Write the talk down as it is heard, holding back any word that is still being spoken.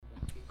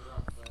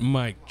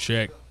Mic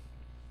check.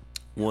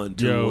 1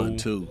 2 Yo. 1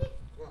 2.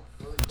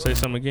 Say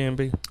something again,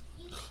 B.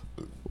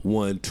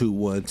 1 2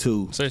 1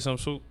 2. Say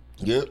something, Swoop.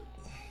 Yep.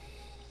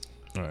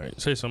 All right.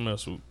 Say something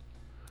else, Swoop.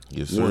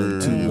 Yes, sir.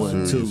 1 2 yes,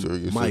 1 sir. 2. Yes, sir.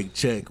 Yes, Mic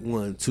check.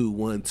 1 2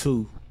 1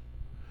 2.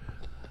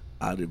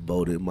 I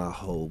devoted my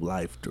whole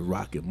life to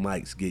rocking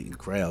mics, getting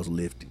crowds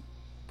lifted.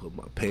 Put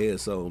my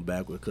pants on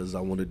backward because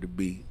I wanted to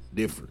be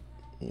different.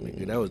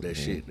 Nigga, that was that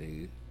shit,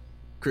 nigga.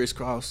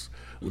 Crisscross.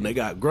 When they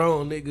got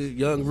grown, nigga,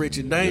 young, rich,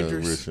 and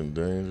dangerous. Young, rich, and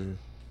dangerous.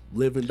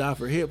 Live and die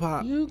for hip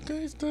hop. You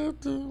can't stop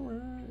the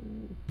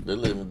rain. They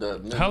live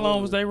and die. How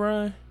long was they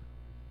run?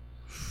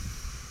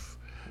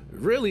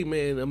 Really,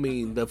 man. I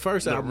mean, the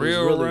first The album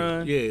real was really,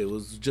 run? yeah, it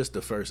was just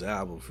the first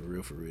album for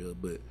real.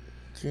 But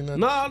Can I,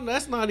 no,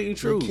 that's not even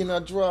true. Can I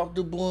drop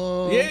the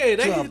bomb? Yeah,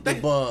 drop the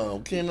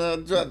bomb. Can I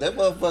drop that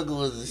motherfucker?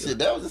 Was the shit.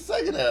 That was the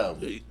second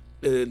album.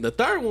 The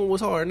third one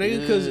was hard,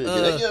 nigga, because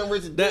that young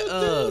rich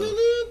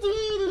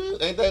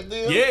ain't that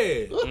deal?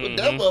 yeah,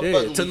 that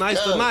motherfucker was tonight's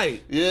cold.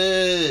 tonight.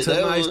 Yeah, Tonight's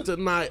that was,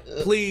 tonight.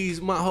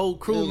 Please, my whole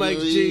crew makes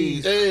Louise.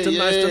 G's. Hey,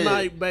 Tonight's yeah.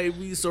 tonight,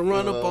 baby. So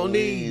run up on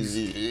these.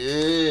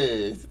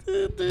 Yeah,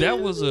 That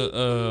was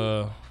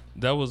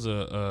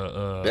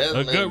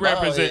a good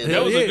representation.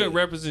 That was a Yeah. good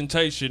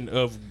representation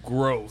of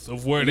growth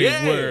of where they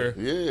Yeah. were,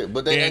 Yeah,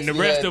 but they and the actually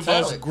rest had of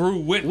us talent. grew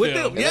with them.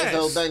 them, And that's the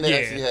whole Yes. thing. They Yeah.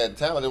 actually had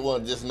talent. It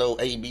wasn't just no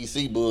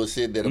ABC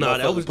bullshit that a Nah,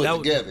 motherfucker that was- put that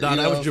was- together. nah, You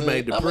that know was what I'm Jermaine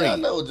saying? Dupri. I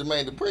know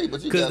Jermaine Dupri,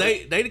 but you Because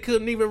gotta, they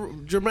couldn't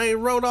even.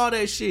 Jermaine wrote all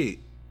that shit.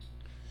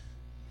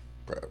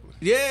 probably.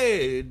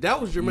 Yeah,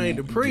 that was Jermaine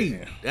Dupri.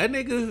 yeah. That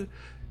nigga,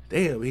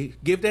 damn,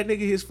 give that nigga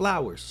his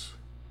flowers.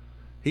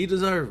 He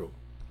deserve them.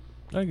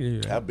 I get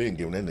you. I've been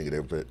giving that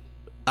nigga that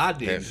I that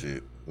did.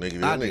 shit.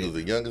 Nigga, I that nigga was did.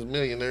 the youngest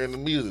millionaire in the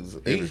music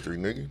industry,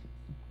 nigga.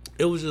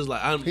 It was just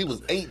like I'm He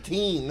was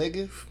 18,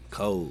 nigga.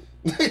 cold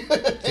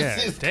That God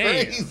shit's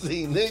damn.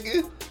 crazy,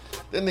 nigga.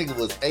 That nigga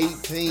was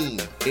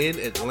 18 in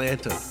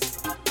Atlanta.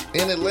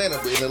 in Atlanta,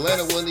 but in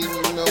Atlanta wasn't even,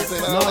 you know what I'm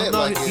saying? all that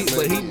like that,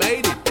 but he nigga.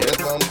 made it. That's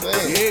what I'm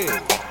saying. Yeah.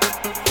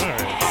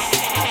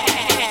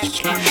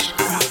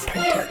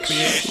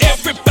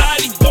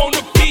 Everybody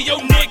wanna be your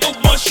nigga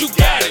once you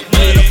got it.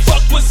 Where the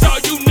fuck was all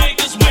you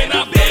niggas when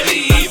I barely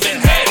even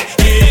had it?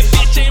 Yeah,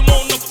 bitch ain't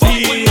wanna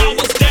fuck when I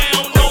was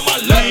down on my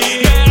luck.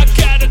 Now I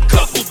got a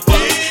couple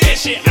bucks and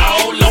shit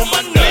all on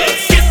my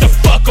nuts. Get the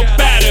fuck up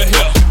outta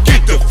here.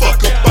 Get the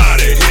fuck up out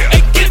of here.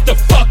 Hey, get the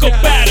fuck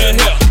up outta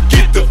here.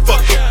 Get the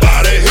fuck up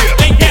out of here.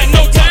 Ain't got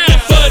no time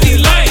for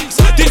these lames.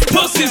 These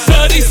pussies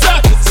are these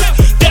suckers.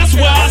 That's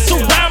why I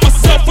surround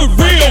myself with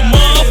real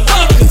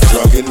motherfuckers.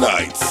 Drunken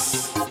nights.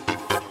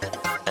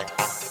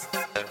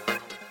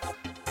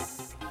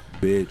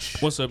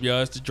 Bitch. What's up,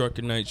 y'all? It's the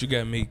Drunken Nights. You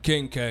got me,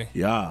 King K.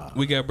 Yeah.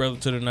 We got Brother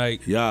to the Night.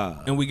 Yeah.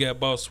 And we got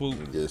Boss Swoop.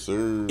 Yes,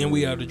 sir. And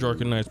we have the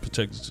Drunken Nights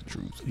Protectors of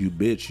Truth. You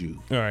bitch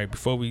you. All right,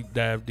 before we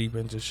dive deep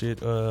into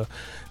shit,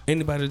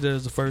 anybody that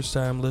is a first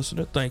time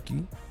listener, thank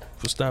you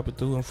for stopping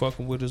through and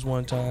fucking with us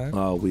one time.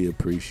 Oh, we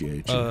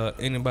appreciate you.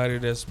 Anybody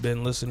that's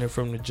been listening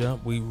from the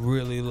jump, we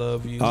really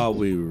love you. Oh,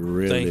 we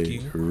really, Thank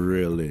you.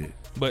 really,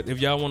 But if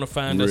y'all want to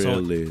find us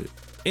on really.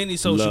 any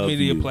social love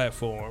media you.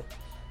 platform,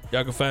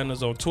 y'all can find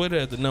us on Twitter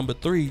at the number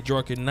 3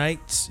 Drunken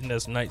Nights, and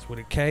that's Nights with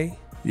a K,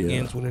 Yeah.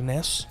 ends with an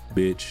S.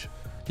 Bitch.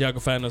 Y'all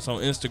can find us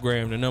on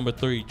Instagram, the number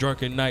 3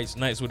 Drunken Nights,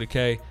 Nights with a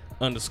K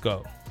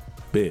 _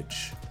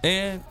 Bitch.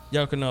 And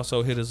y'all can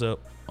also hit us up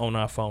on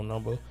our phone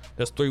number.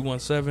 That's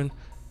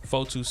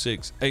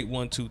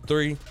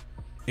 317-426-8123.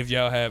 If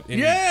y'all have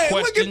any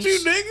questions,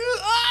 nigga.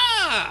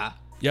 Ah.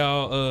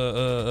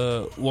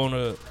 y'all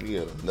wanna. He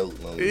had a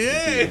note on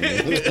Yeah.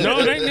 No,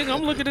 it ain't, nigga.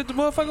 I'm looking at the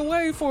motherfucking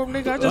waveform,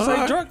 nigga. I just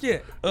ain't drunk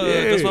yet.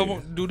 That's why I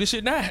want to do this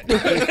shit now.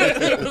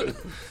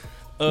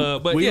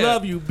 But We yeah,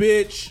 love you,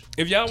 bitch.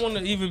 if y'all want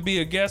to even be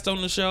a guest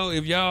on the show,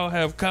 if y'all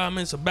have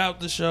comments about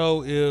the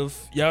show,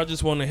 if y'all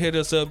just want to hit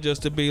us up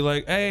just to be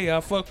like, hey, I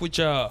fuck with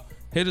y'all,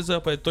 hit us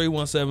up at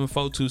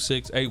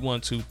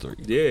 317-426-8123.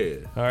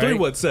 Yeah. All right.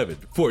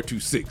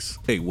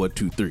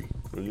 317-426-8123.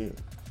 Yeah.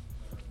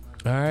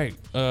 All right.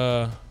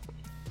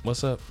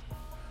 What's up?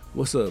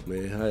 What's up,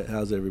 man?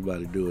 How's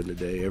everybody doing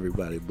today?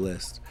 Everybody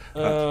blessed.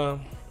 The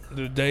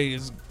day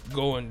is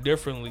going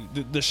differently.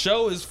 The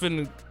show is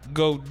finna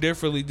go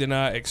differently than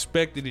I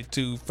expected it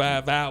to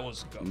 5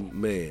 hours ago.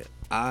 Man,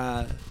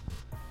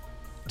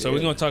 So we're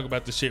gonna talk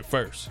about the shit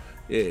first.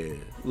 yeah,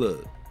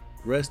 look,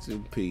 rest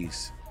in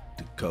peace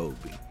to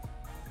Kobe.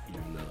 You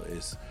know,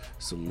 it's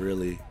some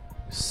really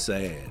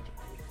sad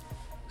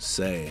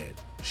shit.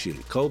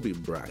 Kobe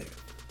Bryant,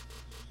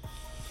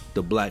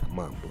 the Black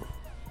Mamba.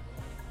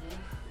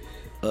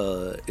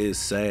 It's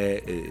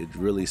sad. It's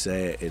really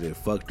sad, and it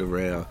fucked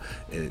around.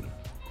 And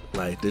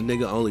like the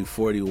nigga only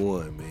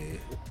 41, man.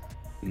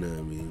 You know what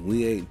I mean?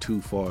 We ain't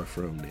too far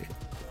from that.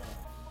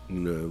 You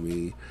know what I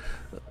mean?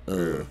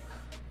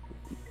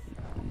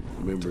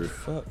 Remember?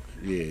 Fuck.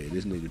 Yeah,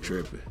 this nigga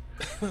tripping.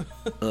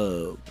 Let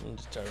me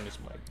just turn this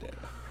mic down.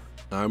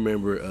 I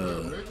remember.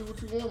 Nigga,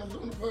 what you want? I'm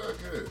doing the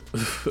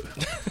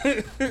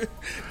podcast.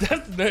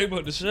 That's the name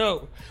of the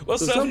show.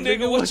 What's up,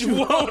 nigga? What you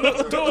want?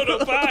 I'm doing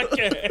a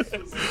podcast.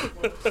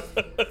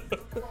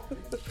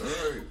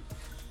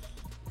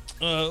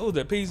 All right. Who's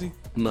that, Peasy?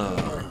 Nah.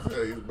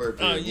 Hey, his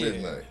birthday at yeah.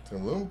 midnight. Tell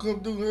him, I'm come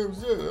do him.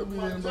 I'll be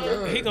there by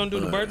the He gonna do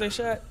the birthday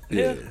shot?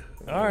 Yeah.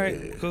 All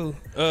right, cool.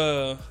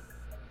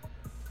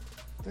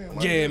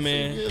 Damn, Yeah,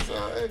 man.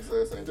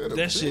 Access, ain't that a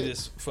That shit bitch?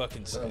 is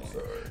fucking sad. I'm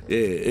sorry. Man. Yeah,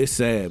 it's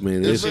sad,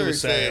 man. It's very was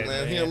sad, sad,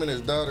 man. man. Him and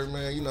his daughter,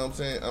 man. You know what I'm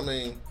saying? I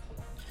mean,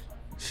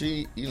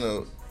 she, you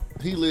know,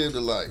 he lived a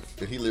life,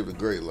 and he lived a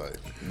great life,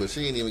 but she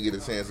didn't even get a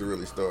chance to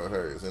really start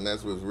hers, and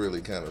that's what's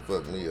really kind of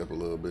fucked me up a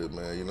little bit,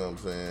 man. You know what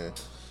I'm saying?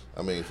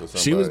 I mean, for somebody.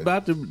 She was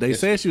about to. They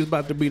said she was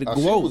about to be the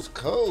She GOAT. was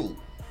cold.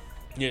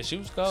 Yeah, she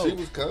was cold. She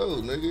was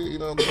cold, nigga. You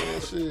know what I'm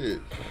saying?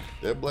 Shit.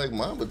 That Black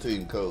Mamba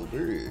team cold,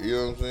 period. You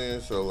know what I'm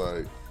saying? So,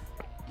 like,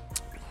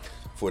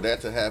 for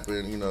that to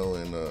happen, you know,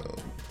 and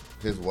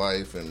his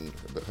wife and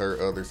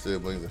her other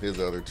siblings and his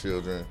other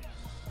children,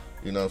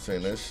 you know what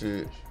I'm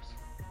saying?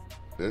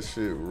 That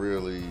shit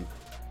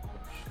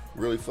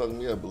really fucked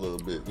me up a little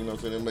bit. You know what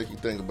I'm saying? It make you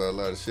think about a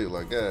lot of shit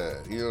like,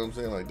 God, you know what I'm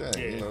saying? Like, dang,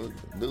 Yeah. you know,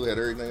 dude had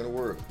everything in the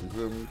world. You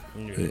feel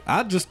me?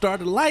 I just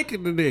started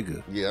liking the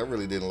nigga. Yeah, I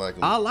really didn't like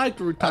him. I like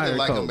the I retired didn't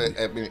like Kobe.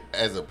 him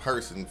as a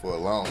person for a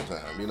long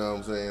time. You know what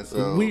I'm saying?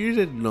 So We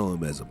didn't know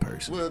him as a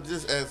person. well,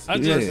 just as I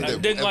just- I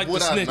didn't like the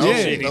what I've snitching known,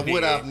 shit he of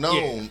what did. I've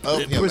known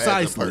of him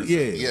Precisely, as a person. yeah,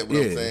 You get what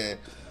yeah. I'm saying?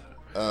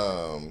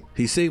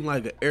 He seemed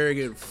like an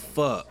arrogant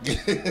fuck.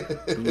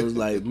 It was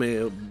like,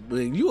 man,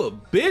 you a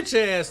bitch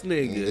ass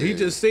nigga. He Yeah.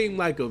 just seemed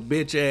like a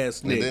bitch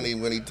ass And then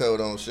nigga. when he told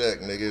on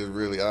Shaq, nigga, it's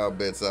really all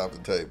bets off the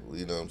table.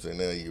 You know what I'm saying?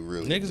 Now you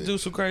really Niggas do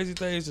some crazy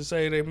things to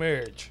save their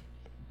marriage.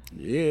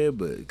 Yeah,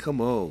 but come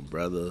on,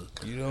 brother.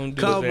 You don't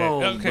do Come that.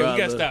 on, Okay, brother.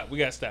 we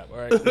gotta stop. All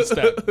right, let's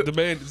stop. The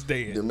man is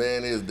dead. The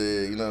man is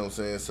dead. You know what I'm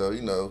saying? So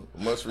you know,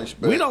 much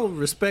respect. We don't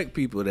respect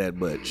people that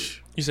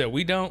much. You said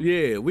we don't?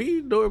 Yeah,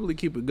 we normally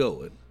keep it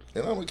going.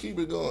 And I'm gonna keep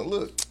it going.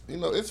 Look, you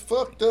know, it's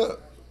fucked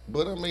up,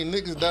 but I mean,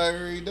 niggas die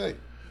every day,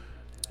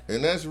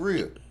 and that's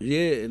real.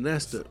 Yeah, and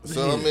that's the.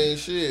 So I mean,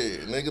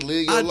 shit, nigga,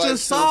 live your I life.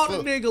 just to saw the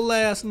the full. nigga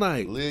last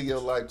night. Live your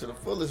life to the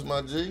fullest,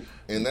 my G.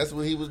 And that's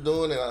what he was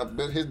doing. And I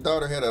bet his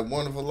daughter had a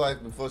wonderful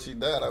life before she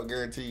died. I'll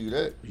guarantee you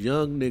that.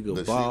 Young But nigga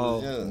she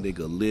ball, was young.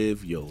 nigga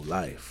live your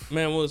life.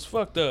 Man, what's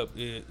fucked up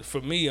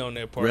for me on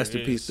that part Rest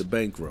in is, peace to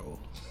Bankroll.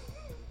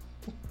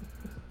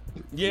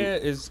 yeah,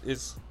 it's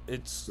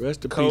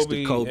Rest in peace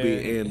to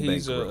Kobe and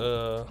he's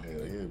Bankroll.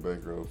 Yeah, he was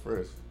bankroll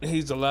fresh.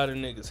 he's a lot of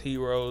niggas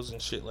heroes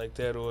and shit like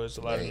that, or it's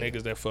a lot of Man.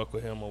 niggas that fuck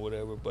with him or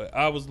whatever. But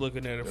I was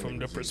looking at it from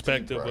the niggas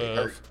perspective probably of,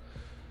 hurt.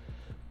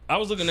 I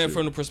was looking at it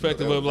from the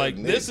perspective that of was like,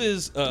 that this nigga.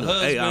 is a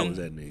Hey, I was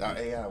husband. that nigga.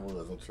 AI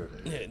was. I'm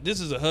tripping. Yeah,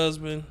 this is a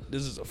husband.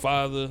 This is a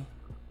father,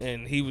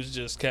 and he was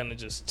just kind of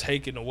just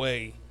taken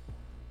away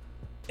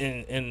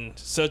in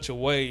such a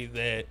way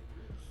that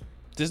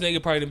this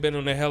nigga probably done been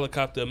on that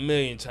helicopter a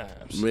million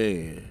times.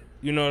 Man.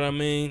 You know what I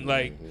mean?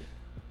 Like,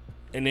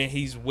 and then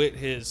he's with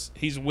his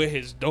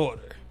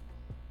daughter.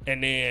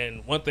 And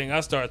then one thing I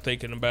started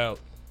thinking about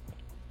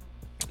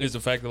is the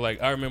fact that,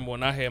 like, I remember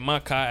when I had my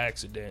car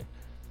accident,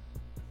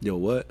 Yo,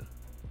 what?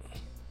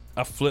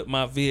 I flipped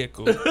my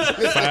vehicle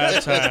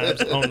 5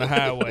 times on the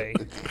highway.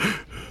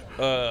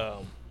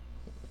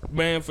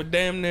 Man, for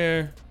damn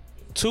near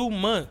 2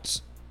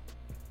 months,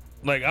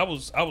 like I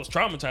was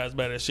traumatized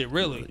by that shit.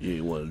 Really. You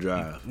didn't want to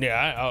drive.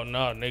 Yeah, oh no,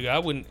 nigga, I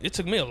wouldn't. It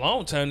took me a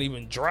long time to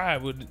even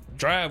drive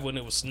when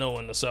it was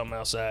snowing or something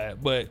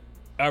outside. But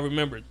I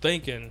remember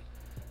thinking,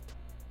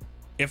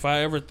 if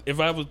I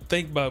would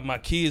think about my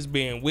kids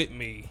being with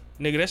me,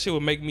 nigga, that shit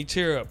would make me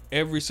tear up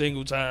every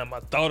single time I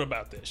thought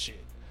about that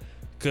shit.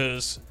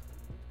 Cause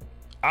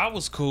I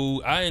was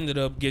cool. I ended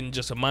up getting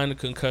just a minor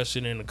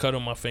concussion and a cut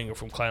on my finger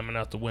from climbing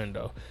out the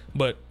window.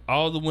 But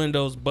all the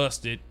windows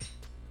busted.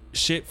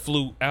 Shit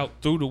flew out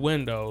through the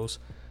windows.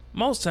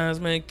 Most times,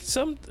 man,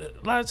 a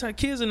lot of times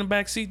kids in the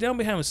back seat, they don't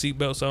be having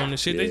seatbelts on and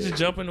shit. They just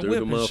jump in the through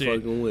whip the and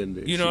shit. motherfucking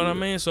window. You know what I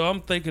mean? So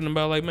I'm thinking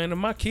about, like, man, if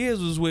my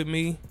kids was with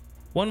me,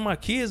 one of my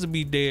kids would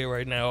be dead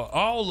right now.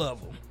 All of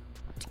them.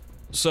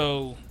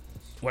 So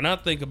when I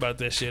think about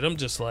that shit, I'm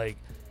just like,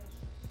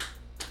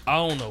 I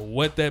don't know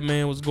what that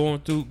man was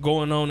going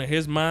on in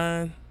his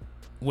mind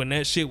when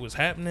that shit was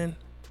happening.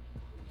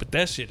 But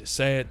that shit is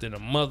sad than a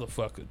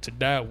motherfucker to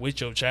die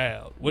with your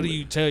child. What do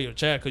you tell your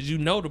child? Because you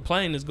know the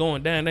plane is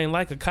going down. It ain't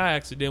like a car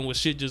accident where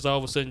shit just all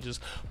of a sudden just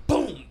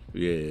boom.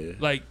 Yeah.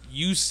 Like,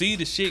 you see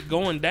the shit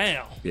going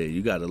down. Yeah,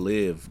 you got to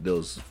live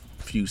those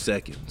few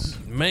seconds.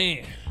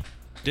 Man,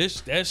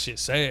 that shit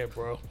sad,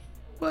 bro.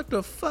 What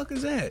the fuck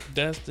is that?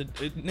 That's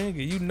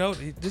nigga, you know,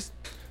 this.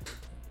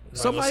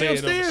 Somebody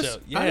upstairs?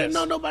 Yes. I didn't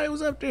know nobody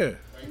was up there.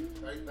 They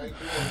doing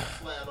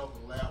slide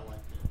open loud like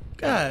that.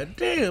 God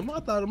damn, I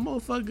thought a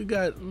motherfucker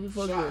got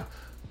motherfucker.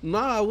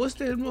 Nah, what's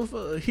that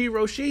motherfucker?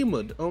 Hiroshima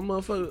on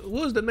motherfucker.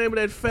 What was the name of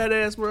that fat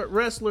ass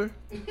wrestler?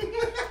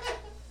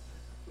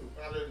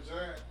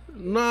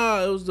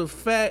 Nah, it was the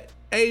fat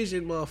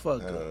Asian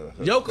motherfucker.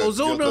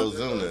 Yokozuna.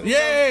 Yokozuna.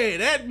 Yeah,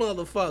 that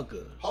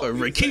motherfucker. Or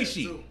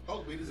Rikishi.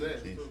 Hulk beat his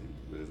ass. His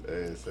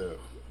ass out.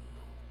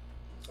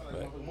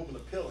 Moving the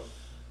pillar.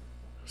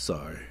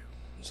 Sorry.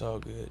 It's all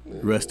good.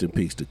 Rest in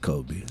peace to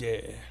Kobe.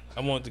 Yeah, I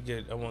wanted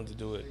to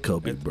do it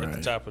Kobe at the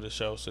Bryant. top of the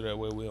show, so that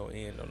way we don't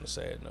end on a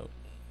sad note.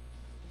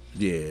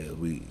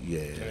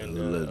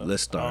 And,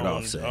 let's start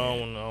off sad. I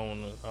don't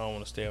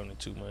want to stay on it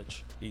too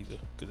much either,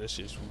 because that's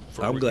just.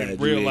 I'm glad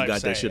you ain't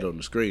got that shit on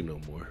the screen no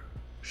more.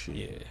 Shit.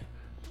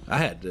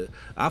 Yeah.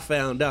 I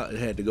found out it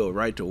had to go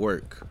right to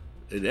work.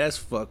 And that's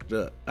fucked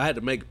up. I had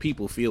to make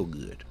people feel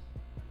good.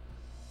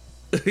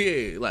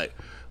 Yeah, like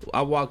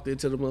I walked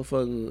into the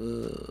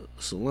motherfucking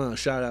salon.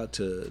 Shout out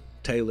to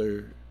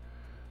Taylor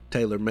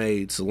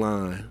Made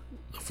Salon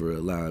for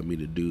allowing me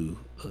to do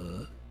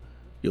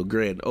your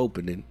grand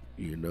opening.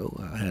 You know,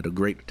 I had a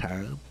great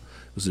time.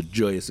 It was a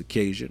joyous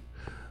occasion.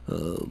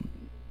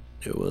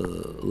 There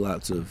were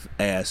lots of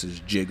asses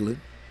jiggling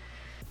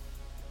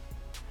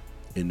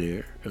in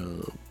there.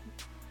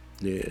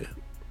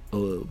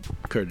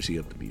 Courtesy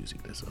of the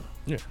music, that's all.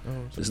 Yeah.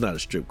 It's not a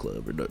strip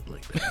club or nothing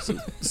like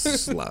that. It's a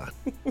salon.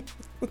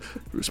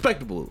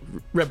 Respectable,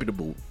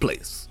 reputable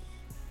place.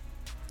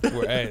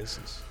 Where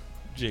asses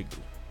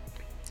jiggle.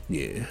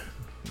 Yeah.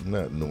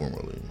 Not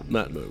normally.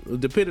 Not normal.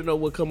 Depending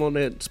on what come on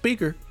that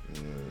speaker.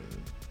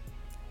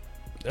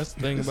 That's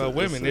the thing about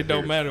women. It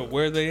don't matter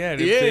where they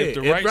at. If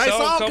the right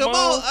song come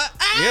on.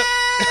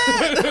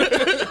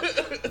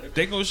 Yep.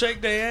 They gonna shake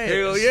their ass.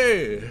 Hell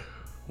yeah.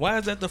 Why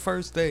is that the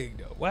first thing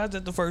though? Why is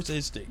that the first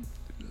instinct?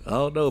 I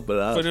don't know,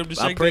 but For them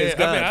to I shake praise their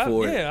God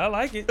for it. Yeah, I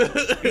like it.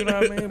 You know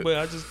what I mean?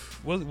 But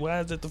why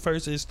is that the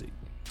first instinct?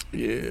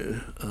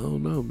 Yeah, I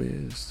don't know,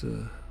 man. It's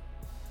the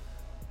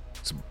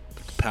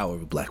power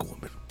of a black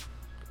woman.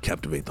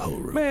 Captivate the whole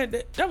room. Man,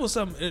 that was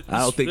something.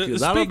 I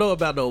don't know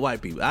about no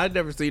white people. I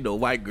never seen no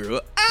white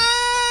girl.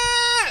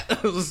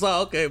 The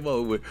song came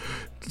on with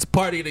this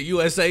Party in the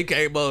USA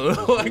came on.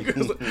 The white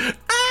girls.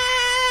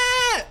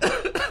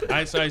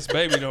 Ice Ice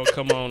Baby don't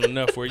come on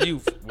enough where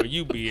you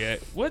be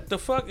at. What the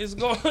fuck is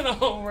going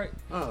on right?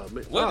 Oh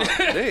man! What?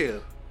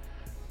 Damn!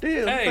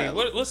 Hey,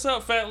 what's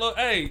up, fat little?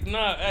 Hey,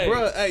 hey,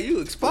 bro. Hey, you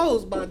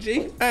exposed, my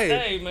G.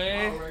 Hey,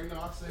 man.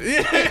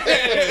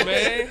 Yeah,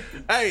 man.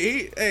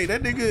 Hey,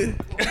 that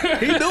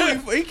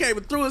nigga. He came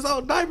and threw his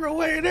own diaper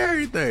away and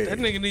everything. That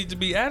nigga needs to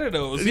be out of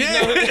those.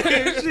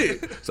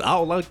 Shit. So I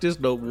don't like this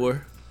no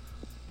more.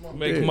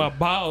 Making my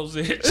balls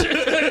itch.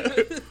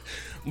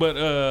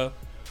 But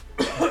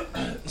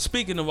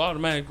speaking of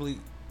automatically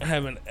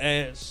having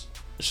ass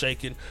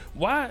shaking,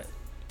 why?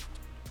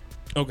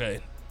 Okay,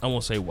 I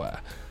won't say why.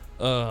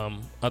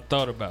 I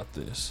thought about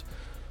this.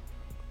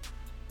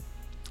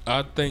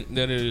 I think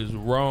that it is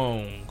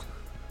wrong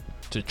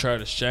to try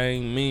to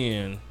shame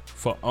men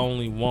for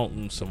only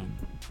wanting some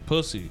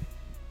pussy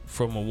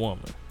from a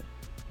woman.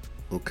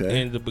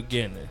 Okay. In the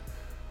beginning.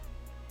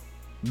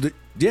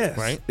 Yes.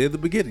 Right? In the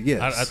beginning,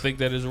 yes. I think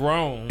that is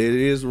wrong. It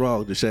is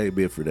wrong to shame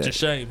him for that. To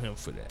shame him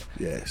for that.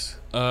 Yes.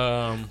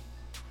 I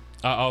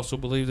also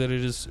believe that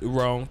it is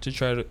wrong to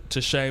try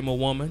to shame a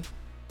woman.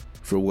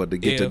 For what? To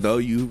get to know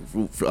you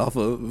off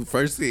of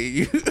first seeing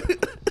you?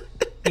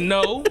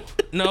 No,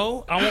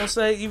 I won't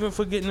say even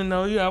for getting to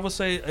know you. I would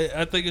say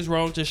I think it's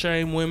wrong to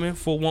shame women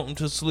for wanting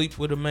to sleep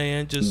with a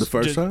man just the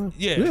first time.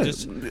 Yeah,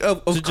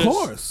 of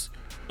course.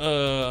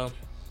 I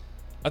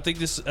think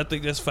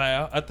that's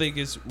foul. I think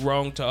it's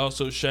wrong to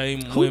also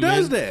shame women. Who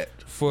does that?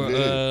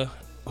 For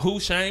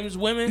who shames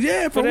women?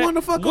 Yeah, for wanting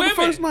to fuck on the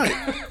first night.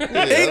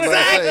 Yeah,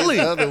 exactly.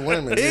 Other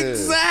women. Yeah.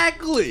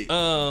 Exactly.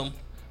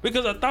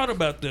 Because I thought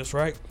about this,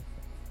 right?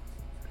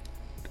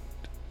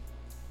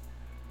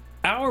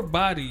 Our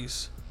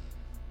bodies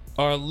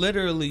are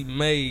literally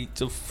made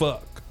to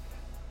fuck.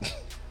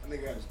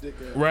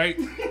 Right?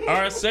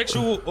 Our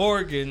sexual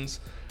organs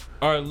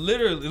are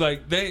literally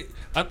like they.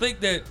 I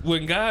think that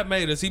when God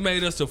made us, He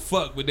made us to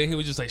fuck, but then He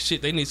was just like,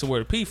 shit, they need somewhere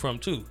to pee from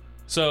too.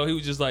 So He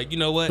was just like, you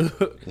know what?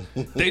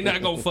 They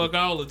not gonna fuck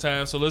all the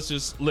time, so let's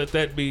just let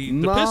that be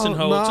the pissing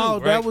hole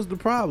too. Right? That was the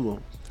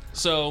problem.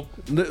 So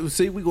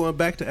see, we going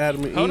back to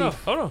Adam and Eve.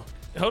 Hold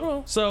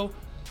on. So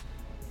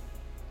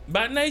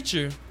by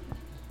nature,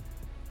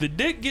 the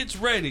dick gets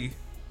ready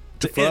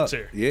to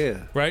enter.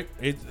 Yeah. Right?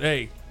 In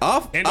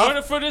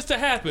order for this to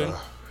happen,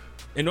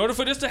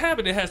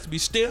 it has to be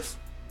stiff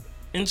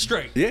and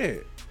straight. Yeah.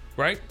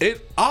 Right?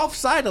 Off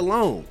sight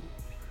alone.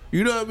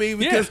 You know what I mean?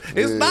 Because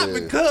it's not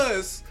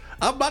because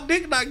my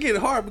dick not getting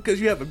hard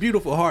because you have a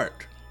beautiful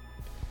heart.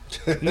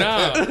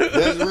 Nah.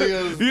 That's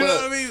real. You know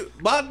what I mean?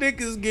 My dick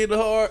is getting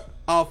hard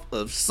off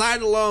of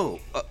sight alone.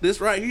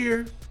 This right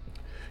here.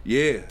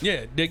 Yeah.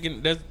 Yeah,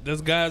 that's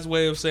God's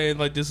way of saying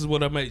like this is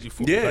what I made you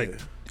for. Yeah. Like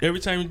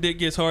every time your dick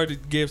gets hard,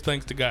 it gives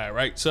thanks to God,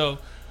 right? So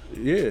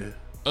yeah.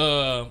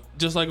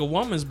 Just like a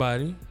woman's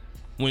body,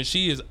 when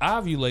she is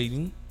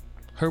ovulating,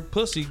 her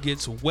pussy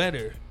gets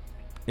wetter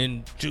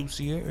and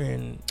juicier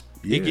and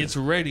it gets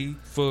ready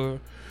for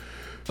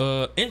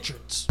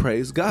entrance.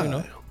 Praise God. You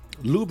know?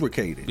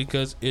 Lubricated.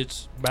 Because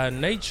it's by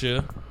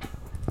nature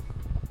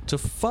to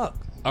fuck.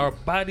 Our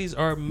bodies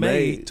are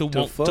made to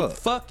want to fuck.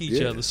 fuck each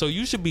Yeah. other. So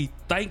you should be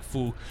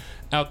thankful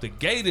out the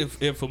gate if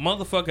a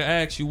motherfucker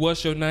asks you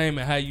what's your name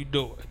and how you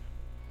doing.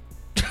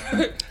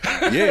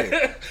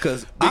 Yeah,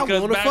 because I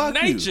Because want to by fuck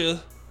nature, you.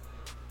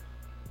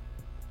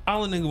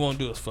 all a nigga want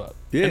to do is fuck.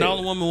 Yeah. And all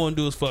a woman want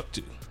to do is fuck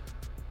too.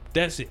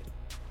 That's it.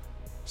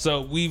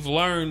 So we've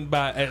learned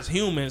as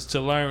humans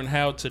to learn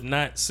how to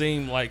not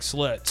seem like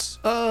sluts.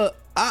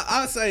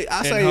 I say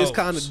hoes. it's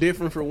kind of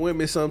different for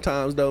women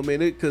sometimes though, man.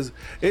 Because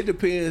it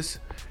depends.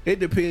 It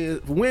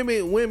depends.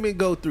 Women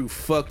go through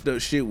fucked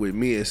up shit with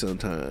men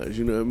sometimes.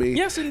 You know what I mean?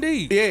 Yes,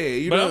 indeed. Yeah,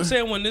 you but know. I'm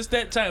saying when it's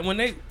that time, when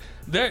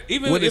they're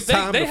even When if it's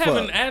time they to have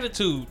fuck. an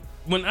attitude.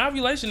 When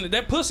ovulation,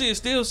 that pussy is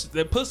still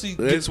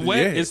gets wet.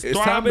 yeah, It's it's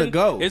throbbing. time to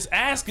go. It's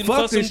asking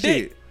Fuck for some this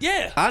dick. shit.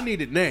 Yeah, I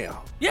need it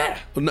now. yeah.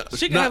 No,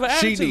 She can not- have an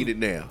attitude. She need it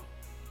now.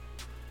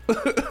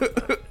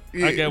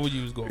 Yeah. I get where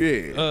you was going.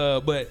 Yeah.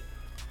 But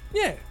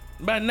yeah,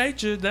 by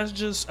nature, that's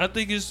just I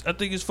think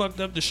it's fucked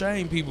up to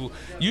shame people.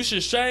 You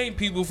should shame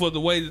people for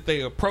the way that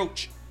they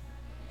approach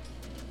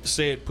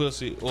said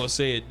pussy or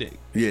said dick.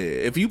 Yeah,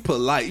 if you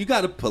polite, you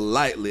gotta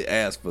politely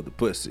ask for the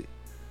pussy.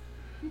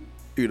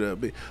 You know what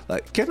I mean?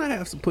 Like, can I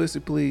have some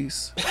pussy,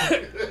 please?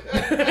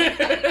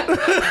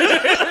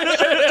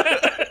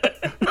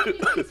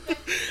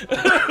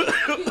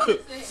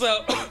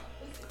 So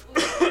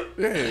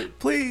Yeah,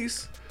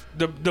 please.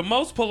 the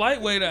most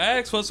polite way to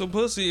ask for some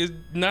pussy is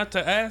not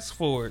to ask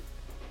for it.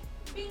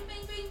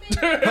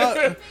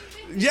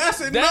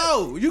 Yes and That-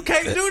 no. You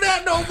can't do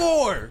that no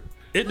more.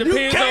 It You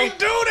depends can't on.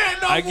 do that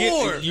no I get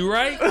more. you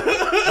right.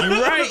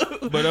 You right.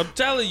 But I'm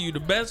telling you, the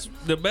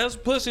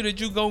best pussy that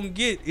you gonna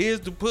get is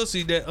the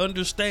pussy that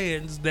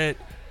understands that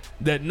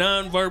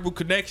nonverbal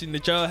connection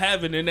that y'all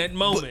having in that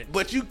moment.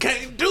 But you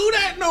can't do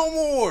that no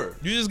more.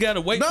 You just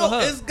gotta wait No, for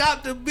her. it's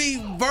got to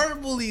be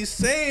verbally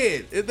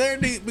said.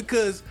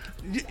 Because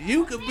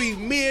you could be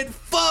mid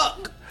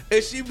fuck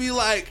and she be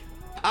like,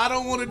 I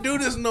don't want to do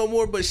this no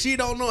more, but she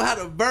don't know how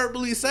to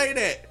verbally say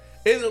that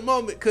in the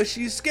moment because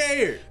she's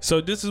scared. So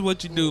this is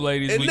what you do,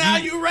 ladies. And When now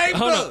you raped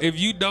hold her. on. If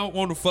you don't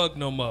want to fuck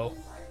no more,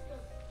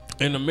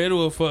 in the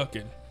middle of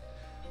fucking,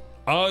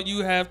 all you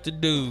have to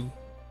do,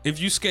 if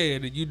you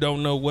scared and you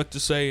don't know what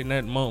to say in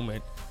that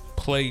moment,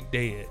 play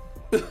dead.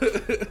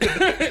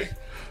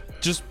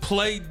 Just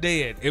play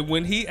dead. And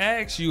when he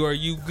asks you, are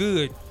you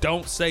good?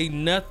 Don't say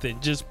nothing.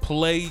 Just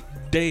play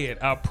dead.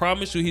 I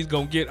promise you he's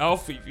going to get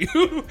off of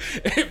you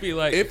and be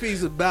like, If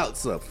he's about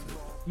something.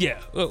 yeah,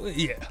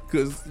 yeah.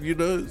 Because, you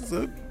know,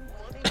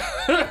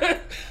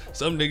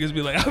 Some niggas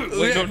be like, I've been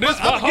waiting on this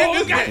my I'm whole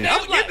gonna goddamn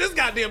get life. this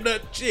goddamn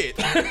nut shit.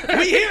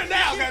 We here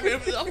now,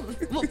 goddamn. I'm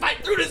gonna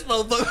fight through this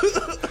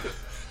motherfucker.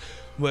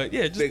 But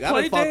yeah, just Nigga, I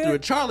play done fought dead. through a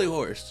Charlie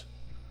horse.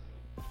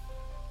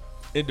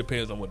 It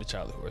depends on what the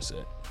Charlie horse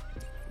said.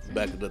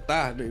 Back of the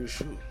thigh, nigga,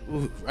 shoot.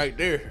 Ooh, right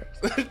there.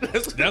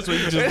 That's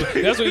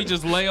when you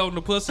just lay on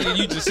the pussy and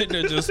you just sit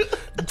there just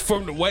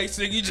from the waist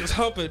and you just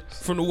hump it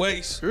from the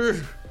waist.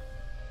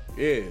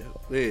 Yeah,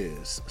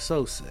 it's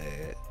so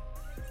sad.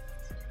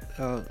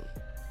 I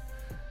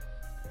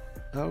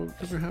don't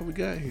remember how we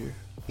got here.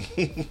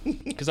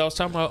 Because I was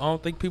talking about I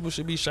don't think people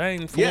should be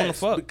shamed for wanting to Yes,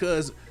 fuck.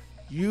 because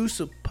you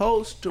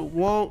supposed to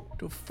want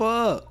to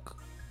fuck.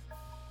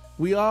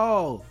 We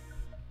all.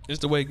 It's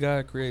the way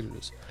God created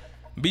us.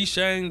 Be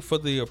shamed for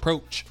the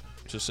approach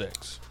to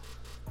sex.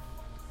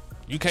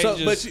 You can't So,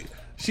 just.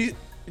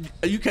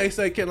 but you can't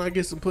say, "Can I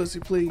get some pussy,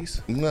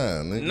 please?"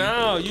 Nah, nigga.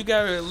 No, you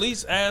gotta at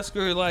least ask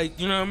her, like,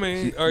 you know what I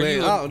mean? Are Man,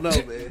 you? I don't know,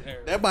 man.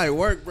 That might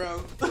work,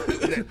 bro.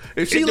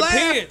 If she It laugh,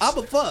 depends. I'm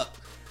a fuck.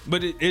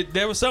 But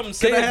there was something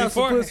Can I said have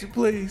before. some pussy,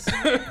 please?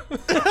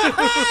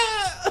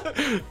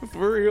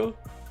 For real.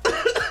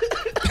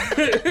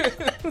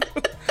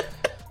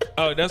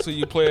 Oh, that's when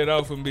you play it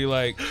off and be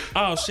like,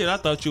 "Oh shit, I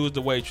thought you was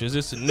the waitress.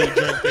 It's a new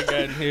drink they got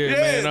in here,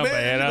 man. I'm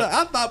bad. You know,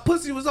 I thought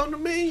pussy was on the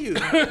menu. You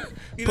know?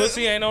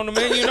 Pussy ain't on the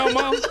menu no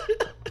more.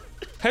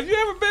 Have you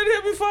ever been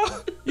here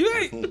before? You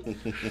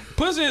ain't.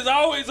 Pussy is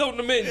always on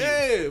the menu.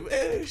 Yeah,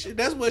 man, shit,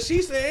 that's what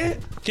she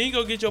said. Can you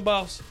go get your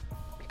boss?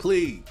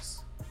 Please.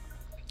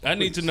 I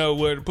need to know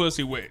where the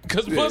pussy went,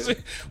 because the Yeah. pussy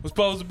was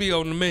supposed to be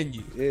on the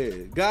menu.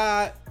 Yeah,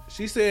 God,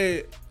 she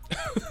said.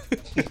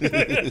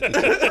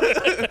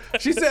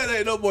 She said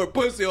ain't no more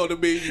pussy on the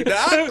menu.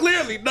 Now I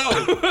clearly know.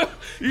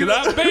 Because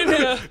I've been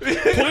here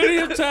plenty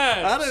of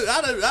times.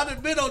 I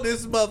done been on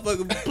this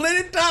motherfucker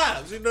plenty of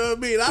times. You know what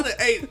I mean? I done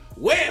ate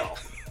well.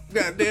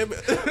 God damn it.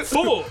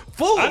 Full.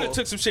 I done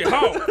took some shit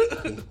home.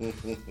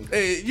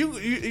 Hey,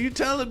 you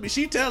telling me?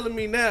 She telling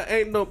me now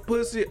ain't no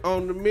pussy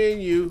on the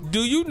menu.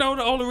 Do you know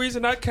the only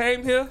reason I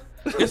came here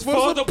is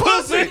for the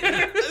pussy?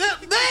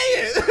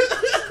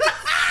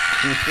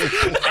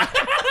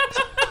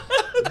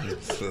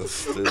 So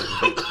stupid.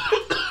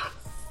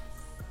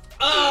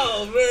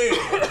 Oh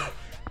man.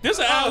 This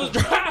an hour's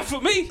drive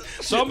for me,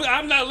 so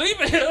I'm not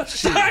leaving here.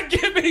 So I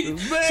give me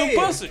some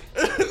pussy.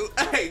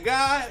 Hey,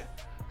 God.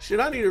 Shit,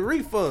 I need a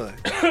refund.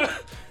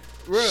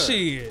 Bruh.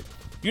 Shit.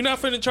 You not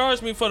finna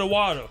charge me for the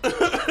water.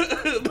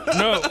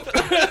 No.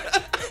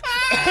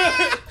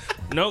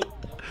 Nope.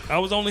 I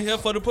was only here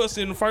for the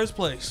pussy in the first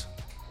place.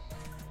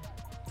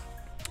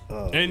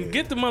 Oh, And man.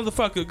 get the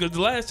motherfucker, because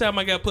the last time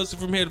I got pussy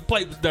from here, the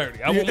plate was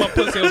dirty. I want my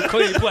pussy on a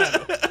clean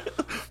platter.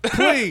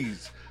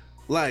 Please.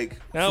 Like,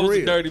 That for was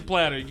real. a dirty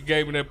platter you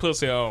gave me that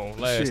pussy on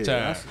last Shit,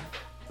 time.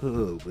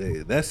 Oh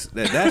man, that's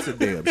a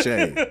damn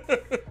shame.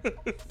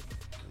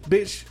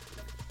 Bitch,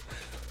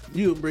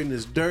 you bring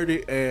this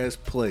dirty ass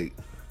plate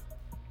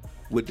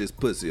with this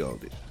pussy on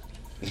it.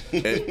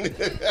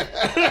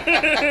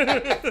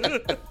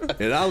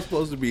 And I was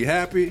supposed to be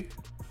happy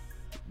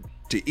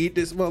to eat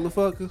this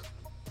motherfucker.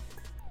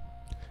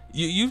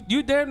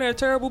 You damn near a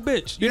terrible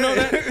bitch. You know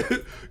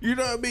that? You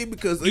know what I mean?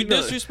 Because You know,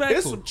 disrespectful.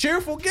 There's some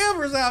cheerful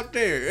givers out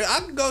there. I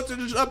can go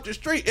up the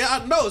street and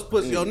I know it's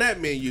pussy on that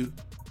menu.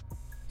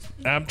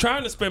 I'm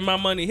trying to spend my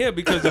money here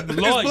because I'm It's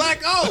loyal.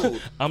 black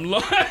owned. I'm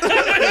loyal.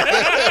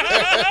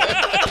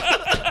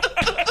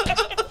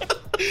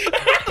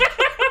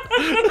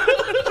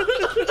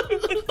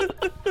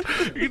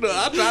 You know,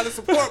 I try to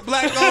support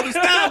black owned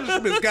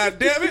establishments, god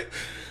damn it.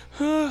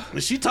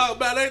 And she talking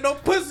about ain't no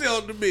pussy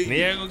on the menu.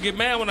 They ain't gonna get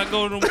mad when I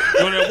go to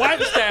that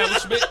white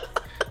establishment.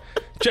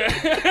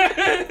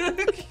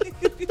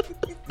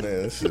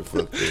 Man, that shit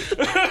fucked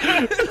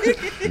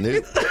up.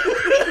 Nick.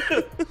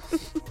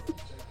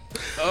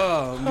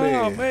 Oh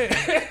man. Oh man.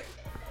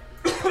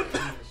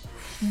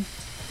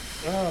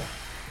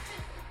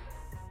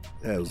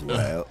 That was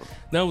wild.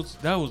 That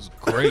was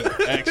great.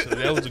 Actually,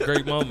 that was a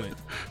great moment.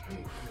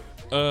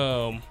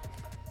 All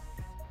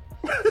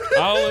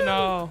in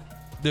all,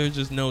 there's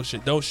just no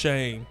shit. Don't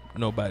shame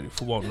nobody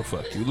for wanting to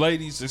fuck you,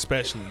 ladies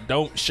especially.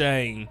 Don't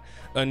shame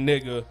a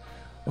nigga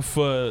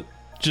for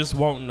just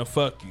wanting to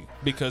fuck you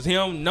because he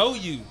don't know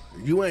you.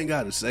 You ain't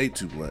gotta say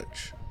too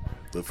much.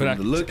 But But from I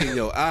the can look in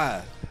your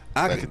eye,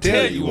 I can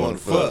tell you wanna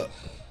fuck.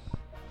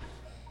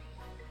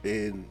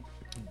 And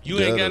You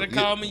ain't Gotta- gotta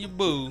call me your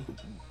boo.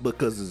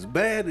 because as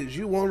bad as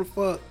you wanna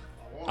fuck,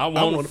 I I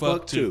want wanna to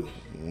fuck too.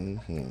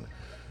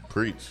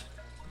 Preach.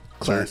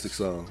 Classic Church,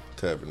 song.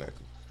 Tabernacle.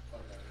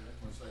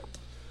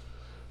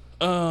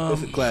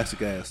 It's a classic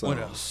ass song. What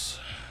else?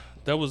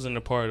 That wasn't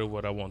a part of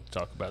what I wanted to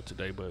talk about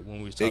today, but when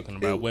we was talking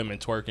about women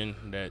twerking,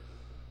 that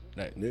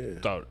Yeah.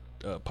 thought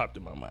popped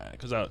in my mind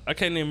because I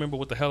can't even remember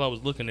what the hell I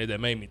was looking at that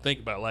made me think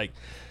about like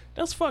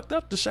that's fucked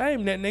up to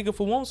shame that nigga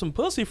for wanting some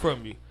pussy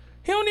from you.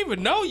 He don't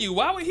even know you.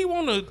 Why would he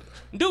want to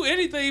do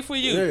anything for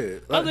you Yeah,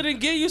 like- other than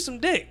give you some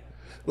dick?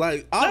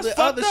 Like all That's the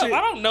fucked other up. shit. I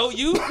don't know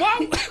you.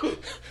 Why?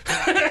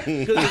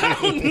 I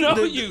don't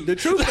know you. The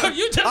truth,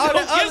 you just all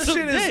don't the get other some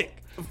shit dick.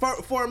 is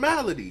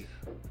formality.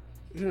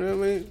 You know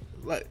what I mean?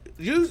 Like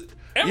you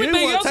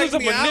Everything wanna else take is a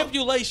me out?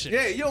 manipulation.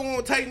 Yeah, you don't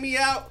want to take me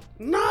out?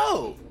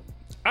 No.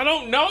 I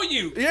don't know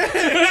you.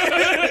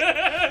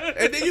 Yeah.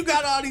 And then you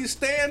got all these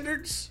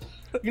standards.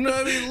 You know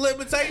what I mean?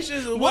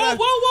 Limitations. Whoa, slow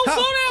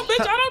down, bitch.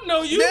 I don't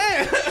know you.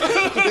 Yeah.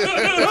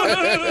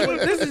 Well,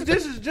 this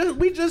is just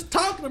we just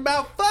talking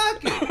about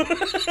fucking.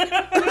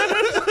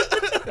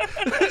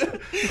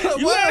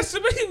 You What?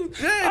 asking me?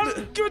 Yeah, I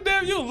don't give a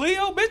damn. You a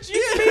Leo, bitch.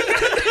 You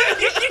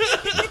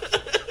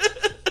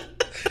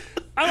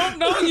I don't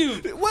know you.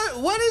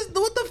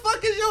 What the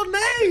fuck is your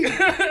name?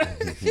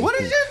 What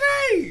is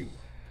your name?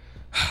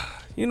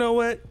 You know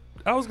what?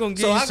 I was gonna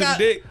give So you some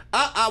dick.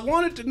 I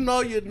wanted to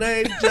know your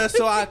name just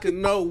so I could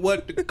know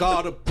what to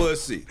call the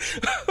pussy.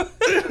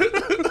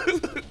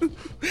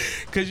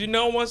 Cause you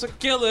know once I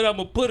kill it, I'm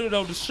gonna put it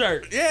on the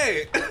shirt.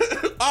 Yeah.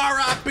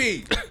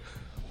 R.I.P.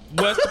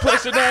 What's the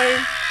pussy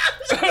name?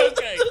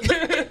 Okay.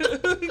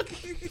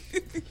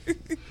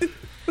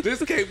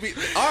 This can't be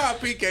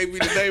R.I.P. can't be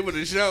the name of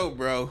the show,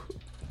 bro.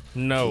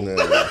 No.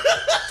 Nah.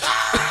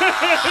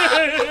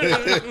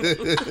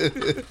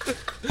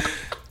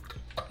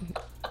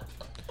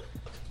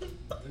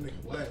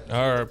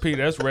 R.I.P.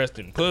 That's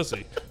resting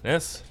pussy.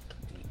 That's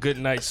good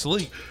night's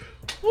sleep.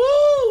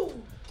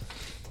 Woo!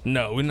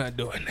 No, we're not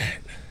doing that.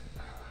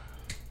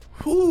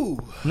 Whew.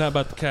 Not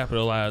about to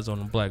capitalize on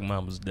the black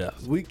mama's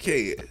death. We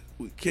can't.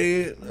 We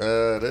can't.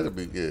 That'll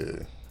be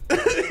good.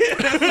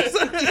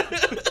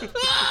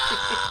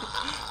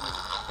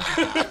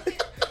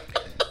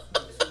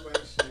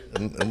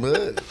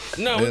 But,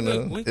 No, you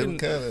know, we it can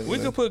kinda, we you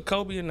know. can put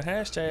Kobe in the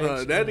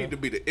hashtags. That need to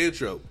be the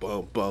intro.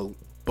 Boom, boom,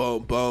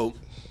 boom, boom,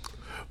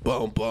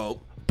 boom, boom,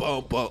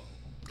 boom, boom.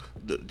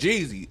 The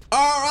Jeezy.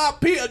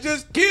 R.I.P. I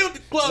just killed the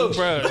club.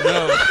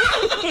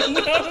 Bruh,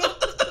 no.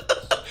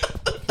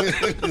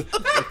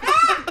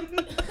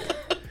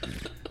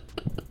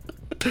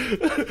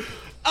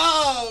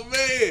 Oh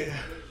man.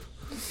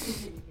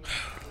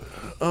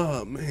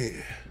 Oh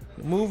man.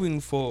 Moving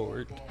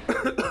forward.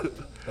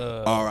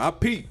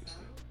 R.I.P.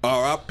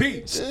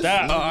 R.I.P.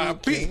 Stop.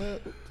 R.I.P.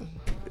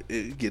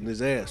 Getting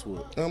his ass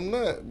whooped. I'm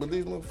not, but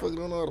these motherfuckers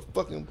don't know how to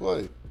fucking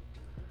play.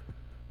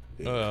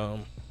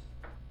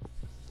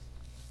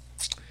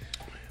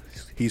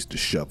 He's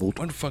disheveled.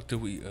 When the fuck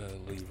did we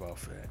leave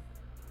off at?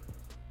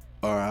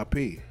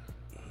 R.I.P.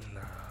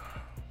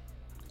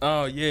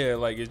 Oh yeah,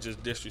 like it's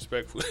just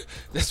disrespectful.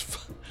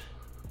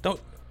 Don't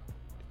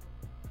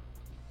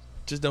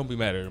be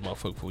mad at a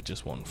motherfucker for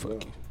just wanting to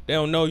fuck you. They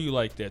don't know you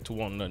like that to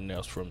want nothing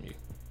else from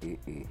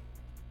you.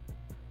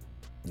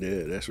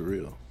 Yeah, that's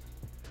real.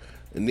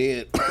 And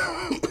then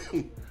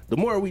the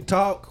more we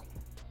talk,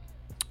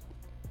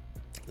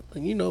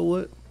 you know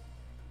what?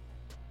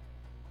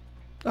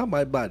 I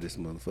might buy this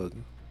motherfucker.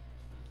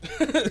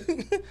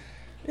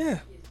 Yeah.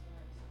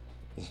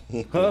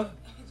 Huh?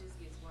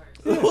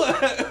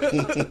 What?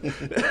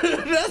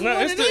 That's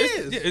what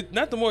it is.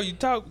 Not the more you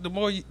talk, the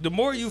more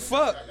you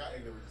fuck.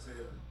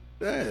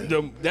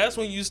 Yeah. That's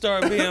when you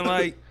start being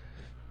like,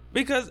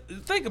 because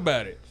think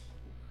about it.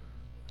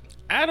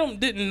 Adam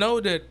didn't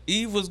know that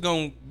Eve was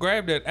gonna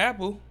grab that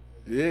apple.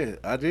 Yeah,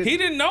 I did. He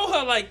didn't know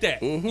her like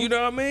that. You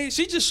know what I mean?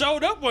 She just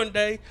showed up one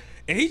day,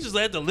 and he just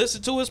had to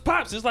listen to his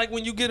pops. It's like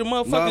when you get a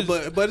motherfucker.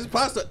 No, but it's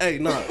possible. Hey,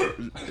 no,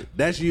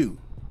 that's you.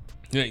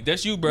 Yeah,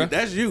 that's you, bro.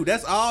 That's you.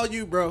 That's all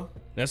you, bro.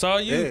 That's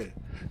all you.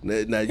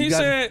 Yeah. Now you He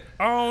gotta, said,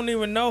 "I don't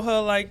even know her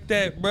like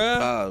that,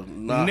 bruh."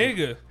 nah.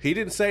 Nigga. He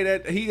didn't say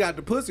that. He got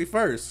the pussy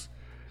first.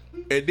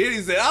 And then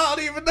he said, I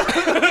don't even know.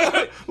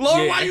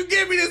 Lord, Yeah. why you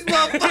give me this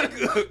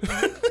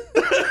motherfucker?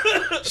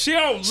 She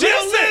don't She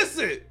don't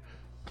listen. listen.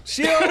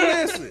 She don't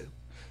listen.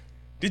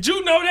 Did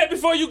you know that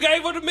before you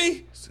gave her to me?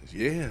 I said,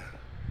 yeah.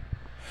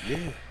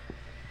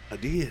 I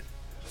did.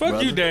 Fuck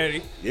Brother. you,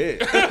 daddy. Yeah.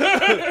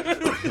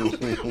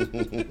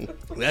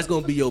 That's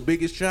gonna be your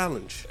biggest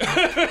challenge.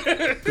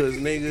 Cause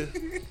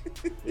nigga,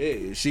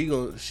 yeah, she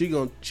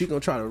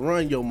gonna try to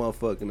run your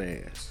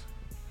motherfucking ass.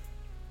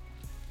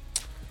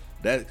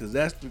 Cause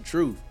that's the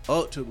truth.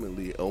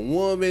 Ultimately, a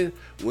woman,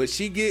 when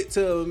she get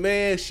to a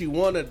man, she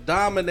wanna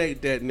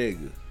dominate that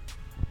nigga.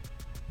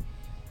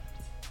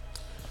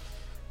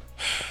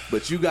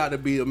 But you gotta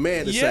be a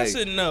man to Yes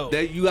say and no.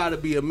 that you gotta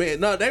be a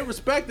man. No, they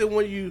respect it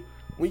when you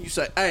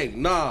say, hey,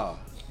 nah,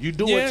 you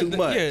doing too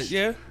much.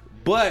 Yeah.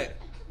 But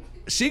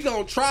she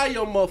gonna try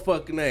your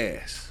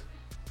motherfucking ass.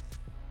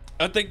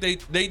 I think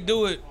they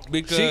do it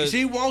because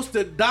She wants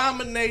to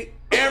dominate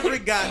every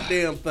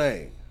goddamn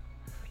thing.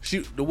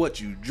 The way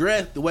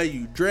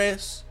you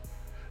dress,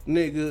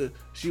 nigga.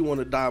 She want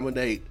to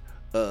dominate.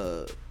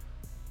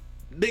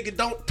 Nigga,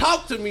 don't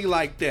talk to me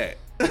like that.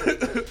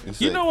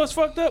 you know what's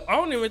fucked up? I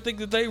don't even think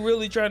that they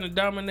really trying to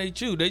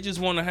dominate you. They just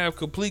want to have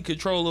complete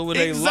control over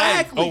their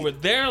life, over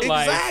their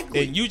life,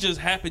 and you just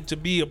happen to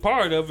be a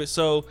part of it.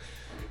 So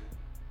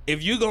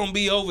if you gonna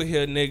be over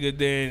here, nigga,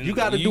 then you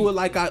got to do it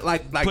like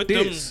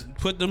this.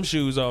 Put them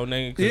shoes on,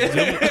 nigga.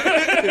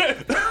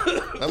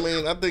 I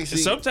mean, I think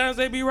Sometimes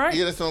they be right.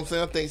 Yeah, that's what I'm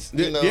saying. I think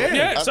you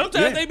know.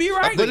 Sometimes they be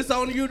right. But it's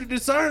on you to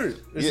discern.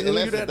 Yeah, and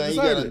that's the thing.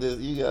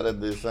 You gotta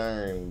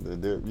discern.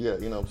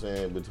 You know what I'm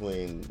saying,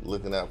 between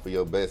looking out for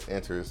your best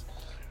interest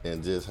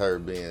and just her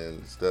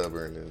being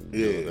stubborn and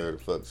doing whatever the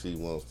fuck she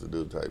wants to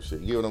do type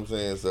shit. You know what I'm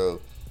saying? So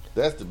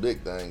that's the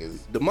big thing.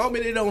 Is the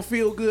moment it don't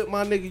feel good,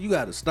 my nigga, you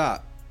gotta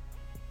stop.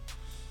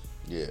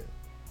 Yeah.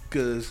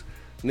 Cause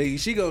nigga,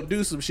 she gonna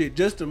do some shit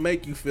just to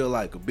make you feel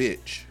like a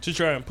bitch. To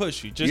try and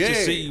push you, just to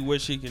see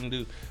what she can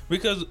do.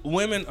 Because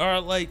women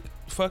are like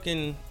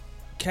fucking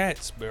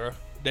cats, bro.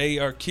 They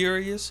are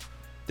curious.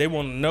 They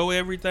want to know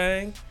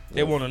everything.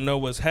 They want to know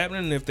what's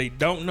happening. And if they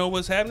don't know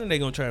what's happening, they're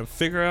gonna try and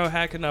figure out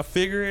how can I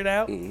figure it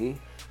out.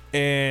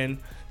 And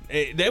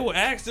they will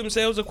ask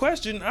themselves a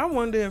question. I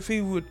wonder if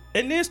he would,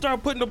 and then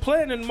start putting a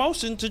plan in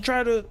motion to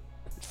try to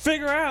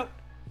figure out.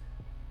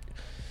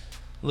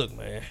 Look,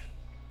 man.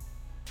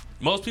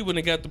 Most people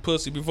that got the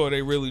pussy before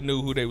they really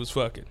knew who they was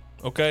fucking.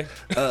 Okay?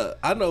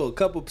 I know a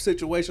couple of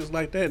situations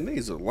like that, and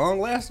these are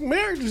long-lasting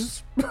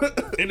marriages.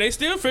 And they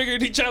still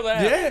figured each other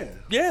out.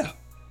 Yeah.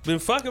 Been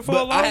fucking for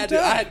a long time.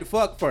 I had to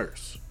fuck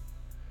first.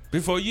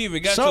 Before you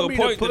even got Show to a me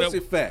point the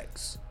pussy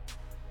facts.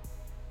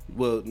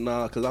 Well,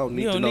 nah, because I don't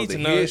need to know the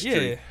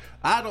history. Yeah.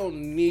 I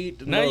don't need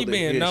to know now the you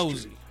being history.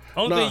 nosy.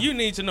 Only thing you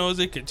need to know is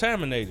it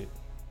contaminated.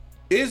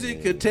 Is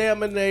it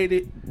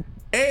contaminated?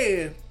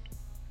 And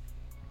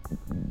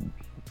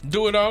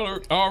do it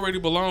already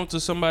belong to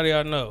somebody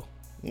I know?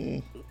 Yeah.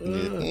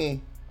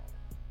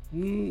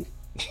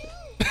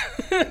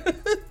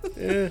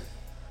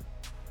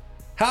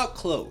 How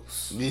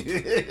close?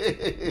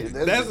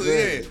 That's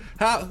it.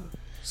 How?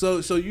 So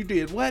you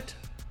did what?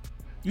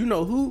 You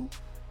know who?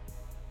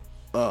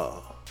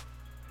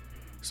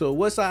 So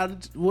what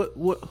side?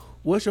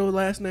 What's your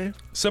last name?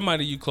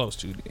 Somebody you close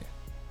to. Then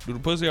do the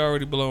pussy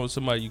already belong to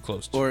somebody you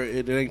close to? Or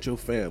it ain't your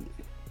family?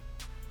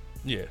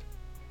 Yeah.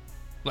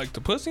 Like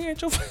the pussy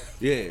ain't your family?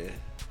 Yeah.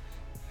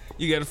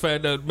 You gotta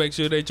find out, make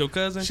sure it ain't your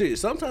cousin. Shit,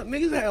 sometimes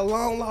niggas have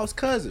long lost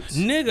cousins.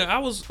 Nigga, I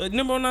was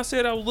remember when I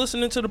said I was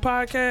listening to that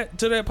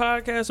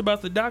podcast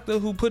about the doctor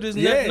who put his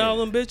nut in all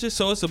them bitches.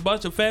 So it's a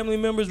bunch of family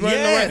members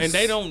running around and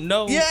they don't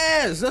know.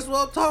 Yes, that's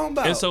what I'm talking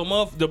about. And so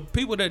the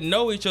people that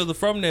know each other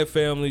from that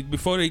family,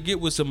 before they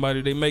get with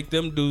somebody, they make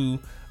them do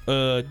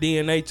a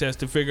DNA test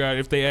to figure out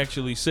if they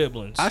actually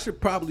siblings. I should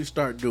probably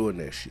start doing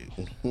that shit.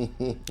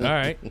 All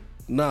right.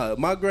 Nah,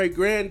 my great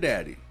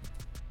granddaddy,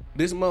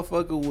 this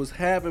motherfucker was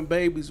having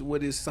babies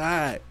with his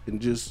side and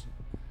just,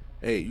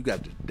 hey, you got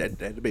that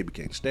the baby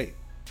can't stay.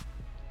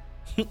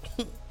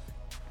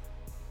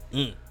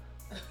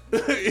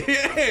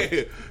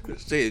 Yeah.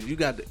 Said you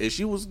got and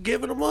she was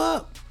giving them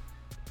up.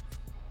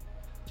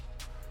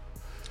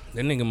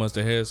 That nigga must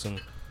have had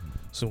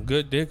some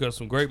good dick or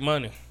some great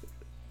money.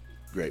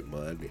 Great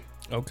money.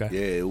 Okay.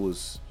 Yeah, it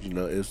was,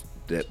 it's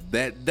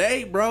that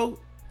day, bro.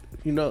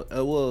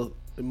 Well,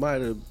 it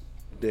might have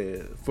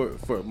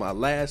for my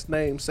last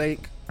name's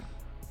sake.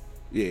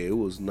 Yeah, it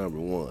was number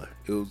one.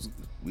 It was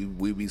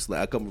we be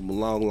I come from a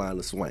long line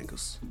of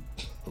swankers.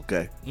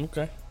 Okay.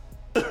 Okay.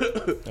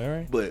 All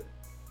right. But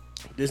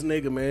this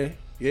nigga, man,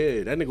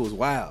 yeah, that nigga was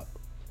wild.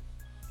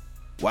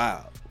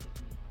 Wild.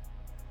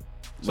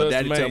 So My that's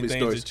daddy the tell main me things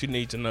stories. that you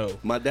need to know.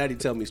 My daddy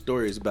tell me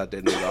stories about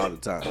that nigga all the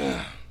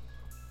time.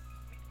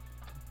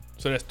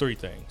 So that's 3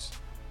 things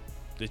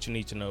that you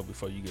need to know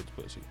before you get the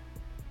pussy.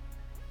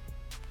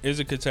 Is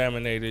it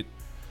contaminated?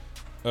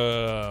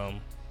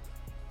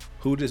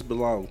 Who this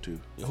belong to?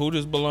 Who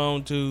this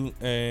belong to?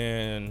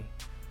 And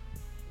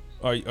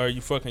are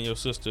you fucking your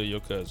sister or your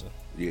cousin?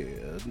 Yeah,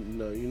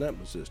 no, you're not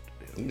my sister.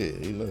 Yeah,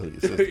 you know who your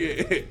sister.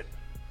 Yeah,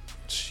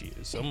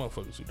 Shit, some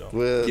motherfuckers who don't.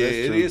 Well, yeah, that's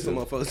it true, is too. some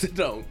motherfuckers that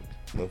don't.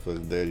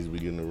 Motherfuckers' daddies be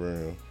getting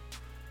around.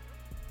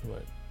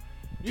 What?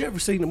 You ever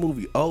seen the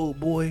movie Old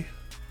Boy?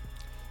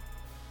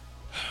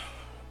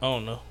 I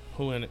don't know.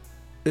 Who in it?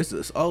 It's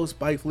this old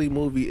Spike Lee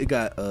movie. It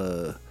got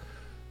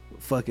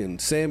fucking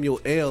Samuel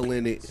L.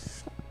 in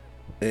it,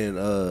 and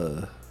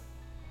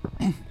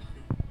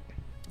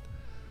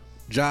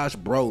Josh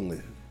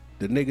Brolin,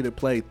 the nigga that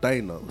played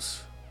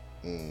Thanos.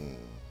 No,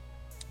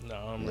 I don't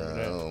Nah, remember I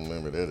that. don't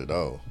remember that at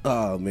all.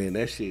 Oh man,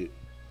 that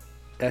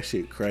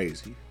shit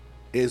crazy.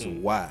 It's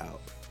wild.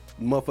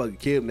 Motherfucker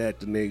kidnapped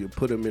the nigga,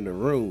 put him in a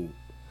room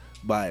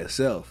by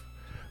himself.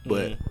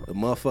 But the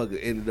motherfucker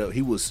ended up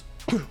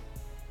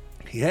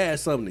he had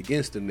something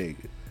against the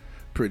nigga,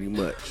 pretty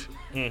much.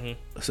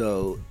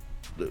 So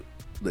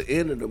the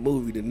end of the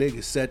movie, the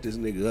nigga set this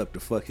nigga up to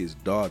fuck his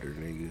daughter,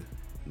 nigga.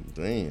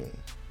 Damn.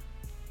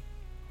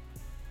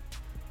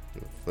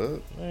 The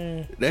fuck?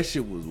 Man. That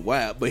shit was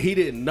wild, but he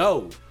didn't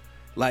know,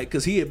 like,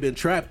 cause he had been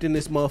trapped in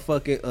this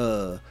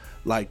motherfucking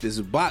like this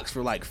box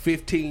for like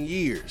 15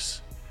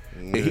 years,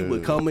 and he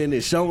would come in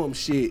and show him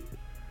shit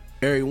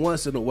every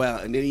once in a while,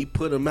 and then he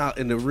put him out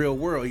in the real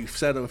world. He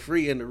set him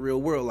free in the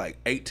real world like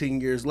 18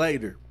 years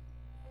later,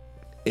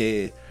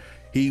 and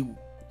he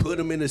put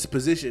him in this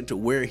position to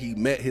where he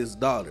met his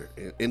daughter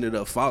and ended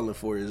up falling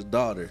for his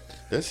daughter.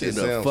 That shit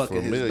Ended up sounds fucking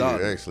his familiar,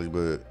 daughter. actually,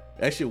 but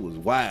That shit was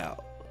wild.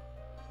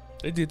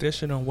 They did that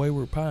shit on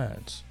Wayward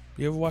Pines.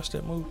 You ever watched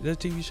that movie, that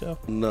TV show?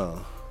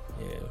 No,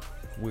 Yeah,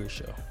 weird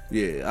show.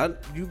 yeah,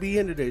 you be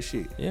into that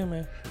shit. Yeah,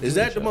 man. Is Weird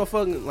that the show.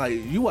 motherfucking, like,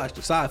 you watch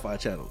the Sci-Fi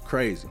Channel?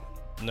 Crazy.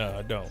 No,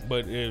 I don't.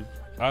 But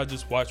I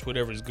just watch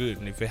whatever's good,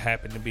 and if it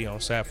happened to be on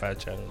Sci-Fi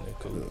Channel, then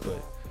cool.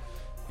 But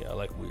yeah, I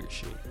like weird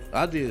shit.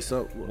 I did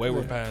something.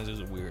 Wayward Pines is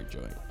a weird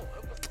joint.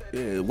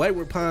 Yeah,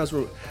 Wayward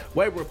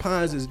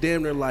Pines is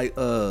damn near like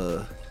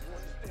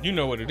You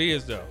know what it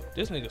is though.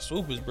 This nigga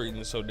Swoop is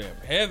breathing so damn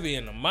heavy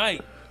in the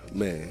mic,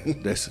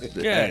 man. That's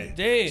damn.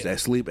 it's that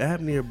sleep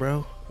apnea,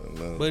 bro.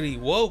 but he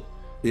woke.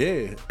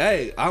 Yeah.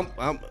 Hey,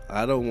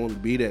 I don't want to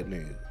be that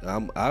nigga.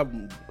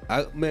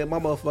 Man, my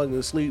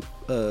motherfucking sleep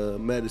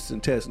medicine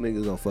test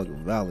niggas on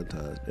fucking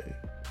Valentine's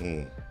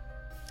Day.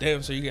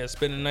 Damn, so you gotta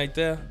spend the night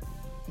there?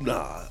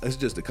 Nah, it's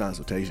just a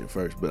consultation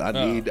first, but I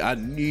need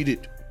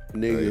it, yeah,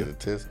 nigga. the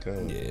test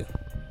coming. Yeah.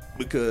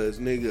 Because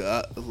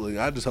nigga,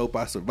 I just hope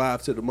I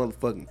survive to the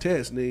motherfucking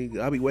test, nigga.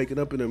 I be waking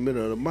up in the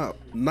middle of the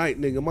night,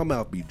 nigga. My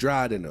mouth be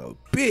dry than a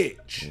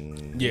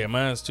bitch. Yeah,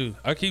 mine's too.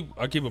 I keep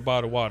a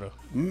bottle of water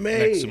Man,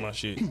 next to my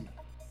shit.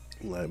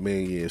 like,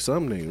 man, yeah,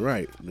 something ain't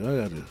right.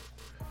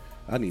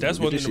 I need. That's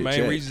to one get of this the shit main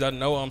checked. reasons I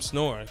know I'm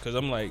snoring, cause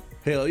I'm like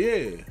Hell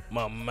yeah,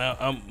 my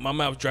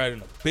mouth dry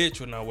than a bitch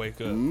when I wake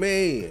up.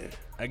 man.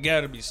 I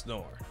gotta be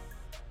snoring.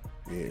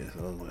 Yeah, so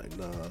I'm like,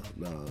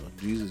 nah.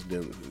 Jesus,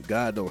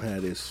 God don't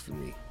have this for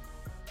me.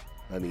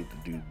 I need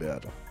to do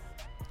better.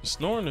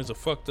 Snoring is a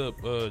fucked up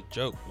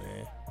joke,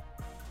 man.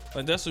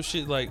 Like that's some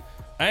shit. Like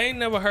I ain't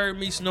never heard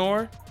me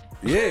snore.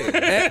 Yeah,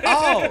 at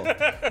all.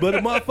 But a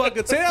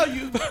motherfucker tell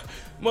you,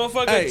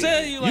 Motherfucker hey,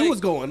 tell you like you was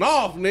going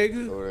off,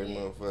 nigga. Or they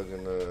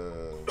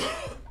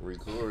motherfucking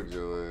record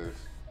your ass.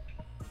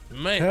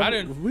 man, I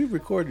didn't. We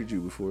recorded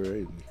you before,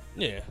 ain't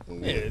we? Yeah.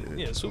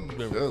 Super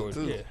been Show recorded.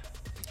 too. Yeah.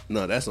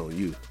 No, that's on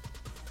you.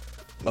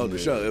 On the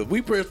show. If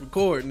we press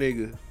record,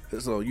 nigga,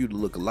 it's on you to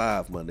look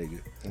alive, my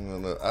nigga.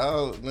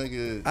 No,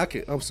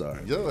 nigga, I'm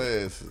sorry. your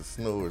ass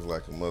snores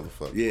like a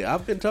motherfucker. Yeah,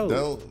 I've been told.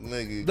 Don't,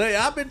 nigga.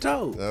 I've been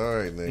told. All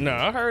right, nigga. No,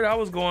 I heard I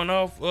was going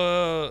off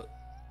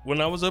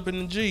when I was up in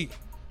the Jeep.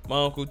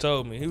 My uncle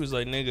told me. He was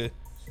like, nigga,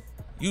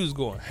 you was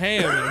going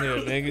ham in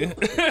here,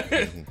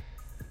 nigga.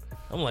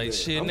 I'm like,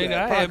 shit, I'm nigga,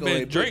 glad I had Paco been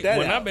ain't put drinking. that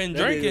When out. I've been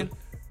That drinking,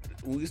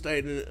 nigga, when we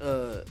stayed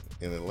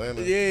In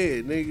Atlanta?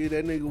 yeah, nigga,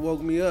 that nigga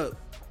woke me up.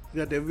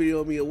 Got that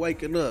video of me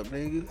waking up,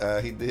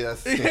 nigga. He did. I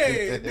see.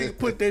 Yeah, nigga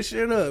put that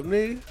shit up,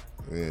 nigga.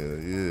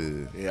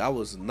 Yeah. Yeah, I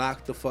was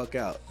knocked the fuck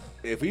out.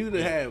 If you would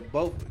have had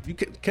both,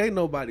 can't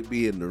nobody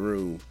be in the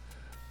room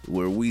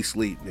where we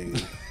sleep,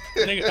 nigga.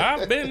 Nigga,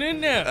 I've been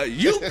in there.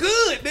 You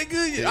good,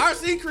 nigga. Our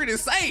secret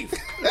is safe.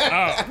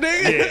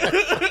 Nigga.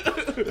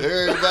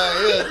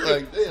 Everybody else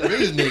like, damn,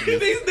 these niggas.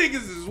 These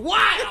niggas is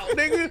wild,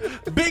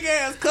 nigga. Big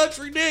ass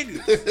country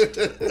niggas.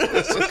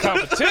 There's some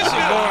competition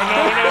going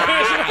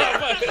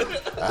on.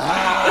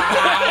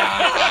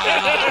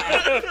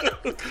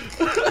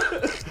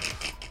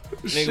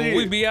 Nigga, when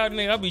we be out,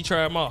 nigga, I be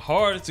trying my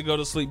hardest to go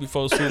to sleep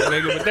before Swoop,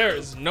 nigga. But there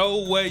is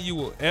no way you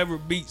will ever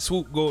beat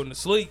Swoop going to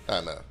sleep.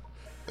 I know.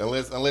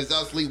 Unless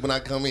y'all sleep when I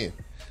come in.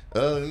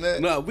 Other than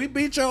that, No, we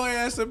beat your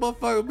ass in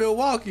motherfucking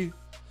Milwaukee.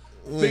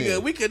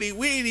 Nigga,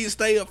 we ain't even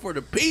stay up for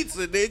the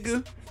pizza,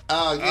 nigga.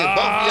 oh yeah,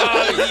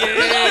 both of y'all.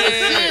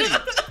 yeah.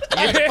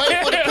 I had to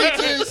pay for the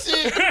pizza and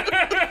shit.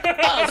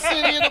 I was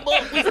sitting in the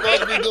boat. We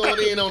supposed to be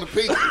going in on the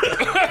pizza.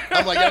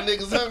 I'm like, y'all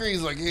niggas hungry?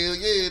 He's like, hell yeah.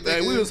 Hey,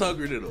 Nigga. we was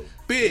hungry than a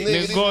bitch. Nigga,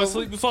 Niggas going to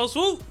sleep before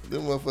Swoop.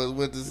 Them motherfuckers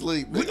went to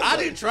sleep. I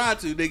didn't try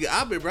to, nigga.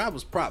 I remember I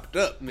was propped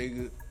up,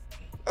 nigga.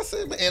 I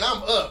said, man, and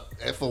I'm up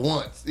and for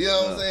once. You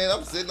know what I'm saying?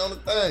 I'm sitting on the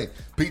thing.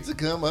 Pizza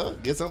come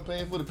up. Guess I'm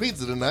paying for the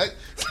pizza tonight.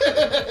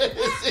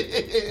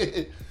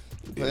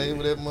 Paying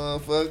for that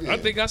motherfucker. I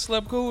think I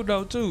slept cool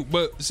though too.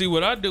 But see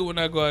what I do when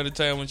I go out of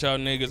town with y'all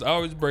niggas, I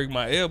always break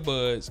my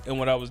earbuds, and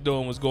what I was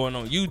doing was going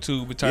on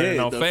YouTube and turning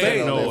on the fan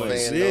fan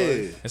noise. fan Yeah.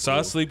 noise. And so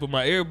I sleep with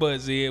my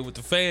earbuds in with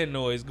the fan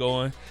noise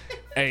going.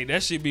 Hey,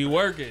 that shit be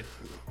working.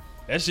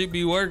 That shit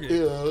be working.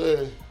 Yeah,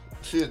 man.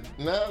 Shit,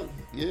 now,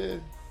 yeah.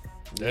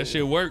 That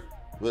shit work.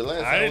 But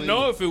last I didn't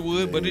know if it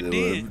would, but it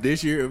did.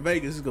 This year in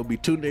Vegas, it's gonna be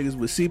 2 niggas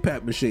with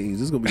CPAP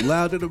machines. It's gonna be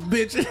loud than a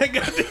bitch in that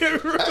goddamn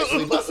room.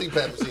 Actually, my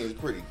CPAP machine is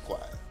pretty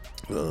quiet.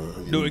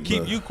 Do it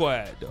keep you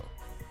quiet though?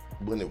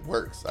 When it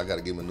works, I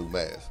gotta give him a new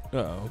mask.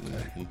 Oh,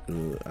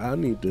 okay. I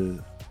need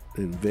to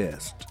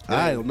invest.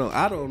 I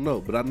don't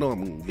know, but I know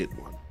I'm gonna get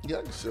one. Yeah,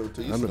 I can show it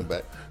to you from the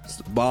back.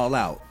 Ball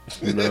out.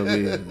 You know what I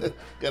mean?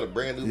 Got a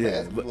brand new Yeah,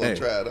 mask. We but gonna hey,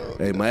 try it on.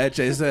 hey, my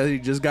HA said he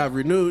just got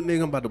renewed, nigga.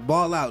 I'm about to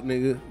ball out,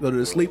 nigga. Go to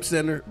the sleep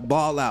center,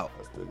 ball out.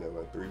 I still got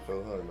about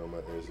 300-400 on my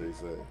SJ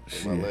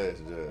from my last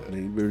job.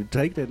 Nigga, you better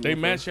take that. They motherfucker.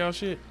 match y'all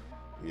shit.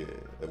 Yeah,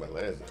 at my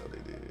last job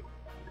they did.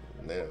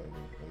 Now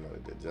I'm not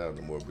at that job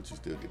no more, but you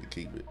still get to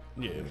keep it.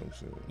 Yeah. You know what I'm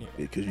saying? Yeah.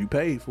 because you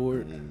paid for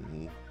it.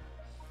 Mm-hmm.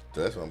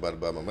 So that's what I'm about to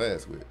buy my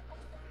mask with.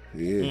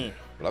 Yeah.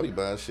 But I'll be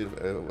buying shit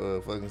at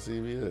fucking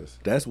CVS.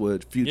 That's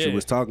what Future Yeah.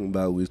 was talking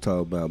about. We was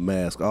talking about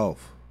mask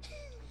off.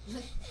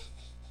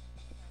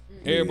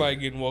 Everybody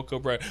getting woke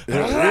up right.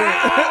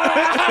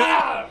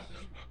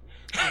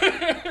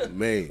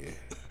 Man,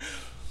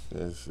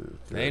 That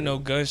shit. Ain't no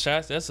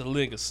gunshots. That's a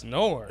nigga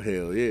snoring.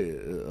 hell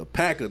yeah. A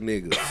pack of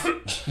niggas.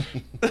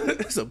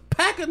 It's a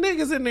pack of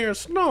niggas in there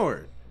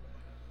snoring.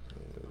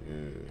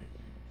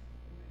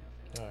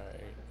 All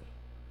right.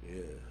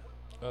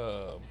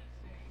 Yeah.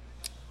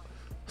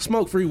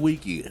 Smoke-free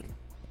weekend.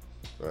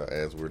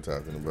 As we're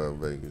talking about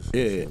Vegas.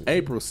 Yeah,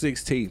 April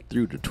 16th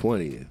through the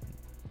 20th.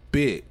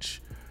 Bitch.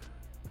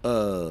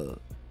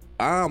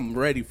 I'm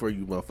ready for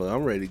you, motherfucker.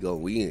 I'm ready to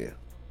go in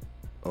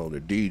on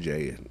the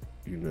DJ. And,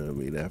 you know what I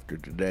mean? After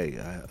today,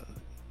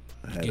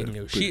 I had Getting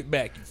your shit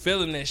back. You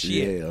feeling that shit?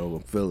 Yeah, I'm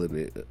feeling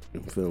it.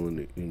 I'm feeling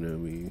it. You know what I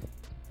mean?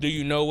 Do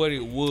you know what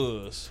it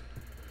was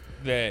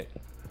that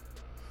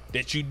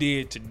you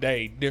did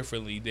today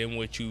differently than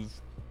what you've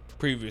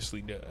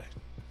previously done?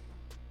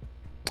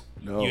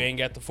 No, You ain't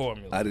got the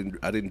formula. I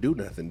didn't do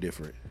nothing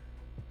different.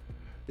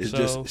 It's So-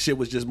 just shit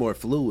was just more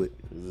fluid.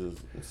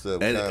 It's just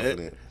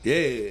self-confident.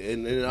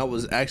 And I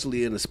was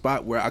actually in a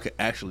spot where I could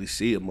actually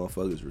see a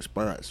motherfucker's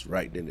response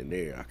right then and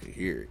there. I could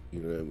hear it. You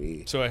know what I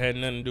mean? So it had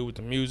nothing to do with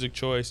the music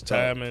choice,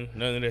 timing,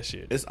 none of that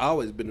shit. It's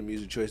always been the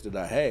music choice that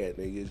I had,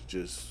 nigga. It's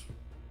just,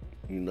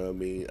 you know what I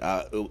mean?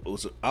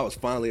 I was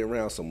finally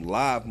around some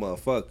live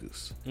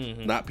motherfuckers,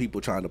 not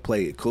people trying to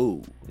play it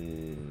cool.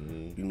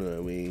 You know what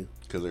I mean?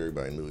 Because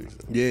everybody knew each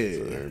other. Yeah.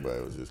 So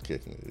everybody was just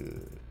kicking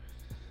it.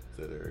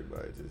 So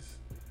everybody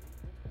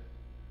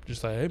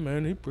Just like, hey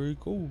man, he pretty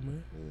cool,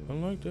 man. I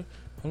like that.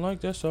 I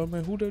like that song,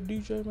 man. Who that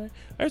DJ, man?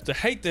 I used to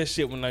hate that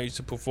shit when I used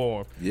to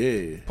perform.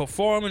 Yeah.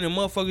 Performing and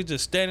motherfuckers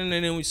just standing there,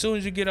 and then as soon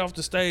as you get off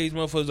the stage,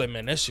 motherfuckers like,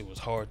 man, that shit was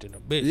hard than a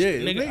bitch. Yeah,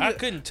 nigga, I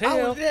couldn't I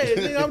tell. was, yeah,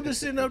 nigga, I'm just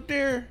sitting up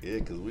there. Yeah,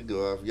 because we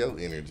go off your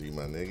energy,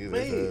 my nigga.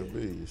 That's how it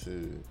be.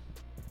 Shit.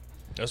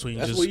 That's when you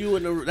That's just when you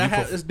in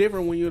the. It's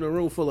different when you're in a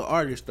room full of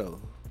artists, though.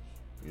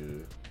 Yeah.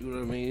 You know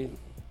what I mean?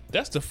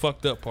 That's the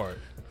fucked up part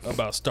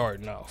about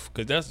starting off,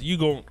 because that's you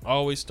gonna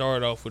always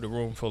start off with a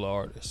room full of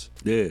artists.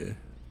 Yeah.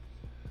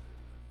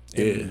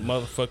 And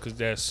motherfuckers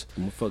that's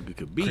Motherfucker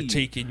could be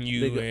critiquing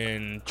you nigga.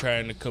 and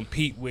trying to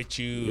compete with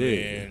you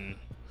Yeah.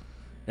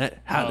 and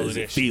How all does of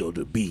it that feel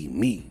to be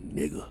me,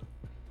 nigga?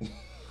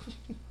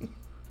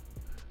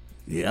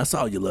 Yeah, I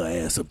saw your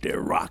little ass up there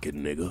rocking,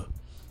 nigga.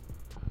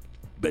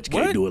 Bet you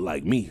can't What? do it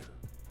like me.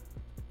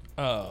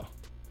 oh,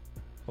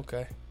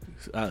 okay.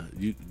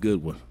 You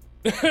good one.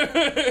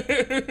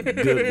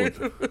 Good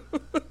one.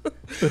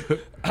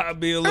 I'll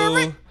be a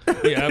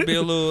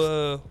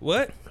little,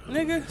 what?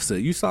 nigga. So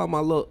you saw my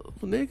little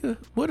nigga.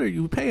 What are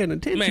you paying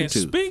attention Man, to?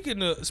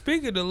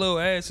 speaking of little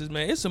asses,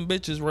 man, it's some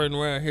bitches running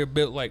around here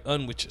built like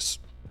unwitches.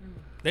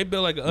 They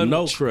built like an unwitch.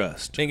 No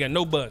crust. They ain't got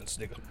no buns,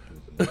 nigga.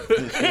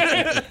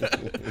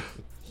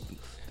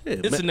 Yeah,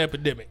 It's an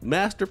epidemic.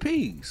 Master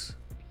P's.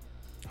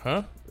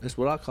 Huh? That's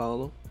what I call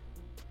them.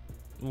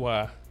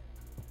 Why?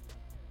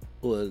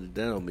 Well, that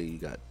don't mean you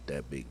got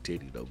that big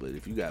titty though. But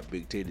if you got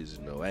big titties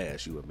and no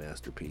ass, you a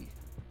Master P.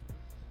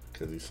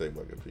 Cause he shaped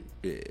like a P.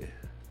 Yeah.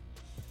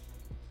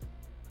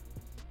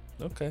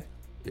 Okay.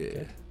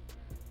 Yeah.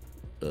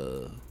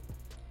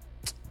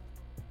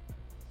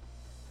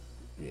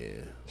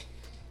 Yeah.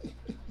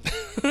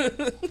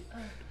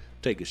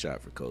 Take a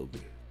shot for Kobe.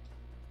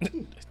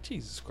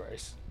 Jesus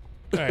Christ.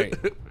 All right.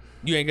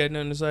 You ain't got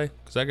nothing to say?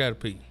 Because I got to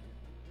pee.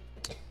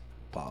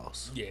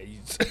 Pause. Yeah. You...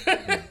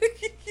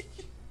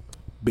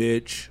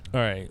 Bitch. All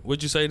right.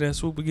 What'd you say that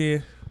swoop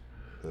again?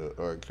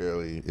 R.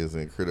 Kelly is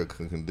in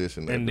critical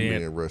condition And after then-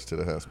 being rushed to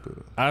the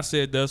hospital. I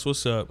said that's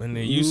what's up. And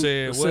then you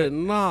said I what? said,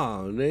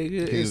 nah,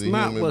 nigga. He's It's a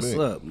not human what's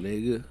being. up,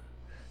 nigga.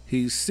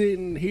 He's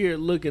sitting here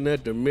looking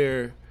at the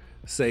mirror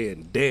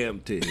saying damn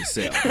to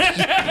himself.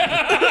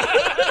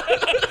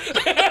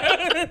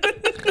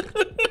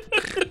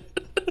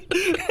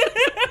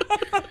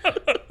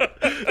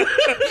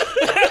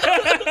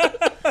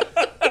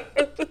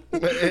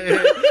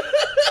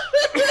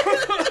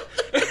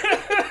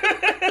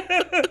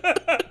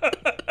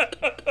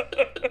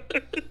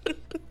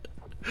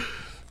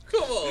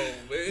 Come on,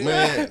 man.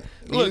 Man,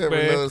 Look, you ever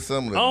man, know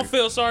some of I the don't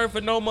feel sorry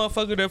for no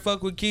motherfucker that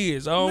fuck with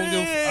kids. I don't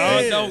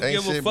Man. don't ain't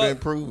give a shit fuck. been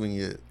proven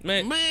yet.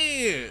 Man.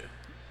 Man.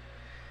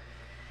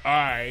 All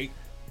right.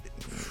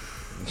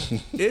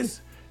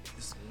 It's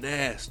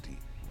nasty.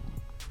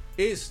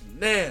 It's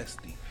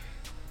nasty.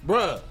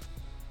 Bruh.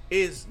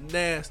 It's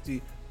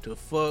nasty to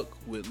fuck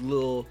with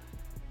little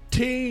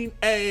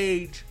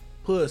teenage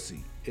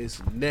pussy.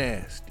 It's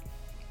nasty.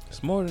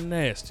 It's more than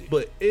nasty.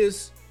 But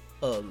it's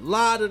a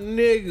lot of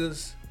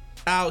niggas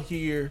out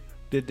here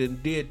that done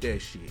did that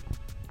shit.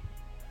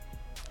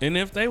 And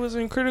if they was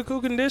in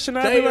critical condition,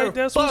 I'd They be are like,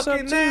 that's what's up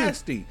fucking too.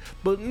 nasty.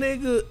 But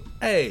nigga,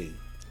 hey,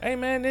 Hey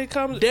man, it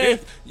comes.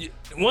 Death.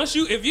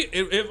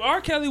 If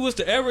R. Kelly was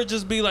to ever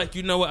just be like,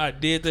 you know what, I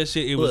did that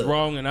shit, it was Look.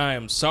 wrong, and I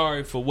am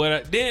sorry for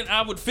what then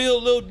I would feel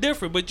a little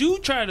different. But you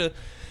try to,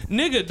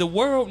 nigga, the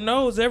world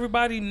knows,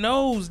 everybody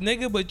knows,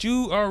 nigga, but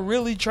you are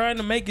really trying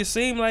to make it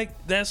seem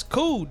like that's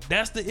cool.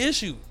 That's the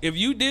issue. If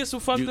you did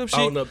some fucked you up shit,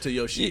 own up to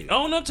your shit.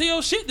 own up to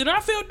your shit, then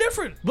I feel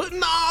different. But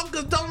nah,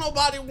 cause don't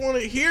nobody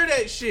want to hear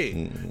that shit.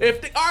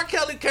 If the R.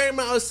 Kelly came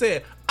out and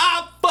said,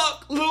 "I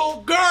fuck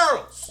little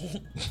girls,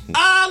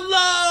 I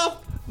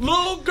love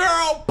little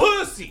girl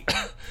pussy,"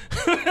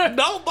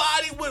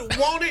 nobody would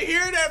want to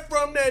hear that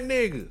from that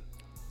nigga.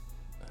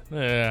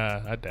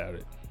 Yeah, I doubt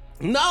it.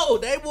 No,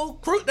 they will.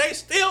 They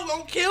still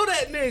gonna kill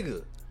that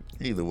nigga.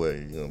 Either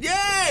way, you know.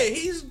 Yeah,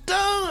 he's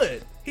done.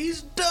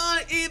 He's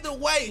done either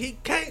way. He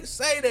can't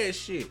say that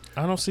shit.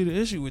 I don't see the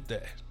issue with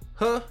that.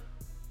 Huh?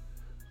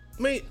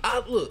 I mean,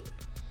 look,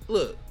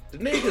 the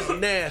nigga's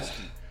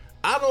nasty.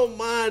 I don't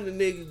mind the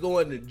nigga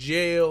going to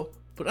jail,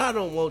 but I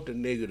don't want the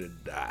nigga to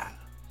die.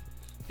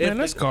 Man,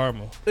 that's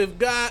karma. If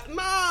God,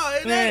 no,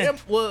 it Man.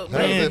 ain't. Well, How's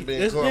Man, that being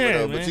it's- karma yeah,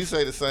 though? man. But you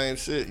say the same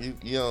shit.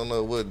 You don't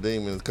know what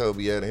demons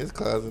Kobe had in his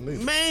closet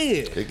neither. man.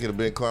 It could have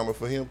been karma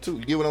for him too.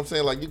 You get what I'm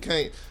saying? Like you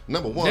can't.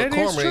 Number one, That is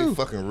karma true. ain't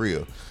fucking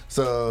real.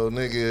 So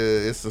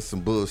nigga, it's just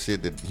some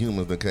bullshit that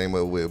humans done came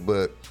up with.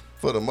 But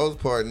for the most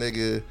part,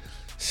 nigga,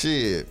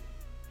 shit.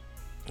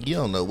 You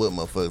don't know what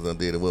motherfuckers done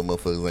did and what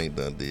motherfuckers ain't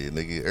done did,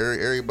 nigga.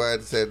 Everybody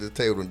that's at this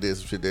table and did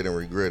some shit they didn't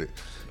regret it.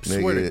 Nigga,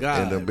 Swear to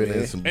God, and done been man.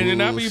 in some And then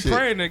I be bullshit.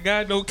 praying that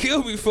God don't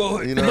kill me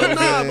for it. You know But what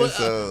I'm nah,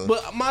 saying?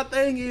 but my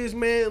thing is,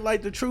 man,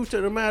 like the truth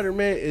of the matter,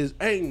 man, is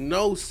ain't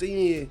no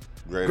sin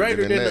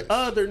greater than the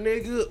other,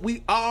 nigga.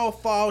 We all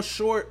fall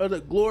short of the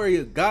glory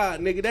of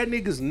God, nigga. That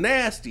nigga's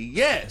nasty,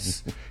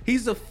 yes.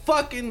 He's a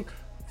fucking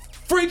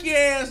freaky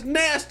ass,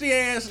 nasty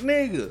ass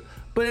nigga.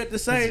 But at the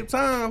same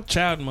time,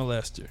 Child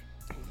molester.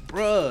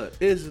 bruh,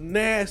 it's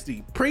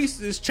nasty. Priests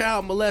is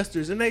child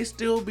molesters, and they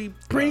still be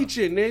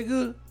preaching,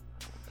 nigga.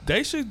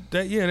 They should.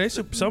 They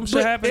should. Something should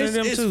But happen to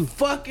them it's too.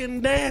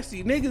 fucking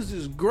nasty. Niggas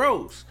is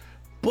gross.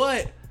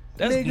 But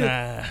That's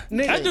nigga,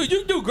 nah. You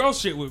can do gross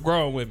shit with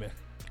grown women.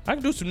 I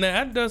can do some.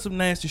 I've done some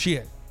nasty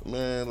shit.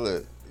 Man,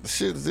 look,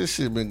 this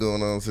shit been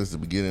going on since the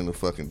beginning of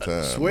fucking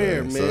time.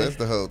 swear, So man. that's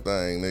the whole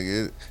thing,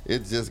 nigga.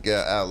 It just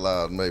got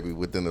outlawed maybe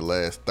within the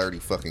last 30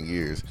 fucking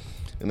years.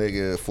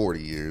 Nigga,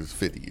 40 years,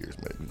 50 years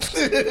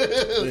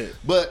maybe.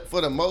 But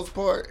for the most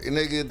part,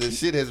 nigga, the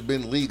shit has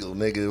been legal,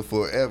 nigga,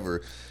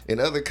 forever. In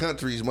other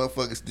countries,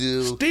 motherfuckers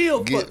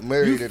still get fuck-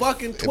 married. you at-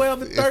 fucking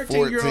 12 and at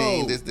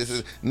 13-year-olds. This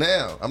is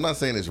now. I'm not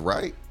saying it's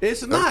right.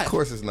 It's not. Of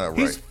course, it's not right.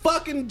 He's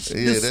fucking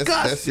Yeah, disgusting.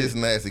 that's just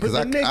nasty, 'cause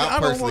But the I nigga, I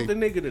don't want the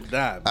personally- nigga to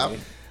die, man.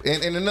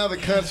 And in other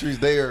countries,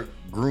 they are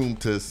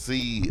groomed to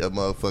see a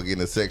motherfucker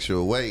in a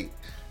sexual way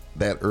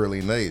that early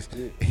in age.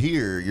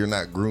 Here, you're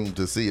not groomed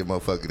to see a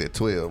motherfucker at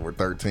 12 or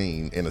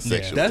 13 in a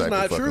sexual That's type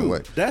not of fucking true.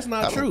 way. That's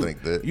not true. I don't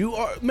think that. You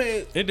are,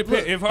 man. It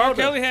depends. If R.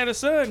 Kelly had a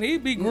son,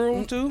 he'd be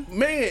groomed too.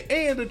 Man,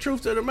 and the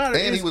truth of the matter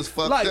is, And he was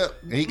fucked like, up.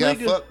 He got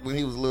nigga, fucked when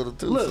he was little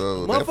too. Look,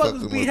 So that fucked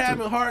him motherfuckers be up,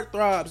 having too.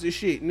 heartthrobs and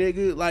shit,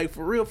 nigga. Like,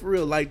 for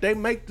real. Like, they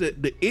make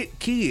the it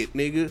kid,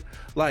 nigga.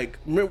 Like,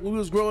 remember when we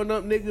was growing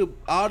up, nigga,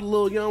 all the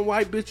little young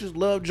white bitches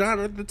loved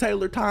Jonathan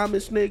Taylor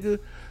Thomas, nigga.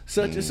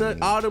 Such and such.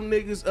 All them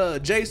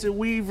niggas, Jason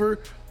Weaver.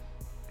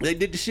 They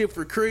did the shit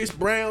for Chris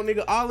Brown,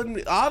 nigga. All them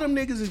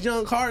niggas is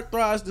young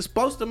heartthrobs that's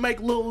supposed to make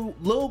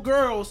little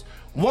girls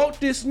want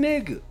this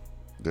nigga.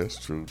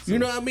 That's true. Too. You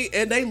know what I mean?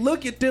 And they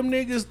look at them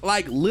niggas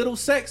like little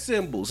sex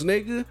symbols,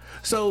 nigga.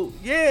 So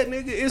yeah,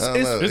 nigga,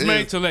 It's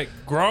made to let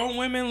grown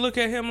women look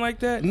at him like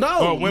that.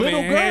 No, or women little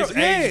in girls, his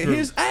age group.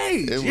 his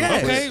age. It was- Yeah.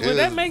 Okay, It well was-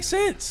 that makes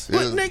sense. But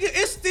nigga,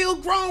 it's still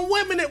grown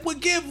women that would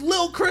give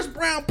Lil Chris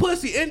Brown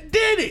pussy and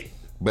did it.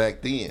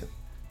 Back then,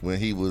 when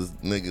he was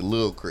nigga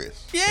Lil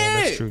Chris. Yeah,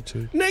 that's true,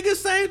 too. Nigga,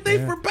 same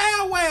thing for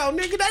Bow Wow.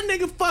 Nigga, that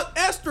nigga fucked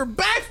Esther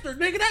Baxter.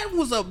 Nigga, that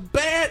was a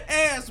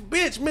badass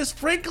bitch. Miss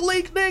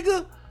Frinkleek,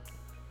 nigga.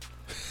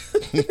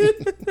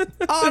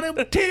 All them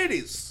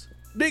titties.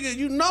 Nigga,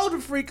 you know the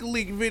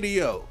Frinkleek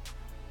video.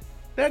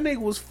 That nigga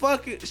was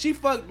fucking, she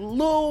fucked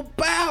Lil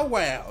Bow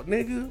Wow,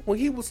 nigga, when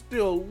he was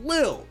still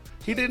Lil.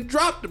 He didn't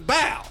drop the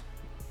bow.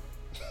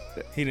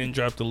 He didn't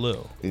drop the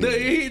lil.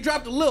 He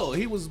dropped the Lil.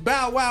 He was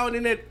Bow Wowing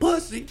in that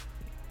pussy.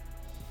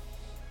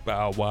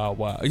 Bow wow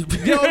wow. Yo,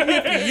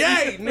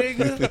 yippee-yay,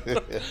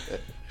 nigga.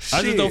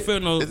 I just don't Shit. feel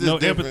no It's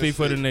just empathy different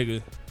for the shit.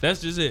 nigga.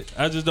 That's just it.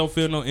 I just don't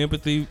feel no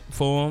empathy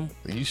for him.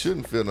 You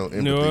shouldn't feel no empathy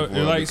You know, for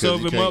him like so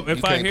because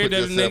if I hear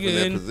that a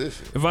nigga in in,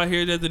 position. if I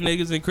hear that the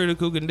nigga's in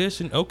critical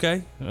condition,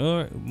 okay, all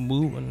right,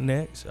 move on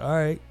next. All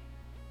right.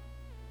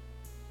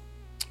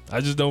 I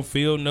just don't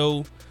feel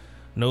no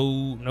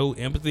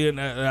empathy,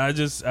 and I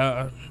just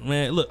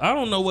man, look, I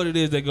don't know what it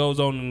is that goes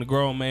on in the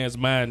grown man's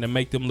mind that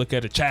make them look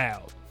at a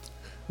child.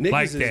 Niggas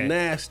Like is that.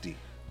 nasty.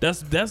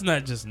 That's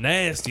not just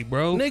nasty,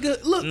 bro.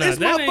 Nigga, look, nah, it's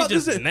that ain't motherfuckers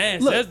just that-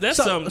 nasty. look, that's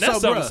so- something. so,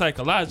 That's something bruh,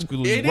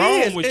 psychologically it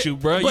wrong is. with you,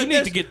 bro. But You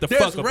need to get the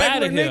there's fuck up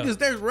out of regular here. niggas,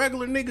 there's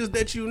regular niggas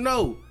that you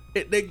know.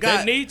 They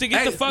got. need to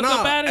get the fuck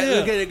up outta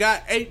here. Okay, they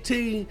got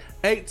 18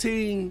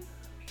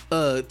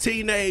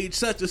 teenage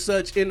such and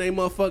such in their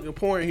motherfucking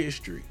porn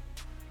history.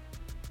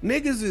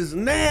 Niggas is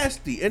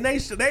nasty, and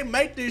they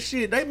make this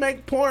shit. They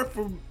make porn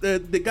for they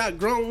got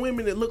grown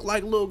women that look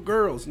like little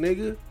girls,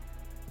 nigga.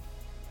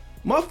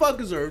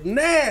 Motherfuckers are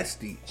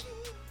nasty.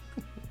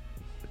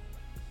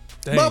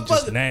 They ain't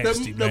just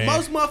nasty, the man.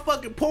 most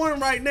motherfucking porn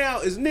right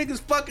now is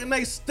niggas fucking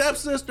they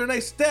stepsister and they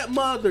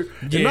stepmother.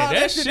 And Yeah, all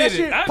that shit is-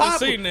 I done poppin'.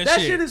 seen that That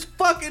shit. shit is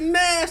fucking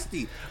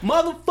nasty.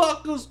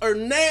 Motherfuckers are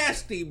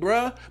nasty,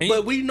 bruh. And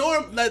But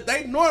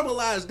they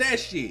normalize that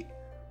shit.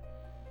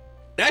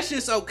 That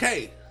shit's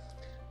okay.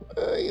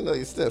 You know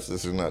your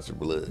stepsister's not your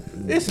blood.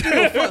 It's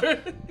still fuck.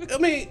 I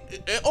mean,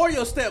 or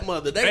your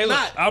stepmother. They Hey, look,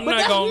 not. I'm but not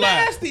that's gonna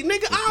lie. nasty,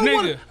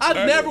 nigga.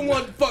 I never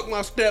wanted to fuck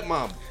my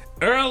stepmom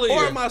Earlier,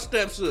 or my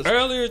stepsister.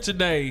 earlier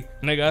today,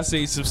 nigga, I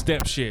see some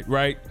step shit,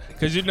 right?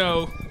 Cause you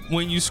know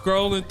when you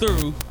scrolling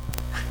through,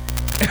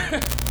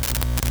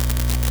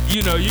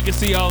 you know you can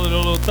see all of the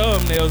little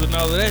thumbnails and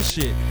all of that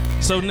shit.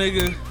 So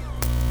nigga,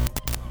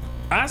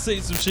 I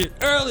see some shit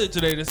earlier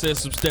today that said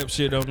some step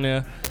shit on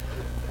there,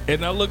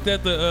 and I looked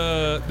at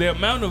the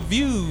amount of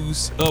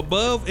views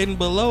above and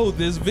below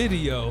this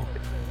video,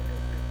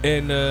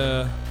 and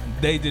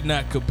they did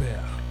not compare.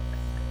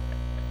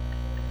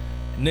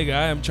 Nigga,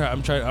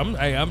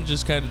 I'm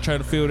just kind of trying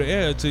to feel the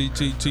air till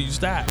you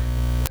stop.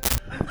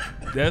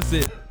 That's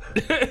it.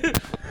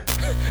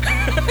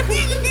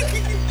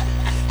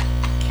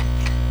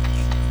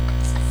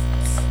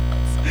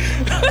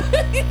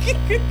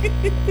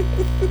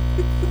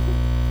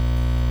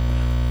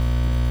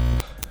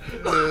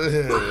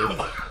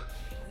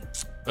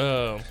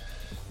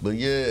 But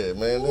yeah,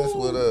 man, that's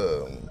what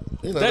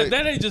you know.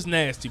 That ain't just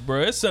nasty,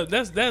 bro. That's I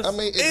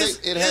mean,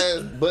 it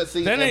has, but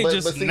see, that ain't but,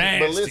 just but see,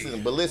 nasty.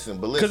 But listen.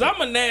 Cause I'm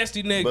a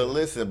nasty nigga. But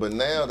listen, but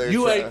now they're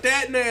You trying, ain't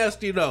that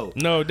nasty though.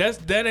 No, that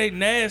ain't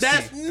nasty.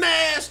 That's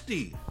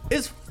nasty.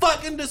 It's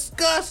fucking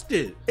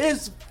disgusting.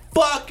 It's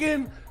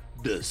fucking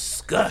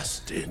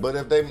disgusting. But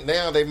if they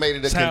made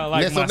it a sound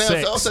like my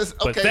sex, okay.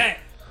 but that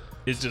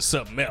is just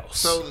something else.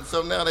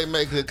 So now they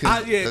make it.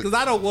 Because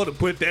I don't want to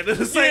put that at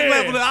the same Yeah.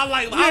 level. I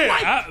like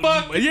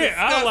fucking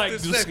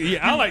disgusting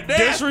I like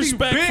nasty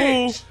disrespectful,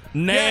 bitch.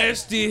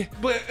 nasty.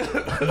 But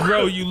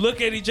Bro, you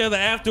look at each other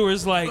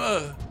afterwards like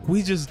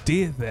we just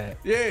did that.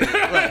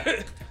 yeah,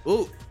 like,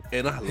 ooh,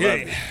 and I loved Yeah.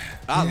 it.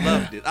 I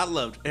loved it. I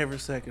loved every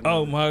second.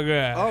 Oh of it. my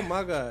god. Oh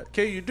my god!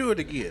 Can you do it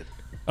again?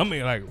 I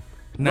mean, like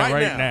not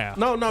right now.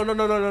 No.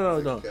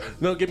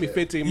 No, give me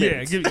 15 Yeah,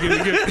 minutes. give.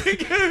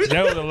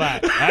 That was a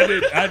lot.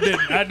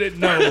 I didn't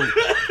know.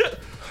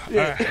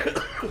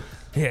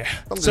 Yeah.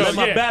 So let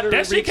my yeah, battery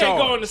that shit can't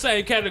go recharge. in the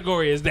same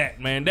category as that,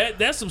 man.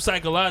 That's some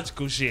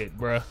psychological shit,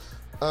 bruh.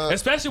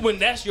 Especially when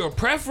that's your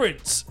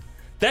preference.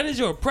 That is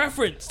your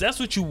preference. That's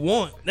what you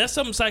want. That's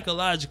something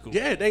psychological.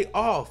 Yeah, they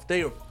off.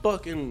 They are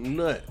fucking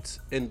nuts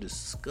and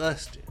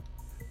disgusting.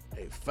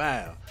 They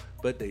foul,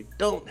 but they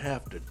don't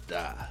have to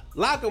die.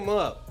 Lock them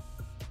up.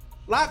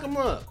 Lock them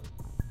up.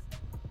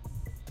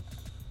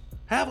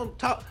 Have them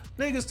talk.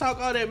 Niggas talk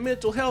all that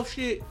mental health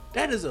shit.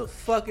 That is a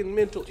fucking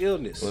mental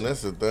illness. Well,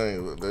 that's the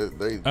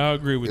thing. I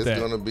agree with that.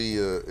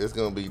 It's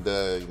gonna be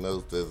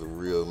diagnosed as a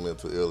real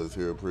mental illness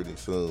here pretty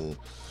soon.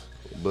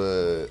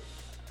 But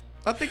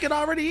I think it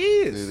already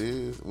is. it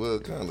is. Well,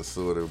 kind of,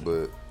 sort of.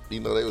 But they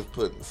was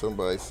putting.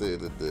 Somebody said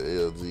that the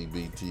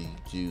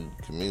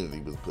LGBTQ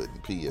community was putting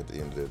P at the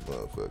end of that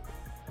motherfucker.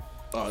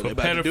 Oh, For they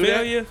about to do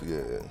that?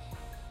 pedophilia,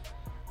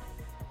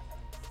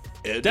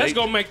 Yeah. that's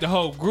gonna make the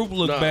whole group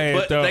look bad,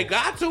 but though. they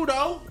got to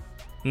though.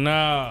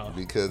 Nah.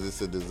 Because it's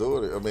a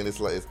disorder. I mean,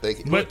 it's like they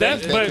can. But they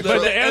the can't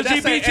control-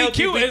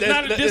 LGBTQ is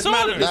not a It's disorder.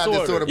 not a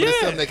disorder, but it's Yeah.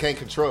 something they can't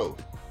control.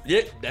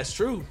 Yeah, that's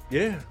true.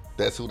 Yeah,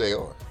 That's who they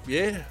are.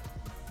 yeah.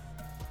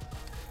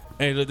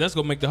 Hey, look, that's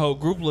gonna make the whole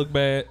group look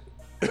bad.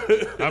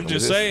 I'm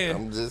just saying.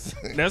 I'm just.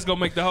 That's gonna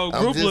make the whole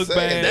I'm group just look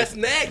saying, bad. That's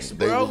next,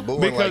 They bro. was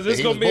born Because like it's that.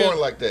 He gonna was be born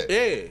like that.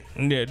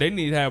 Yeah. Yeah, they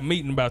need to have a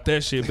meeting about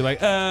that shit. Be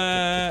like,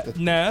 no.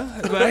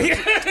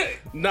 Like,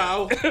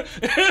 No.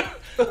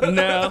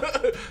 no.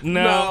 No.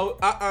 No.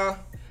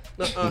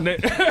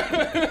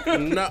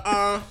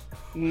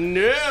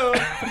 No.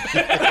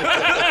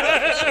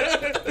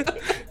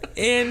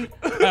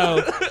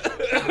 N-O.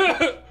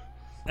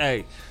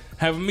 Hey,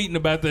 have a meeting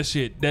about that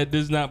shit. That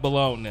does not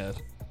belong there.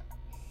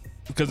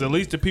 Because at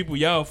least the people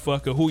y'all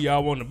fuck or who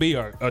y'all want to be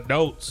are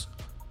adults.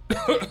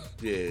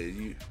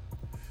 Yeah,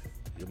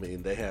 I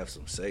mean, they have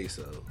some say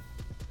so,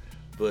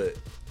 but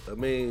I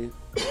mean,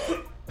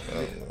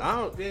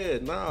 I'm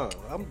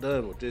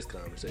done with this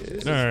conversation.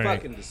 This is All right.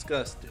 fucking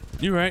disgusting.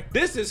 You right.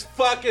 This is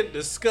fucking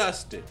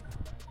disgusting.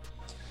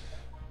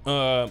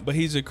 But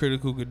he's a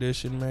critical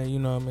condition, man. You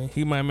know what I mean?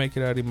 He might make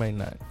it out, he might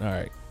not. All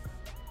right.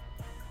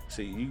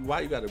 See,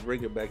 why you got to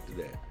bring it back to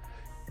that?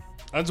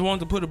 I just wanted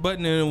to put a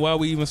button in while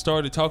we even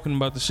started talking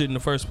about the shit in the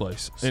first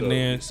place. And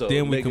then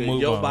we can move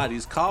your on.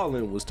 body's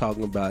calling was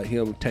talking about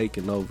him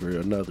taking over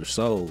another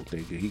soul,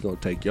 nigga. He gonna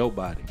take your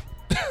body.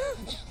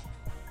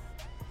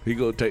 He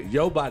gonna take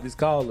your body's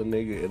calling,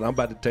 nigga, and I'm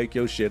about to take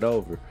your shit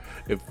over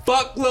and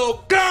fuck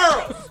little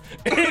girls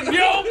in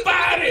your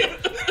body.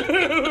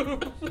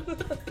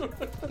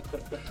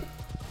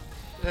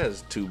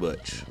 That's too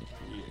much.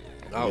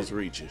 I was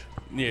reaching.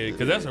 Yeah,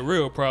 because that's a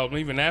real problem.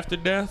 Even after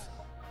death,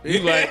 you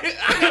like,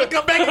 I gotta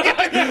come back and get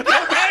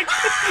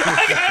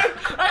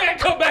I gotta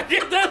come back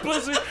in that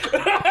pussy.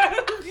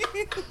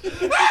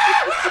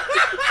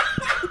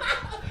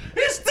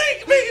 It's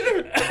stink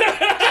meter.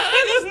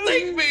 It's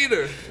stink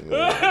meter.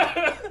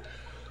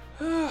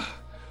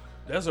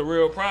 That's a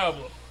real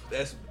problem.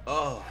 That's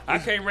I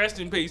can't rest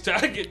in peace till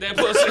I get that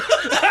pussy.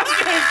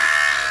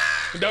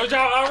 Don't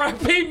y'all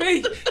R.I.P.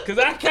 me, cause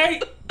I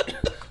can't.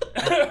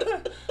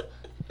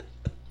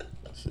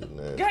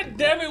 God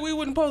damn it, we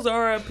wouldn't post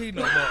R.I.P.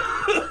 no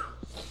more.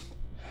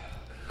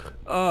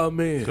 Oh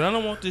man. 'Cause I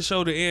don't want this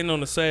show to end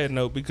on a sad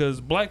note because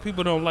black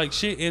people don't like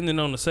shit ending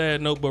on a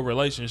sad note but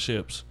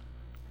relationships.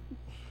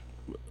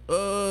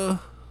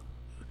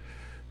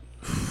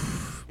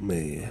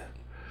 Man.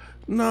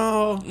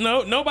 No,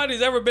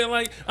 nobody's ever been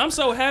like, I'm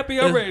so happy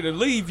I'm ready to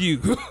leave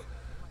you.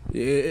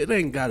 yeah, it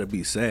ain't gotta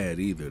be sad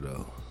either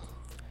though.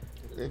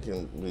 It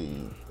can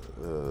be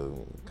a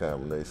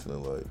combination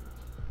of like,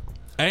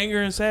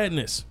 Anger and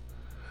sadness.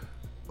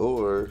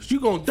 or You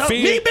gonna dump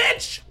Fear. me,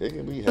 bitch? it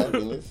can be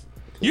happiness.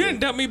 You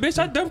didn't dump me, bitch.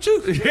 I dumped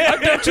you. I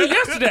dumped you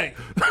yesterday.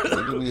 They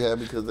can be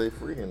happy because they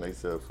freeing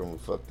themselves from a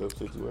fucked up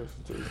situation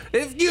too.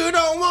 If you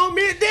don't want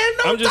me, then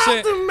I'm don't just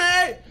talk saying- to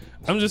me.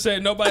 I'm just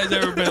saying nobody's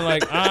ever been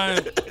like,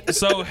 I'm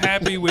so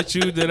happy with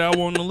you that I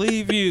want to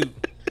leave you.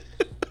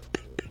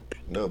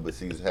 No, but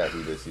she's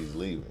happy that she's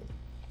leaving.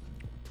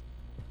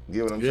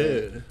 Get what I'm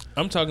saying?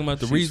 I'm talking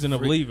about the reason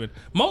of leaving.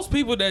 Most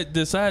people that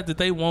decide that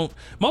they want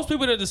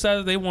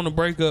to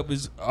break up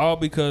is all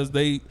because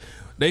they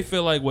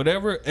feel like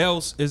whatever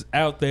else is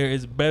out there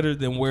is better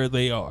than where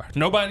they are.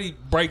 Nobody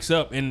breaks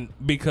up and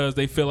because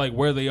they feel like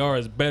where they are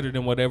is better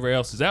than whatever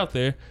else is out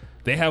there.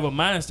 They have a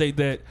mind state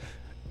that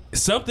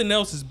something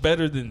else is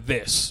better than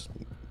this.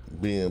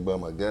 Being by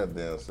my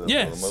goddamn self.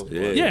 Yes. For the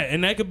most Yeah. part.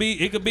 And it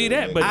could be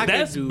that, but I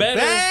that's can do better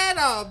bad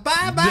or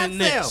by than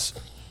myself. this.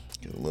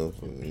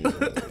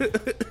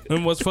 Motherfucker,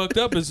 And what's fucked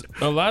up is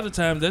a lot of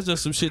times that's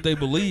just some shit they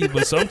believe,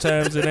 but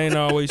sometimes it ain't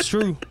always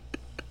true.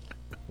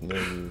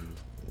 yeah.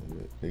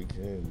 It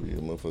can be.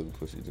 A motherfucker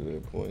push you to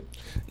that point.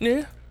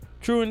 Yeah,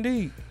 true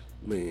indeed.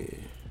 Man.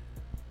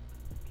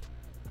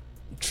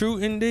 True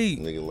indeed.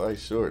 Nigga,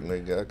 life short,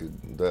 nigga. I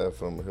could die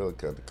from a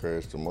helicopter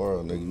crash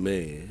tomorrow, nigga.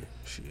 Man.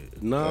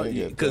 Shit. No, I ain't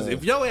got because time.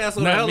 if your ass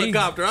on Not a me.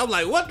 helicopter, I'm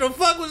like, what the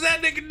fuck was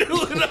that nigga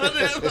doing on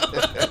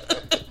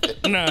that?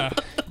 Nah,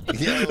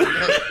 Yeah,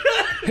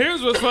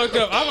 Here's what's fucked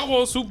up. I don't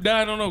want Soup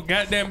dying on no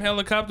goddamn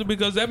helicopter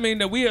because that means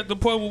that we at the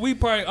point where we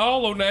probably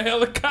all on that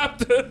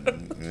helicopter.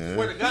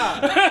 Swear to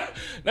God.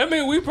 That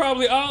means we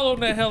probably all on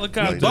that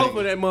helicopter. Both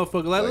of that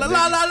motherfucker like la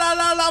la la la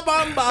la la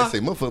I bamba. say,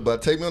 motherfucker,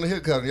 about to take me on the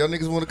helicopter. Y'all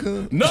niggas want to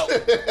come? No.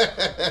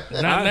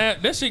 Now,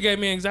 that shit gave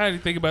me anxiety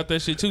thinking about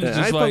that shit too. Yeah, I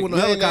Just ain't like, fucking with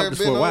You ain't never helicopters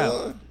been for a on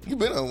while. one? You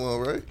been on one,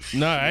 right?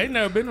 nah, I ain't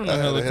never been on I a had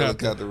a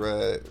helicopter. helicopter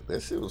ride.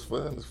 That shit was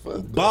fun as fuck.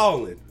 though.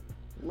 Balling.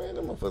 Man,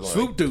 that motherfucker like,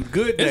 Swoop do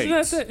good Isn't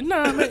dates. that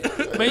nah,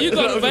 man, you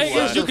go to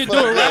Vegas, you can do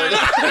it right.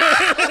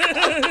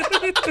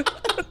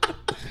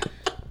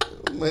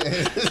 man.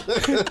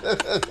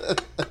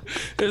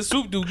 That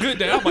Soup do good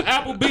day. I'm an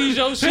Applebee's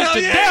your shit Hell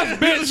to yeah. death,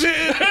 bitch.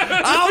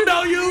 I don't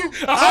know you.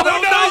 I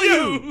don't know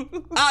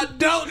you. I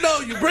don't know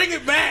you. Bring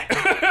it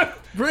back.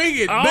 Bring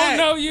it I back.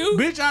 don't know you.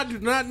 Bitch, I do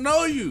not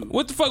know you.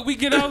 What the fuck we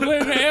get out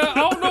there in the air? I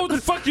don't know what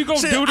the fuck you gonna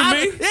Shit, do to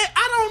me.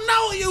 I don't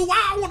know you.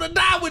 Why I want to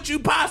die with you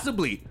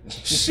possibly?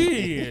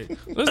 Shit.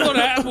 Let's go to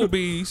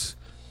Applebee's.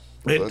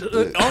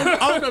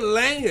 on the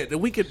land that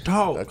we can I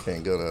talk.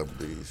 can't go to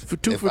Applebee's. For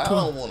two if for I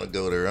 20. don't want to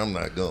go there, I'm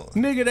not going.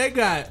 Nigga, they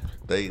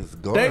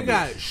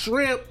got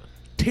shrimp,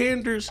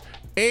 tenders,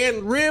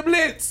 and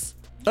riblets.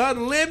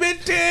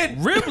 Unlimited.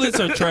 Riblets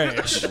are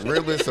trash.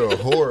 Riblets are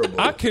horrible.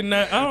 I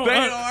cannot. I don't. They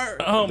I- are.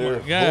 Oh They're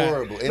my god,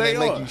 horrible. And They they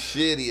make are. you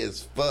shitty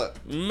as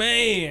fuck.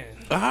 man.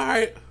 All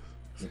right.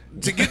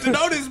 To get to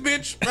know this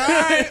bitch. All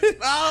right.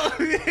 Oh,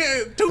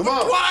 yeah. 2 for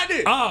on.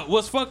 20.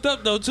 What's fucked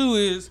up though too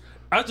is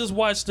I just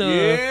watched. Yeah.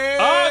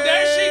 Oh,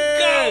 there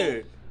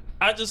she go.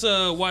 I just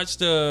watched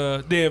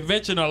the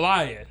Invention of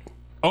Lying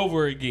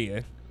over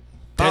again.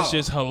 That's Oh.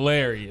 just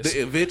hilarious. The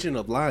invention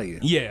of lying.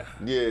 Yeah.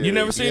 Yeah. You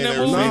never seen that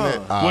never movie?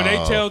 seen that? When they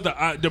Oh. tell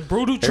the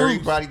brutal truth.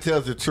 Everybody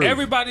tells the truth.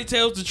 Everybody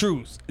tells the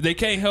truth. They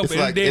can't help It's it.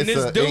 like And then it's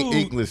this a dude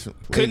English,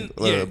 couldn't.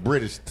 Yeah.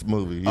 British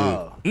movie.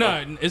 Yeah.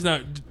 No, it's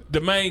not.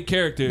 The main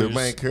character. The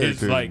main character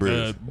is is like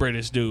British. the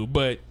British dude,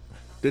 but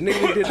The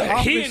nigga that did the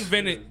office. he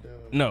invented.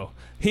 No,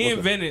 he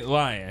invented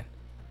lying.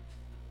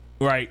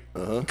 Right,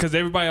 because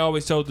everybody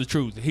always told the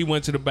truth. He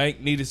went to the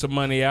bank, needed some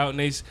money out,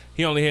 and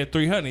he only had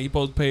 $300. He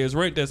supposed to pay his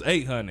rent. That's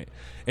 $800.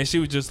 And she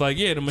was just like,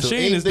 "Yeah, the So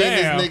machine is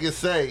anything down." this nigga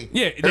say,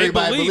 Yeah, they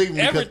everybody believe believe me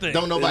because everything.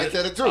 don't nobody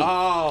tell the truth.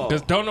 Oh.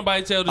 Because don't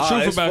nobody tell the Oh,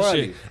 truth it's about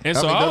funny. shit. And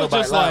I so mean, I don't was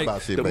nobody just lie like,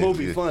 about shit, the basically.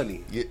 movie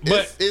funny. Yeah,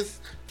 But- it's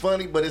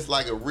funny, but it's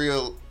like a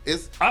real.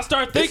 I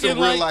start It's thinking some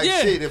real like, life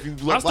yeah. shit if you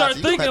I watch start it.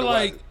 You don't have thinking to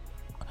like,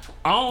 watch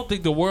I don't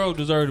think the world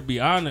deserves to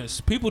be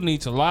honest. People need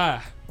to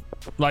lie.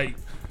 Like,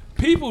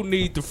 people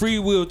need the free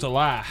will to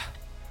lie.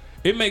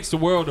 It makes the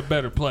world a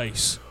better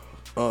place.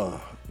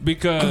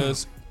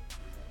 Because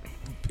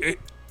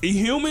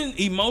human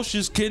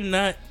emotions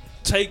cannot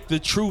take the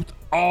truth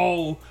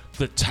all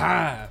the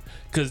time.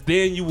 Because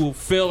then you will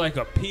feel like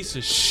a piece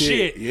of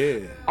shit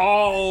Yeah.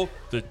 all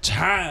the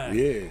time.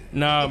 Yeah.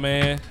 Nah,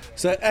 man.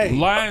 So, hey.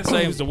 Lying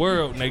saves the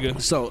world,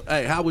 nigga. So,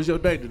 hey, how was your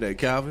day today,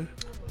 Calvin?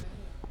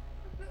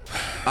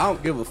 I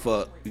don't give a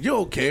fuck. You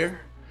don't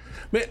care.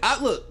 Man,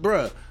 look,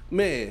 bruh.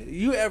 Man,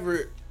 you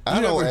ever... I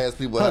you don't ever- ask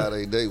people how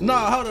they day was.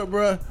 Nah, hold up,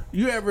 bruh.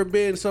 You ever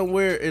been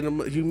somewhere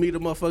and you meet a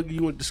motherfucker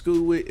you went to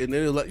school with and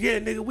they're like, yeah,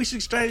 nigga, we should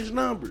exchange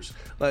numbers.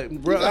 Like,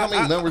 bruh. You know how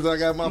many numbers I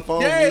got on my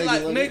phone? Yeah, nigga,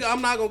 like, nigga,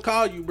 I'm not gonna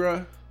call you,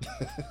 bruh.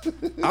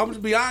 I'm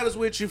just be honest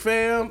with you,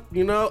 fam.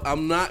 You know,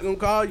 I'm not gonna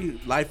call you.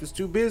 Life is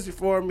too busy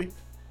for me.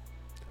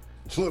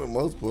 For the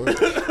most part.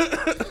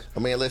 I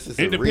mean, unless it's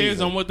It a depends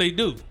reason. on what they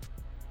do.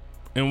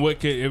 And what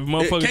can, if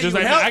motherfuckers Can just you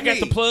like, help I got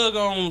the me? plug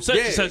on such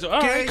Yeah, and such.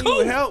 All right, can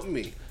cool. you help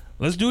me?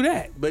 Let's do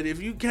that. But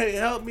if you can't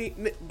help me,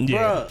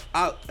 Yeah.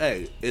 bruh,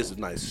 hey, it's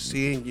nice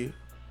seeing you.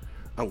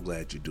 I'm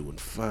glad you're doing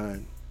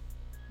fine.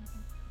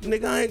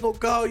 Nigga, I ain't gonna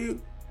call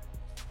you.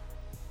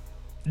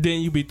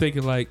 Then you be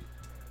thinking like,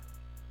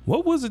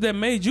 what was it that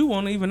made you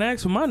want to even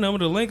ask for my number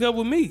to link up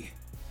with me?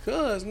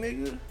 Cuz,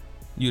 nigga.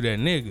 You that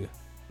nigga.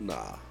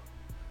 Nah.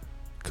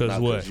 Cause Nah,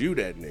 what? 'cause you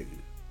that nigga.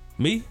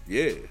 Me?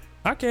 Yeah.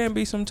 I can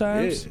be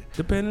sometimes, Yeah.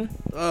 depending.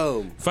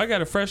 If If I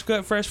got a fresh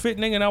cut, fresh fit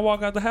nigga and I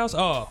walk out the house,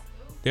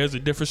 there's a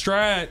different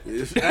stride.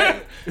 That's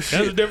That's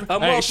a different. A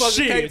Hey, motherfucker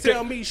shit. can't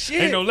tell me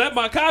shit. And don't let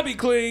my car be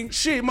clean.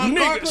 Shit, my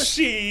car Nigga, clean.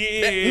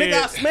 shit.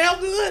 Nigga, I smell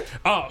good?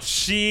 Oh,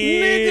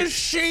 shit. Nigga,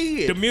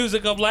 shit. The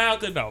music up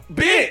loud to the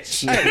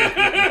Bitch.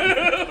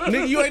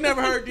 Nigga, you ain't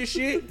never heard this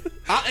shit.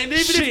 And even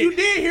if Shit. you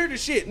did hear the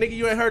shit, nigga,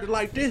 you ain't heard it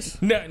like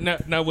this.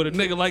 Now with a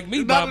nigga like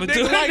me, Not a Bobby, nigga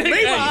too. like me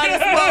behind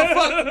this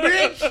motherfucker,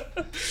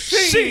 bitch.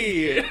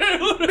 Shit.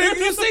 Nigga,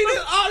 you see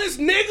this? All this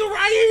nigga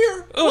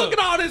right here? Look at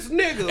all this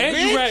nigga, And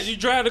bitch. you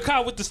drive the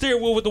car with the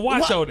steering wheel with the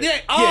watch What? on it. Yeah,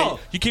 oh.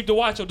 You keep the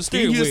watch on the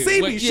steering You wheel.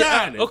 see Well, me yeah,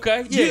 shining.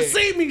 okay, yeah. You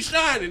see me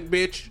shining,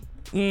 bitch.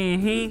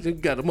 Mm-hmm. You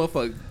got a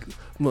motherfucker.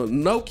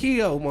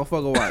 Nokia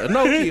motherfucker watch. A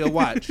Nokia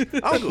watch. I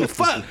don't give a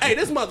fuck. Hey,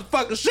 this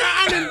motherfucker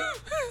shining,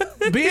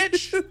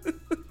 bitch.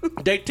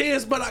 They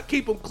tens, but I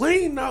keep them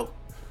clean though.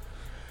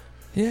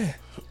 Yeah.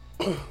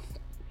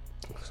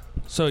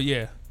 So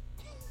yeah.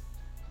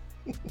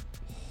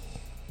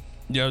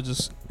 Yo,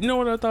 just you know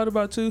what I thought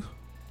about too?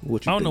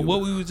 What I don't know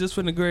what we was just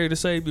finna grade to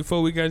say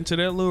before we got into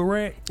that little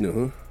rant.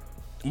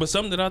 But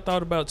something that I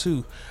thought about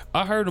too,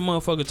 I heard a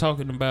motherfucker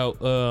talking about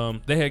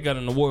they had got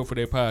an award for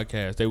their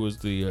podcast. They was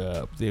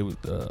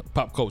the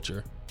pop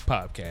culture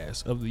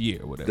podcast of the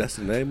year or whatever. That's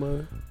the name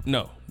of it?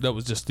 No, that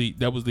was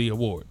the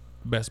award.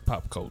 Best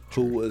pop culture.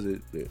 Who was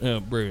it?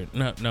 Brilliant.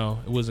 No,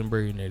 it wasn't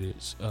Brilliant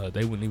Idiots.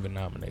 They weren't even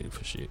nominated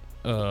for shit.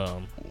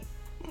 No,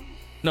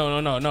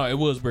 it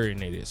was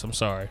Brilliant Idiots. I'm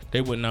sorry.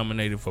 They were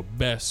nominated for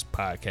Best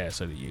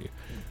Podcast of the Year.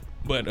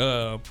 But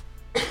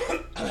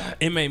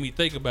it made me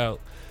think about,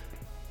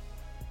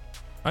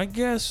 I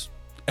guess,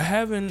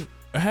 having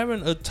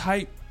a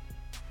type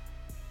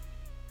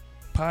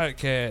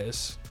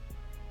podcast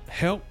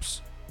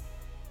helps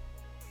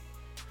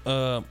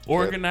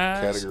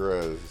organize,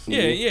 categorize.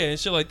 yeah, and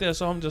shit like that.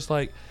 So I'm just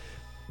like,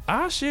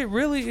 our shit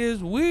really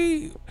is,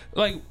 we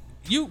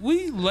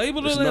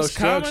labeled it as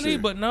comedy,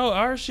 but no,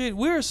 our shit,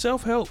 we're a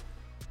self-help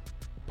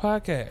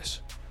podcast.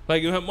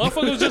 Like,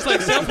 motherfuckers just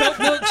like self-help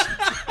books.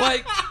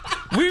 Like,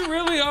 we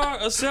really are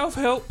a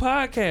self-help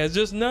podcast,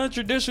 just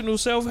non-traditional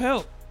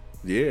self-help.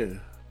 Yeah.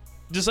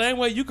 The same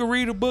way you can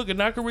read a book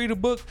and I can read a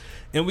book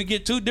and we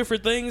get two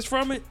different things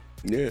from it.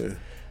 Yeah.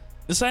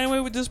 The same way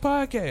with this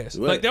podcast.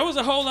 What? Like, there was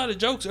a whole lot of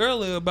jokes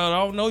earlier about,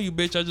 I don't know you,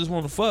 bitch, I just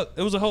want to fuck.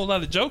 There was a whole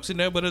lot of jokes in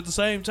there, but at the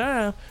same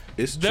time,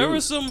 there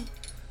was some,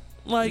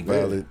 like,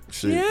 valid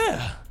shit.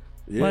 Yeah.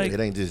 Like, it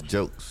ain't just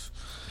jokes.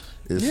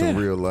 It's some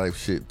real life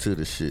shit to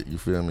the shit. You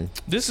feel me?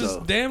 This is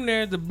damn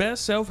near the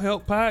best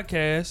self-help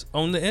podcast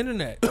on the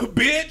internet.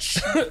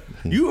 Bitch,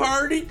 you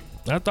heard it.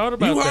 I thought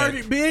about that. You heard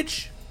it,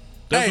 bitch.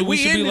 That's hey, what we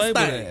should be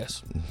labeled thing.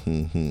 as.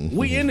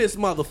 We in this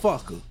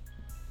motherfucker.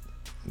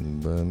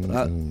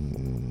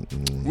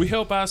 We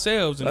help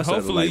ourselves, and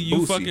hopefully like you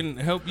Boosie. fucking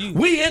help you.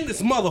 We in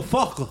this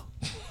motherfucker.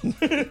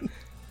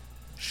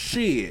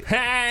 Shit.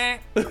 That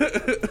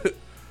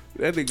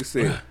nigga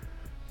said,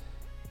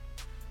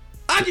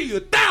 I'll give you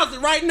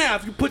 1,000 right now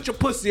if you put your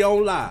pussy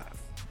on live.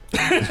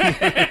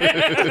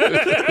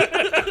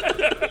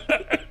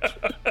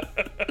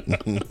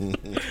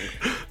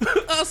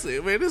 I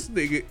said, man, this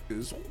nigga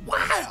is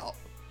wild.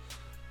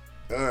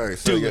 All right,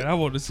 so Do it. I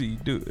want to see you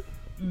do it.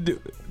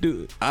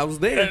 Do it. I was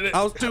there.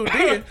 I was tuned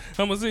in.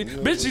 I'm gonna see.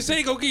 Bitch, she said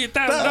he gonna give you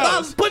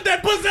 $1,000. Put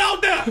that pussy on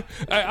there.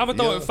 I'm gonna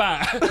throw it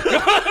 5.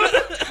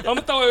 I'm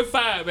gonna throw it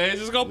 5, man.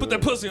 Just gonna put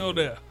that pussy on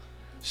there.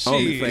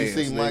 Shit. you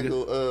see nigga.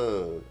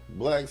 Michael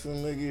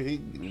Blackson, nigga, he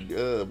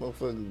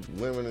motherfucking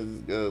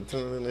women is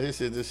tuning into his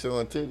shit just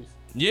showing titties.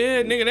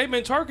 Yeah, nigga, they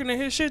been twerking in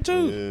his shit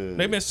too. Yeah.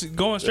 They been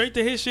going straight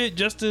to his shit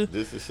just to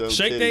show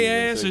shake titties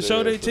their ass and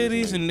show their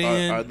titties, and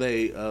then Are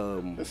they?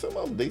 And some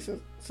of them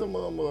decent. Some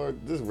of them are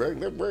just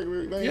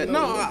regular. Yeah,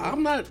 no,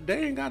 I'm not.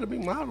 They ain't got to be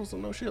models or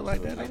no shit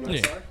like that.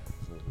 yeah.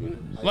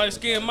 Light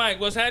Skin Mike,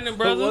 what's happening,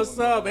 brother? What's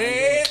up,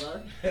 Ed?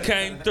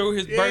 Came through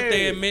his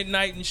birthday at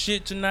midnight and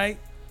shit tonight.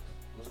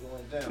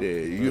 Yeah,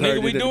 you Nigga,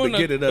 heard we it at the doing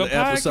beginning a of the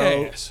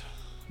episode, podcast.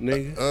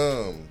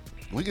 nigga.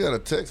 We got a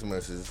text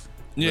message.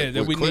 Yeah, with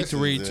that we need to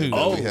read questions too. that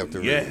Oh, we have to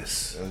read.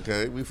 yes.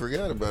 Okay, we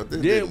forgot about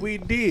this. Yeah, didn't we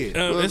did.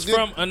 It's good-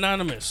 from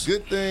Anonymous.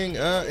 Good thing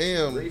I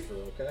am. Reefer,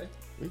 okay?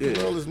 You can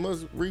roll as much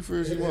reefer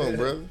as you want,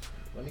 brother.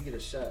 Let me get a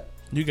shot.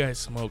 You guys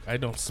smoke. I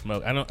don't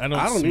smoke. I don't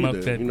don't smoke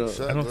either, that. you know.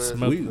 I don't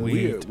smoke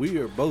weed. We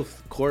are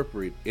both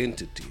corporate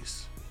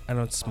entities. I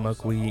don't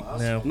smoke weed.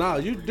 No. Nah,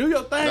 you do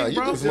your thing, Nah, you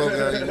bro. can smoke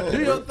how you want, Do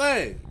your bro.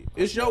 thing.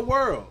 It's your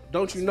world.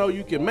 Don't you know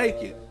you can make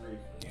it?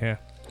 Yeah.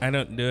 I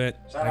don't do it.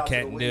 Shout I out to the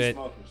can't do weed it.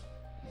 smokers.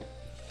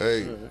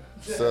 Hey,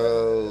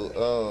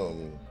 so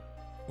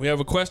We have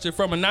a question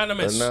from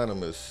Anonymous.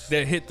 Anonymous.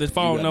 That hit the You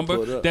phone gotta number.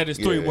 pull it up. That is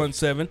Yeah.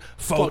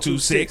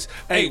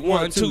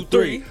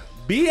 317-426-8123.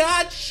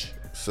 Biatch.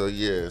 So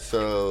yeah,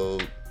 so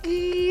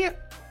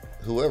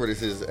whoever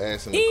this is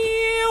asking.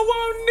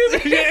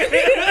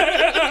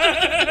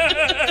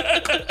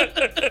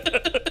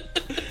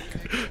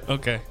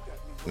 Okay.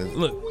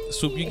 Look,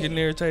 Swoop, you getting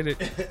irritated?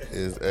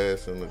 Is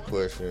asking the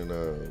question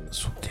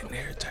Swoop getting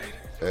irritated.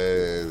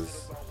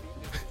 as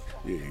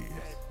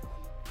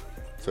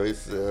so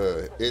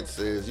it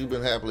says you've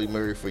been happily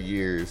married for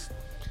years,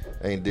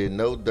 ain't did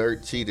no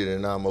dirt, cheated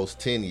in almost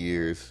 10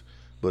 years,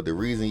 but the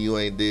reason you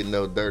ain't did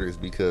no dirt is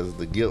because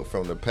the guilt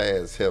from the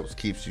past helps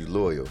keeps you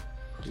loyal.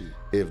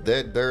 If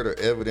that dirt or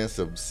evidence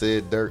of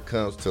said dirt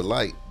comes to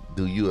light,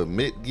 do you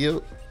admit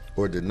guilt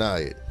or deny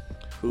it?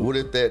 What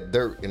if that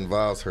dirt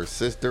involves her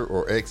sister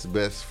or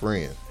ex-best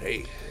friend?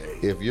 Hey.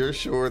 If you're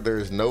sure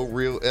there's no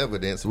real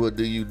evidence, what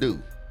do you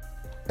do?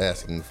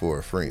 Asking for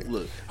a friend.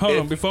 Look. Hold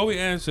on, before we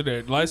answer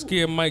that, light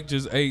skinned Mike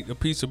just ate a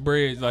piece of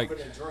bread. Like,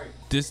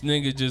 this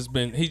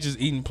nigga he just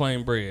eating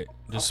plain bread.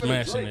 Just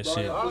smashing that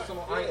shit. I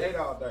ain't ate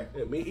all day.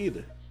 Yeah, me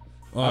either.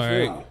 All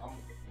right.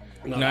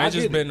 Nah, it's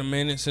just been a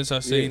minute since I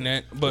seen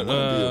that. But,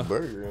 Might be a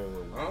burger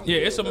in there. yeah,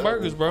 it's some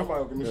burgers, bro.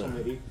 Give me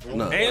something to eat.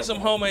 No. And some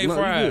homemade No,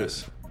 you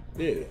fries.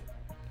 good. Yeah.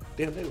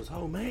 Damn, they was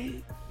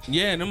homemade.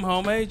 Yeah, them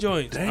homemade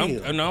joints.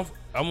 Damn.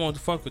 I want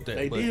to fuck with that.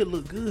 They but, did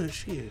look good,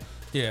 shit.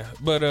 Yeah,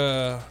 but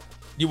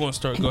you want to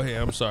start? Go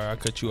ahead. I'm sorry, I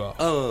cut you off.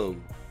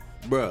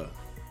 Bruh,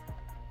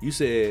 you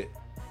said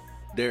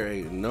there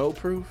ain't no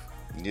proof.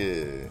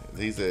 Yeah,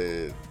 he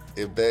said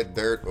if that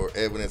dirt or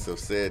evidence of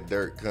said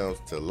dirt comes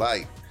to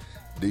light,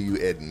 do you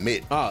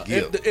admit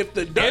guilt? If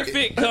the dirt, If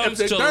it comes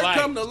to light.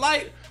 come to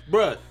light,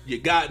 bruh, you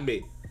got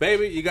me.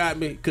 Baby, you got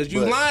me. Because you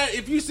But- lying.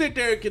 If you sit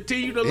there and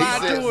continue to He lie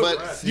said- to but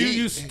her,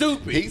 you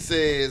stupid. He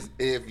says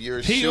if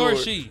you're He sure, or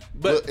she.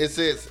 But it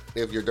says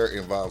if your dirt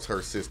involves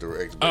her sister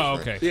or ex. Oh,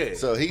 okay. Yeah.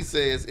 So he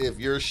says if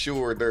you're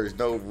sure there's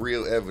no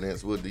real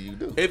evidence, what do you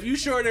do? If you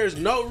sure there's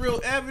no real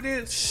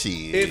evidence,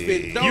 Shit. if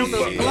it don't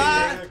You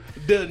apply,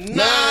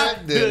 deny,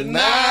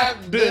 my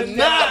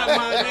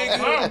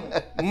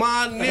nigga.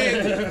 My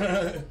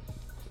nigga.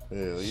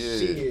 Hell yeah.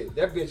 Shit,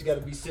 that bitch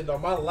gotta be sitting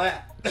on my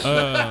lap.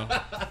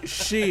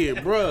 Shit,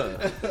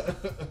 bruh.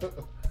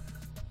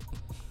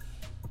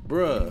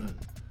 Bruh.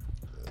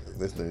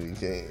 This nigga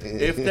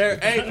can't. If there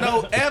ain't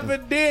no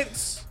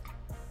evidence,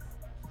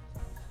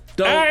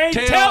 don't I ain't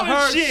tell telling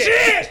her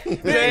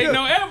shit. There ain't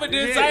no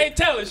evidence. Yeah. I ain't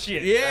telling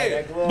shit. Yeah,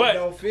 That glove But-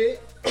 don't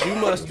fit. you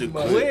must have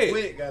Must quit,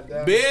 quit,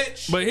 goddamn.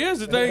 bitch. But here's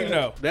the thing,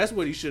 though. That's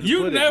what he should have.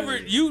 You put never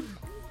it in. you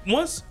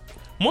once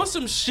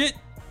some shit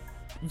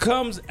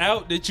comes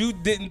out that you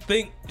didn't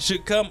think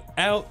should come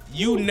out,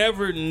 you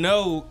never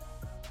know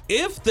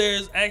if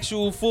there's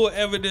actual full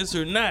evidence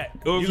or not,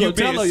 or if You you're gonna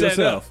tell being her set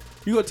yourself. up.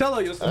 You gonna tell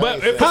her yourself.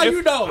 But if, How if,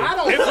 you know? I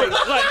don't if, say a,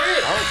 like,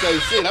 I don't say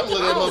shit. I'm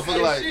looking at I don't motherfucker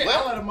say like, shit. what?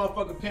 I let a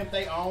motherfucker pimp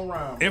their own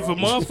round. if a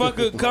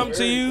motherfucker come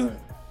to you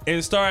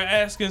and start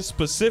asking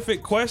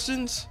specific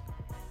questions,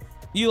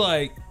 you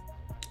like,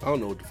 I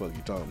don't know what the fuck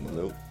you talking about.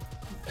 Nope.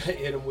 Hit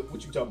him with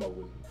what you talking about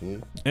with?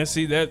 and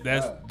see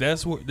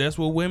that's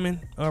what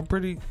women are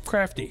pretty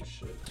crafty.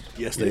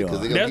 Yes, they Because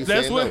are. they gonna be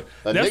That's saying what-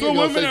 no. A that's nigga what gonna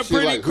women say are shit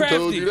pretty like, who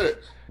told you crafty. that?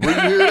 Where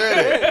you hear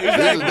that at?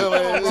 This is dumb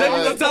ass. So you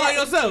gonna tell her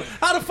yourself?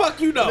 How the fuck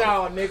you know?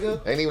 No,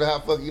 nigga. Ain't even how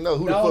the fuck you know.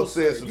 Who No, the fuck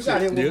said sir. some You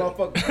got shit? him with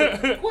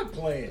motherfucker. Quit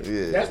playing.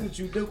 Yeah. That's what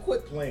you do.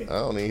 Quit playing. I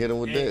don't even hit him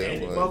with that.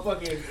 And I'm like,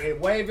 motherfucker, and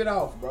wave it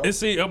off, bro. And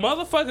see, a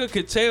motherfucker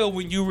could tell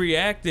when you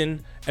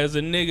reacting as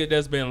a nigga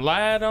that's been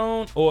lied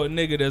on or a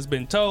nigga that's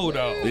been told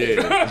on. They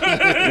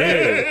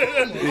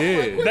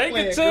can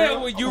playing, tell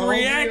girl. when you I'm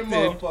a hungry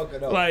motherfucker, reacting.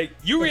 though. Like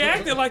you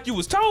reacted like you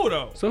was told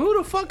on. So who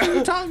the fuck are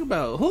you talking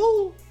about?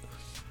 Who?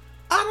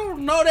 I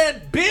don't know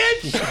that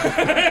bitch.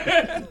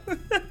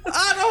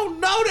 I don't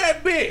know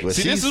that bitch. But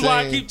See, this she's is why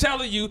I saying- keep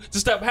telling you to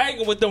stop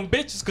hanging with them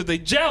bitches because they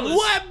jealous.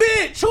 What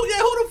bitch? Who? Yeah,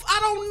 who the? I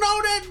don't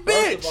know that First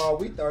bitch. of all,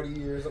 we 30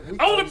 years. We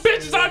Only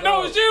 30 bitches I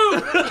know is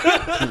you.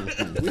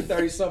 We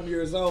 30 something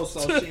years old,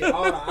 so shit.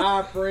 All the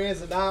eye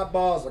friends and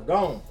eyeballs are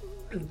gone.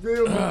 You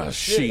feel me?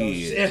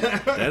 Shit.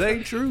 That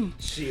ain't true.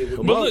 Shit.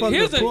 But look,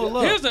 Motherfuckers pull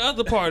up. here's the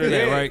other part of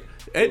that, Yeah. right?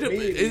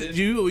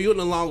 You in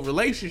a long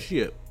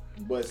relationship.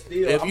 But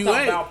still, If I'm you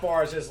talking ain't- about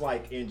far as just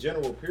like in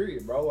general,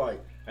 period, bro.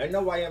 Like, ain't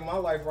nobody in my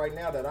life right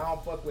now that I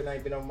don't fuck with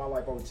ain't been in my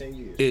life over 10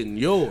 years. In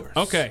yours.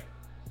 Okay,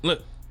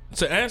 look.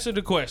 To answer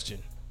the question,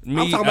 I'm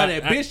talking about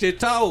that bitch that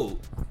told.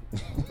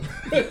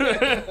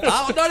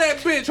 I don't know that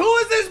bitch. Who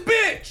is this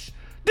bitch?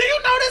 Do you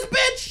know this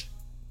bitch?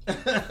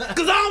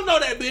 Cause I don't know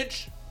that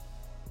bitch.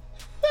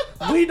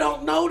 We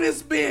don't know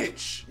this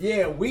bitch.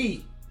 Yeah,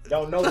 we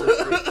don't know this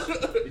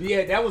bitch.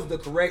 Yeah, that was the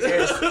correct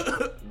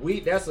answer.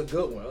 That's a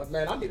good one.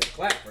 Man, I need a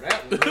clap for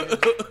that one, man.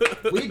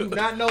 We do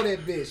not know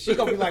that bitch. She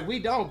gonna be like, we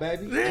don't,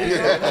 baby. We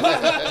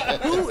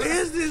don't. Who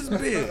is this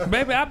bitch?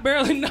 Baby, I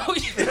barely know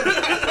you.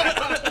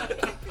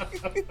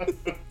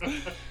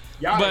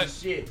 Y'all But- ain't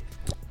shit.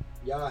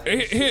 Y'all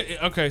ain't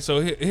shit. Okay,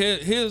 so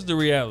here's the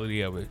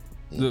reality of it,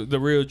 the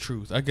real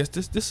truth. I guess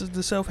this is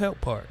the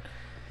self-help part.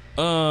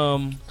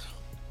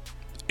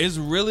 It's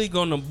really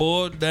gonna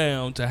boil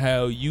down to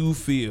how you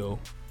feel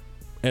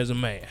as a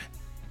man.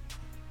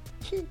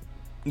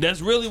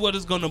 That's really what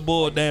it's gonna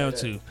boil down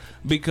to,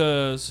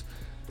 because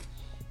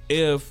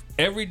if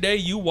every day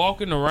you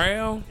walking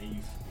around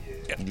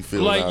You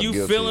feeling like all you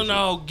guilty feeling and shit.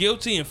 all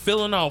guilty and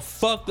feeling all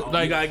fucked up,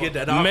 like gotta get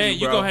that off man,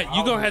 you, bro.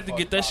 you gonna have to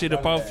get that shit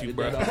up off you,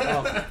 bro.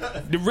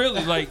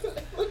 Really, like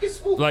Look at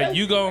Swoop. like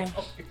you gon'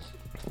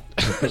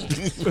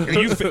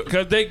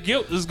 because that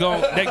guilt is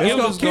going It's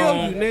gonna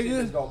kill you,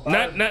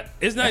 nigga. not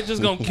it's not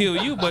just gonna kill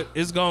you, but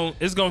it's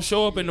gonna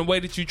show up in the way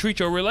that you treat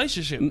your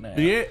relationship.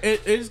 Yeah,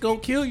 it's gonna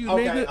kill you,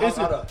 Okay, nigga. hold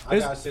up. I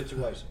got a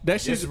situation. that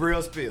This shit's is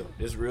real spill.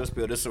 This is real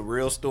spill. This is a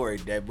real story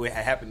that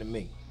happened to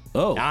me.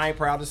 oh. Now, I ain't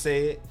proud to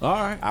say it. All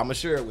right. I'ma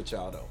share it with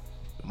y'all though.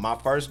 My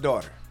first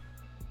daughter.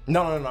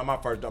 No, not my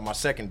first daughter. My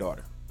second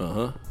daughter.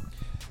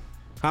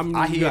 How many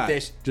I you hit got?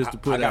 that. Just to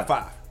put I got out.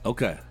 5.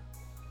 Okay.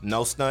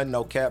 No stunt,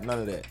 no cap, none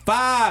of that.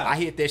 5. I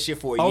hit that shit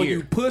for a Oh, year.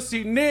 you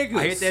pussy niggas.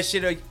 I hit that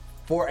shit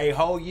for a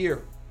whole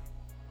year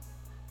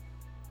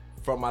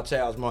from my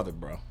child's mother,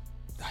 bro.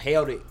 I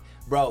held it.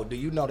 Bro, do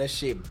you know that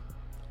shit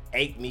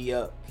ate me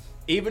up?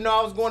 Even though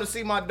I was going to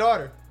see my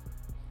daughter,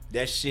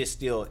 that shit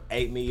still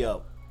ate me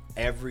up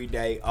every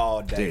day,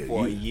 all day Damn,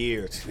 for a you-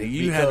 year.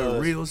 You had a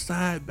Because- real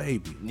side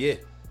baby. Yeah,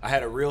 I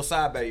had a real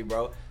side baby,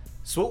 bro.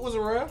 Swoop was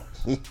around.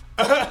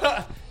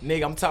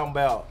 Nigga, I'm talking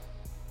about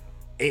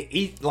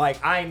it.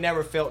 Like, I ain't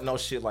never felt no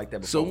shit like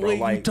that So before, bro. when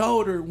Like, you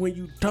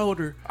told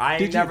her, I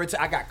did ain't you- never.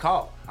 I got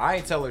caught. I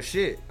ain't tell her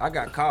shit. I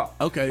got caught.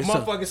 Okay, The so-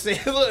 motherfucker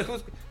said,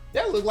 "Look,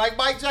 that looked like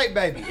Mike J,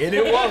 baby. And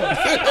it was.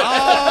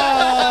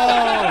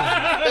 Oh,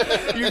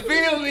 You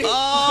feel me?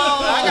 Oh.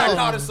 I got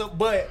caught in some,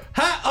 but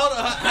hold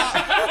on.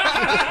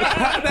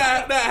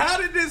 Now, how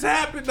did this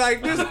happen?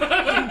 Like this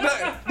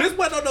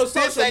wasn't on no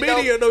social ain't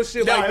media or no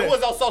shit like that. it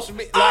was on social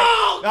media. Like,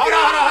 Oh, hold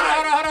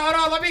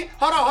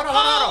on.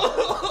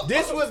 Hold on.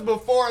 This was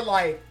before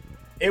like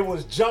it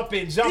was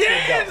jumping.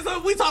 Yeah, though. so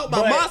we talking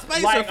about But,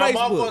 MySpace like, or a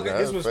Facebook? motherfucker-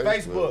 This was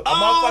Facebook. A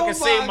Oh, motherfucker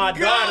seen my God.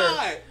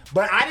 daughter.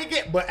 But I didn't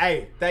get. But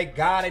hey, thank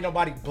God ain't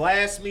nobody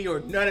blast me or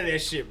none of that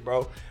shit,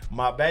 bro.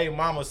 My baby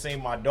mama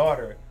seen my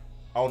daughter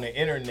on the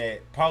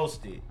internet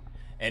posted,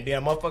 and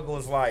then a motherfucker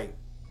was like,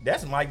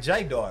 "That's Mike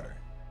J daughter,"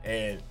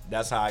 and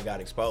that's how I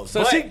got exposed.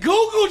 So But- she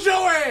Googled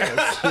your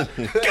ass. God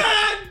damn.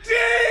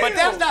 But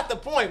that's not the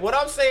point. What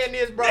I'm saying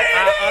is, bro, There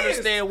I it is.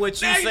 understand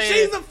what you Hey, saying.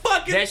 she's a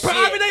fucking That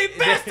private shit-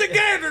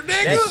 investigator, nigga.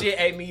 That shit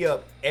ate me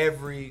up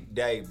every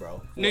day,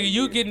 bro. Nigga,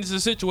 you get into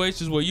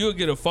situations where you'll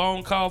get a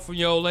phone call from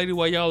your old lady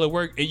while y'all at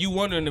work, and you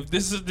wondering if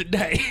this is the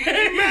day.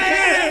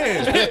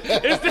 Man.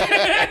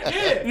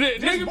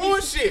 This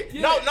bullshit.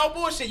 No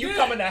bullshit. You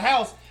come in the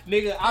house,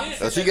 nigga.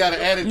 So she got an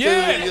attitude.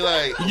 Yeah. And you're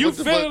like, You what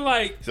the feeling fuck?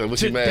 like So what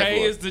you mad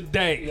today for? is the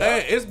day.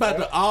 Hey, it's about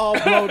to all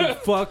blow the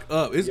fuck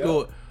up. It's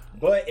going.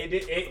 But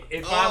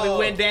it finally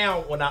went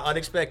down when I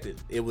unexpected.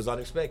 It was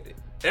unexpected.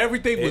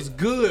 Everything was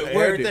good.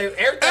 Everything.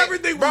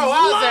 Bro,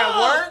 I was at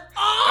work.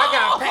 I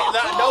got paid.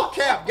 No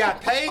cap.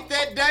 Got paid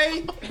that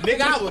day.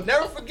 Nigga, I will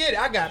never forget it.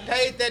 I got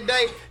paid that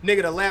day.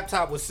 Nigga, the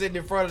laptop was sitting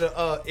in front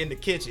of the in the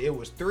kitchen. It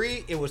was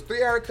three of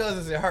her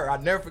cousins and her.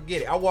 I'll never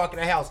forget it. I walk in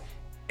the house.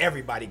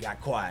 Everybody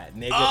got quiet,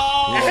 nigga.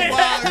 Oh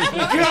my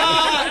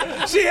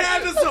God! She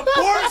had the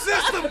support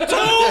system too.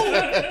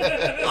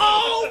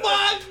 Oh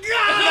my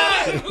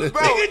God,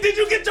 Bro. Nigga, did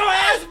you get your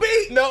ass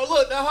beat? No,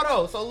 look, now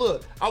hold on. So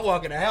look, I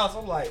walk in the house.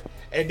 I'm like,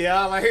 and then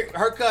I like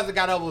her cousin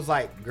got up and was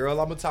like, "Girl,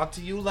 I'm gonna talk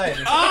to you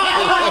later."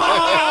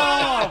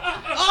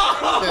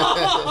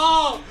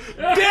 Oh,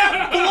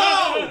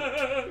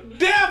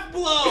 death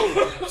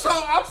blow. So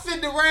I'm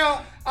sitting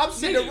around.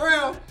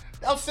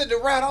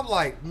 I'm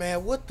like,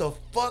 man, what the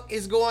fuck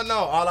is going on?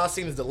 All I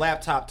seen is the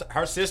laptop.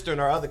 Her sister and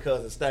her other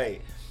cousin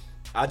stayed.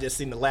 I just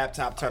seen the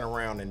laptop turn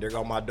around and there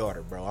go my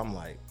daughter, bro. I'm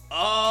like,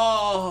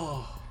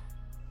 Oh.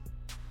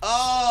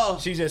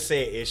 she just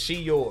said, "Is she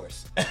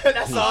yours?"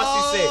 That's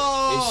all she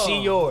said. "Is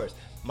she yours?"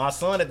 My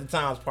son at the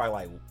time was probably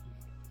like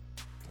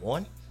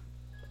 1.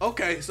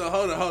 Okay, so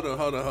hold on.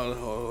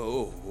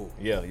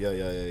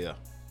 Yeah.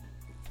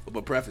 I'm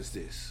gonna preface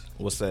this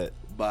What's that?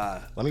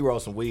 by. Let me roll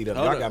some weed up.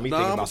 Hold Y'all on. got me No,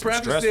 thinking I'ma about some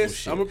preface stressful this.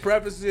 shit. I'm gonna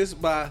preface this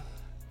by,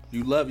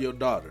 you love your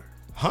daughter.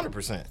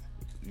 100%.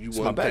 You my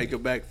want to baby. take her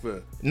back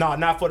for? No,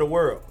 not for the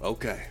world.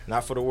 Okay.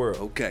 Not for the world.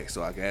 Okay,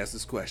 so I can ask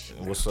this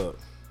question. What's up?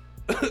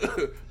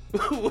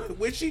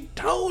 When she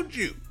told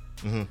you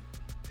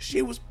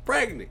she was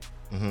pregnant,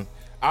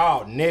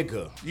 Oh,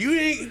 nigga. you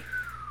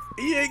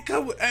ain't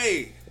come with,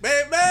 hey,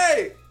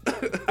 baby.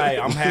 Hey,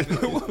 I'm happy.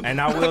 And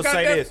I will got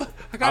say that- this.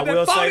 I got that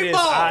will say phony this.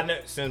 ball.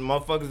 Since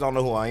motherfuckers don't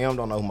know who I am,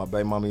 don't know who my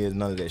baby mama is,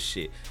 none of that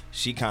shit.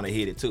 She kind of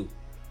hit it too.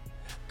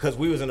 Cause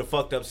we was in a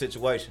fucked up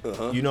situation.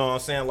 You know what I'm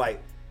saying?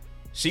 Like,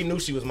 she knew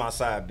she was my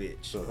side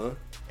bitch.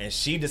 And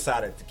she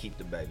decided to keep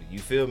the baby. You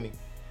feel me?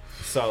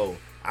 So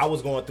I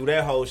was going through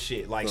that whole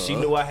shit. Like, she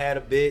knew I had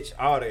a bitch,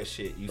 all that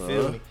shit. You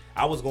feel me?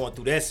 I was going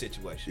through that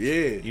situation.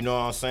 Yeah. You know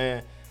what I'm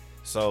saying?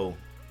 So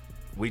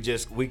we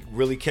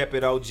really kept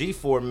it OG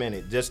for a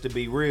minute. Just to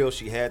be real,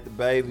 she had the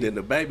baby. Then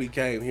the baby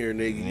came here,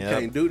 nigga. You Yep.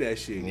 can't do that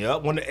shit.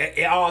 Yep, when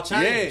it all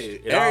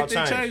changed. Yeah, It all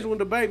everything changed when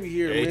the baby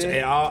here, It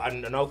man. all,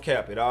 no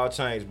cap, it all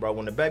changed, bro.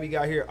 When the baby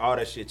got here, all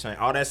that shit changed.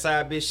 All that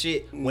side bitch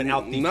shit went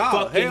out the Nah,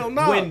 fucking hell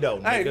no. window,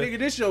 nigga. Hey, nigga,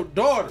 this your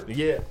daughter.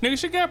 Yeah. Nigga,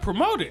 she got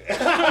promoted.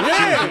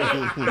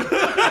 Yeah.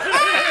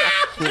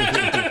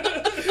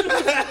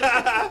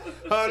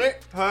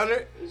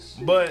 100.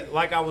 But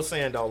like I was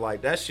saying though,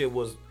 like that shit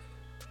was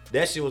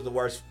the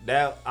worst.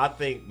 That I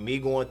think me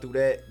going through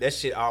that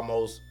shit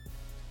almost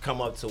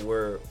come up to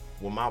where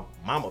when my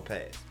mama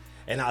passed.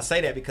 And I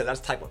say that because that's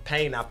the type of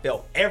pain I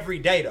felt every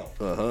day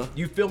though.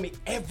 You feel me?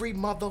 Every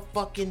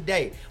motherfucking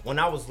day. When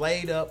I was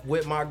laid up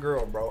with my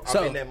girl, bro,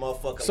 So- I'm in that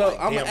motherfucker so like,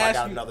 I'ma damn, I ask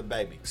got you- another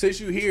baby. Since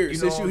you here, You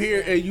know what I'm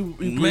saying? and you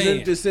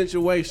presented this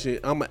situation,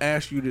 I'm gonna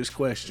ask you this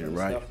question,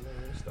 right?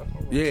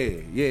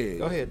 Yeah.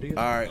 Go ahead, do your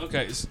All right.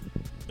 Okay.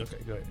 Okay,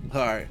 go ahead.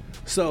 All right.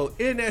 So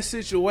in that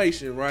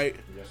situation, right,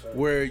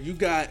 where you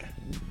got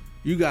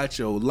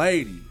your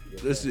lady,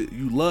 listen,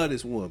 you love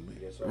this woman,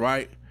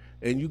 right,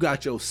 and you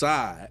got your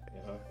side,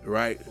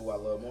 right? Who I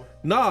love more?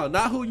 No,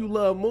 not who you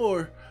love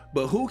more,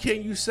 but who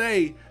can you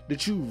say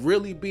that you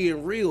really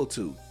being real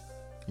to?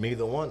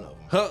 Neither one of them.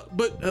 Huh?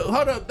 But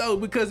hold up though,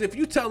 because if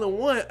you telling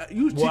one,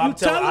 you I'm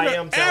telling I her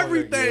am telling her,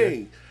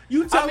 everything. yeah.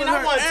 You telling I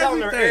her wasn't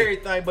telling her everything.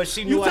 everything, but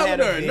she You knew I had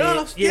telling a her bitch.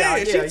 enough?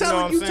 Yeah, she you know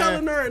telling what you I'm saying?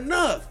 telling her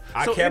enough.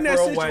 I So kept in that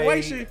her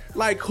away. situation,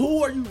 like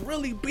who are you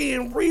really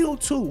being real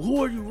to?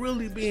 Who are you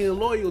really being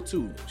loyal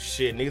to?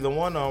 Shit, neither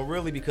one of them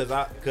really, because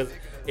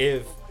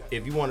if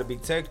if you want to be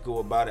technical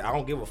about it, I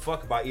don't give a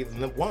fuck about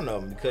either one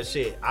of them because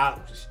shit, I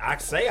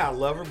say I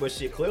love her, but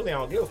shit, clearly I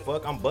don't give a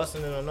fuck. I'm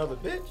busting in another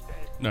bitch.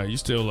 No, you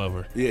still love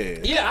her. Yeah.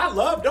 Yeah, I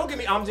love. Don't get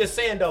me. I'm just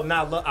saying though,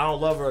 I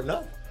don't love her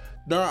enough.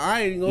 No, I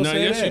ain't gonna No,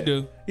 say yes, that. you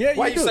do. Yeah,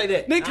 Why you you do. say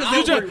that? Nigga, I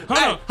you don't just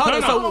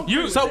hold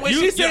on. So when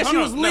she said she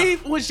was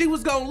when she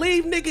was gonna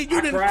leave, nigga, you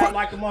I didn't cried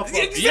like a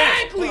motherfucker.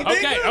 Exactly, Yeah. nigga.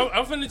 Okay,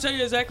 I'm finna tell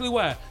you exactly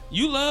why.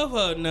 You love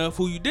her enough.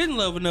 Who you didn't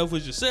love enough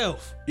was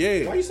yourself.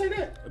 Yeah. Why you say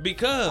that?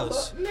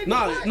 Because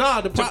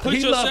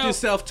He loved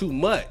himself too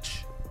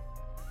much.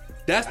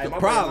 That's the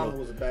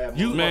problem.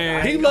 He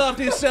loved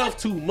himself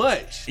too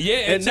much. yeah,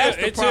 and that's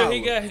the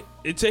problem.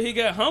 Until he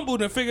got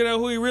humbled and figured out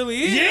who he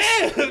really is.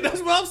 Yeah,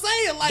 that's what I'm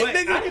saying. Like, But,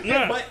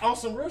 nigga, but on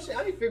some real shit,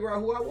 I didn't figure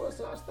out who I was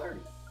till I was 30.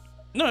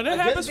 No, that Like,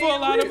 happens just for a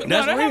lot being of. real. No,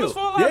 That's that happens real. for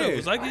a lot of Yeah.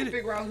 us. I I get didn't it.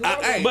 figure out who I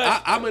was. hey,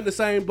 But- I'm in the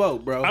same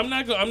boat, bro. I'm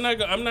not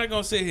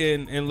gonna sit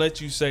here and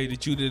let you say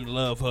that you didn't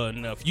love her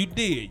enough. You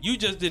did. You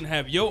just didn't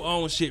have your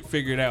own shit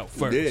figured out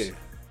first. Yeah.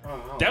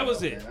 That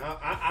was it. Man.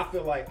 I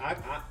feel like I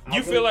You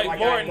really feel like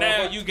more I now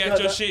love her you got because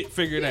your shit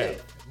figured out.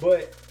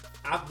 But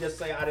I just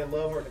say I didn't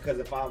love her because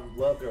if I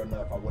loved her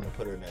enough, I wouldn't have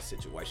put her in that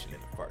situation in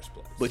the first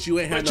place. But you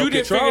ain't had But no you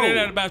didn't control. figure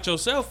that out about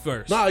yourself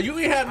first. No, you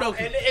ain't had no.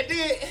 And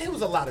it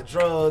was a lot of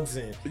drugs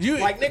and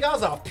like nigga, I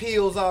was on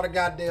pills all the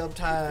goddamn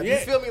time. Yeah.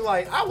 You feel me?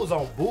 Like I was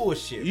on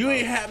bullshit. You bro.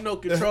 ain't have no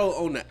control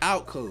on the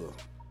outcome.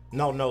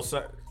 No,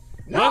 sir.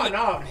 No,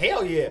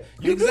 hell yeah.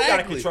 You do got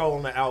Exactly. control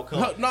on the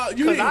outcome. No, you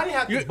because ain't- I didn't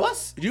have you- to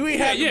bust. You ain't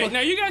Yeah, have yeah. to. Now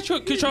you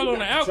got control on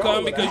the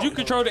outcome the because you outcome.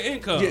 control the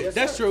income. Yeah,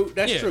 that's true.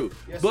 That's Yeah. true.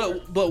 Yes, but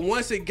sir. but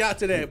once it got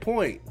to that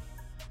point,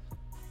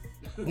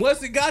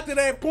 once it got to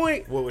that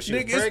point, What, was she nigga,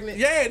 it's- pregnant?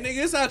 yeah,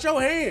 nigga, it's out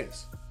your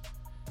hands.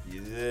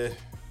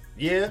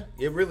 Yeah,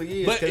 it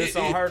really is. But It's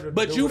on her to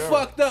but do you whatever.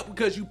 fucked up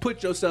because you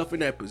put yourself in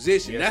that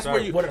position. Yes, That's sir.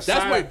 where you. With a That's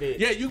side where. bitch.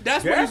 Yeah,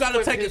 that's where you That's gotta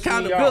what take pissed me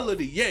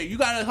accountability. Yeah, you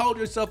gotta hold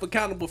yourself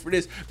accountable for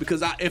this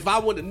because if I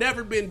would have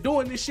never been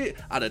doing this shit,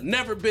 I'd have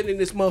never been in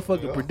this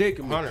motherfucking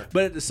predicament. 100.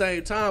 But at the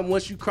same time,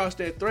 once you cross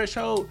that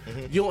threshold,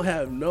 you don't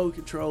have no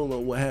control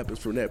on what happens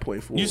from that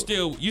point forward. You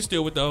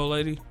still with the old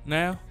lady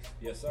now?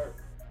 Yes, sir.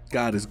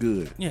 God is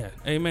good. Yeah.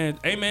 Amen.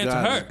 Amen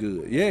God to her. is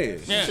good. Yeah.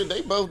 Yeah. Shit,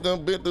 they both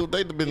done been through.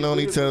 They been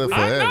known each other I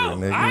forever, know.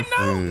 nigga. I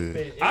know.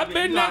 Yeah. I've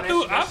been there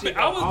through. I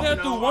was there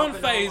through one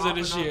phase of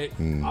the shit.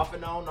 Off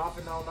and on, off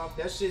and on, off.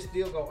 That shit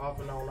still go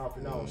off and on, off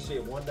and on.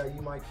 Shit, one day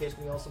you might catch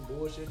me on some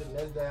bullshit, the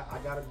next day I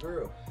got a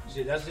girl.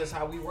 Shit, that's just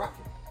how we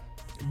rockin'.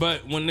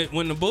 But when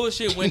the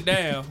bullshit went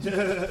down,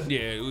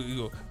 yeah, we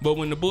go. But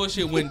when the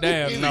bullshit went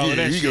down and all Yeah,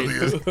 that you go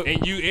shit, here.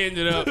 and you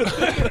ended up,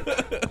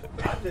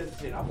 I just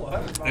shit, I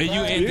want her. and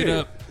you ended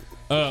up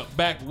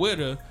back with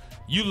her,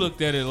 you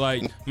looked at it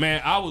like,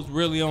 man, I was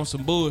really on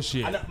some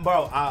bullshit.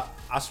 Bro,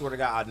 I swear to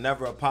God, I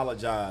never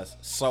apologized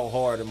so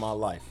hard in my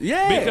life.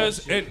 Yeah.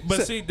 Because,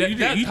 but see,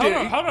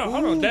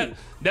 hold on.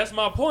 That's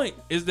my point.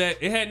 Is that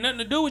it had nothing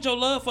to do with your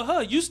love for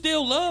her. You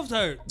still loved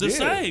her the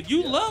same.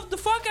 You loved the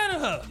fuck out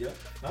of her. Yeah.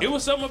 It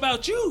was something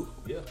about you.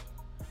 Yeah.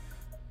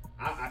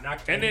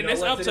 And then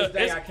it's up to this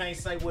day, I can't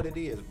say what it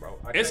is, bro.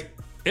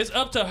 It's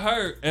up to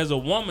her as a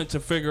woman to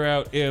figure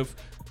out if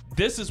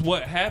this is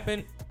what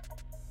happened.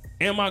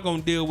 Am I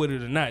gonna deal with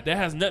it or not? That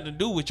has nothing to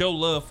do with your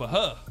love for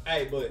her.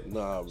 Hey, but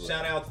Nah, bro.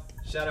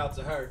 shout out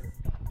to her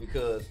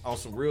because on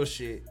some real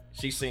shit,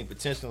 she seen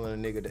potential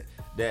in a nigga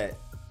that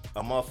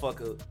a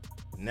motherfucker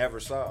never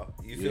saw.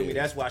 You feel me?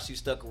 That's why she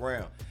stuck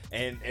around.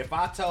 And if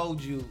I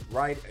told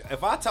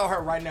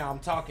her right now I'm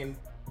talking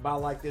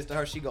about like this to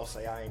her, she gonna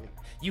say I ain't.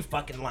 You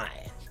fucking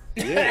lying.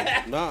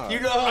 Yeah. Nah.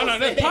 You know what I'm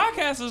The saying?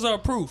 podcasters are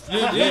proof.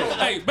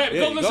 Hey, baby,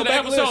 Yeah, go listen to the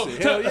back and episode.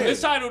 listen. Hell yeah.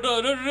 It's titled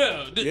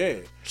Yeah.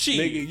 Shit.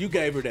 Nigga, you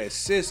gave her that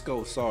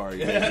Cisco sorry.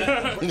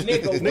 Nigga.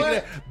 Nigga,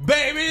 what?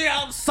 Baby,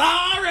 I'm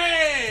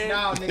sorry.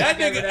 No, nigga, That I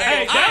gave her nigga, that.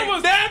 hey, that I ain't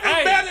was- never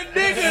hey, met a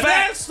nigga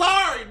that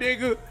sorry,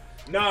 nigga.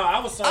 No, I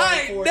was sorry. I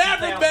ain't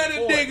never met a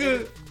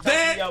nigga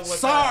that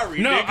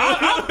sorry, No, nigga.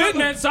 I've been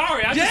that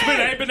sorry. I just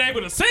Yeah. ain't been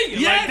able to sing it.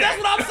 Yeah, like that's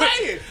that. what I'm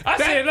saying. I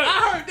said, look. I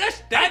heard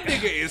that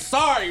nigga is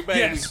sorry, baby.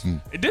 Yes,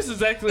 this is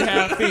exactly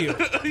how I feel.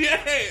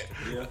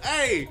 Yeah.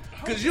 Hey,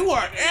 cause you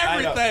are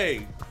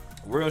everything.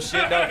 Real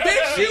shit though.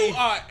 Bitch, you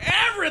are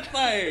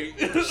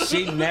everything.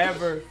 She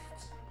never.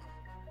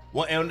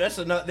 Well, and that's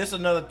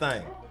another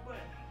thing.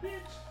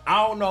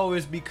 I don't know if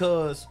it's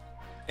because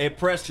it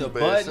pressed the bad,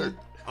 button sir.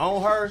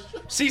 on her.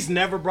 She's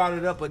never brought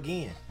it up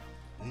again.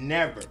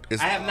 Never. I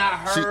have not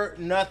heard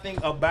nothing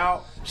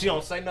about. She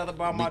don't say nothing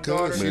about my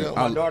Because, daughter. man,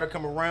 My daughter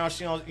come around.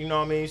 She don't. You know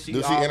what I mean? Does she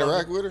all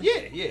interact over- with her?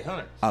 Yeah,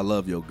 100. I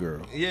love your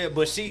girl. Yeah,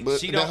 but she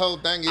But don't. the whole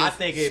thing is- I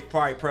think it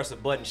probably pressed a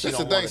button. She That's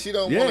the don't thing. want. She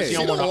don't Yeah. want. She She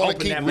don't don't wanna want to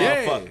open keep.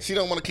 that motherfucker. She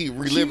don't want to keep She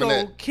reliving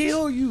gonna that.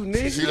 kill you,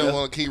 nigga. She don't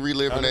want to keep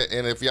reliving that.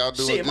 And if y'all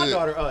doing Shit, my good,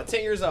 daughter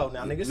 10 years old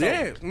now, nigga.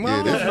 Yeah, So,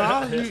 no,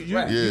 that's- no. You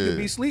right. you Yeah. could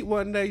be asleep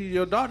one day,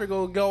 your daughter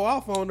gonna go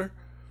off on her.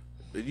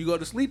 You go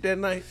to sleep that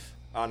night.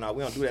 oh no,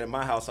 we don't do that in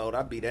my household.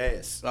 I beat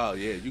ass. Oh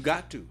yeah, you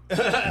got to.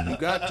 You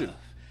got to.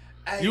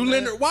 You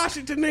Leonard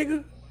Washington,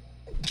 nigga.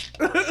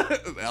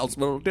 I'll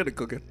smell dinner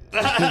cooking.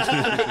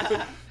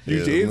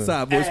 Use your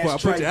inside voice before I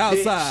put you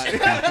Ashtray,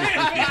 outside.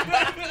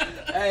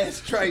 Ass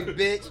straight,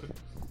 bitch.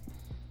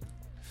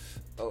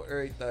 Oh,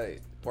 everything.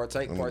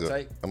 Partake. I'm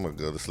gonna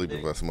go to sleep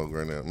if I smoke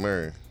right now.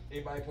 Mary.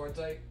 Anybody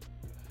partake?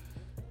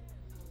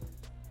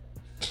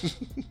 You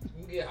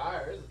can get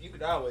higher. You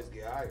could always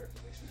get higher.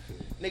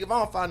 Nigga, if I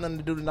don't find nothing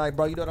to do tonight,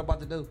 bro, you know what I'm about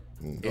to do?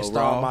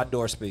 Install raw. my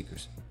door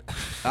speakers.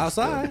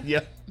 Outside?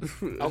 Yeah.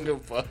 I don't give a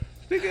fuck.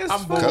 Nigga, it's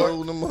I'm bored.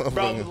 Cold in the Bro,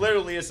 motherfucker.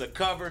 literally, it's a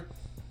cover,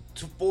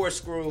 4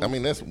 screws. I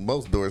mean, that's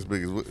most door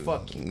speakers.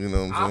 Fuck you. You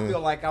know what I'm saying? I feel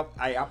like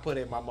I put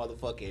in my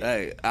motherfucking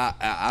Hey,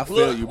 I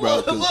feel you,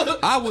 bro. 'Cause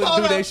I wouldn't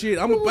do that shit.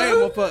 I'm gonna blame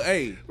motherfucker.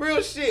 Hey,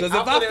 real shit. because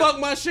if I fuck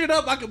my shit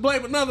up, I can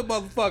blame another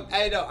motherfucker.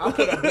 Hey, no, I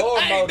put a blower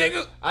Hey, motor.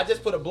 nigga. I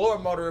just put a blower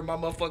motor in my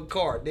motherfucking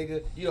car,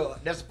 nigga. You know,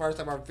 that's the first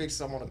time I fixed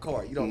something on a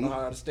car. You don't know how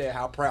to understand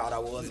how proud I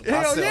was of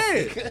Hell myself.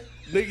 yeah, nigga.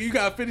 nigga, you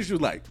gotta finish. You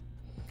like,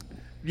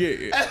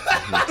 yeah.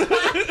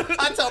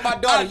 I told my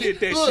daughter, I did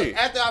that look, shit.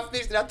 after I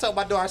fixed it, I told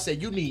my daughter, I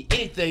said, you need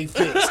anything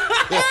fixed.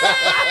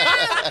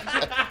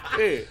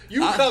 Yeah.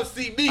 You come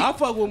see me. I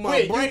fuck with my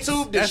Wait, brakes.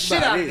 YouTube the That's shit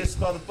about out of it. this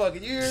motherfucker. You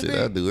hear Shit, me?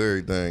 I do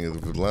everything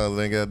as long as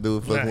I ain't got to do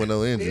with fucking with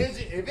no The engine.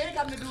 engine, if it ain't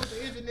got to do with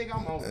the engine, nigga,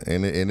 I'm on it.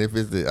 And if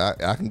it's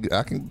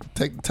I can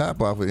take the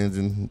top off of the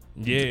engine.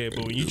 Yeah,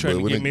 but when you trying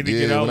to But get me to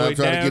yeah, get all when the way I'm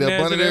trying down to get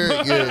up under there,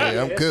 there, to that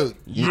yeah, I'm cooked.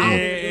 Yeah. I don't do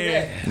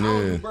that. I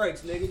don't Yeah. do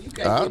brakes, nigga. You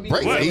can't give me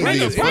Brakes What, easy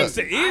brakes as the fuck.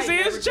 the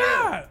easiest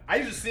job. I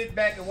used to sit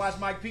back and watch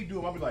Mike P do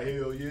them. I'd be like,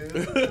 hell yeah.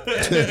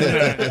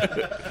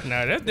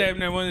 Nah, that's damn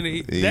near one of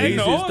the Yeah. that and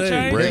the oil Easiest thing.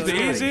 change is Brakes. the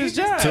easiest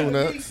job. Tune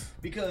ups.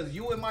 Because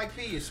you and Mike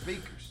P is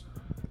speakers.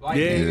 Like,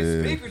 Yeah.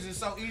 nigga, speakers is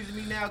so easy to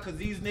me now because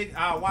these niggas,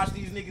 I watch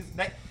these niggas.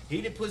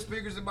 He didn't put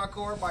speakers in my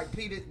car. Mike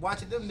P did.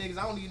 Watching them niggas,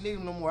 I don't even need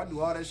them no more. I do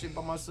all that shit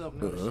by myself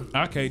now.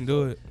 I can't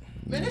do it.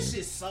 Man, that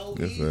shit's so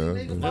Yes, easy, sir.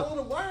 nigga. Follow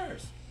the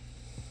words.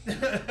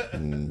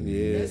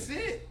 Yeah. That's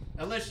it.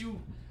 Unless you,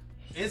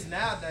 it's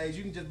nowadays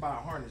you can just buy a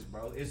harness,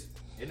 bro. It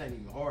ain't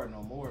even hard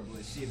no more.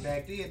 But shit,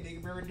 back then, nigga,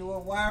 remember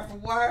doing wire for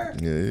wire?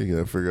 Yeah, you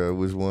gotta figure out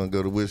which one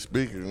go to which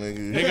speaker,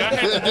 nigga. Nigga, I had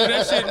to do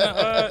that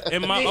shit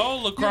in my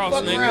old lacrosse, you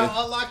fuck around,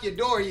 nigga. unlock your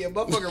door, your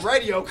motherfucking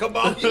radio come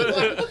on. You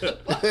like,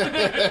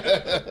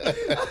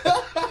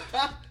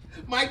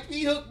 Mike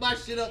P hooked my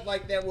shit up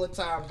like that one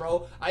time,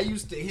 bro. I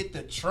used to hit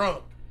the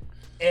trunk,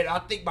 and I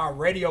think my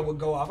radio would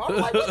go off. I'm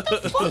like, what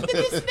the fuck did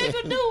this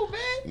nigga do,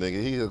 man?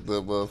 Nigga, he hooked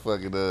up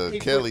motherfucking He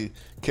Kelly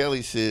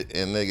shit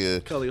and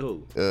nigga Kelly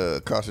who?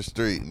 across the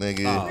street,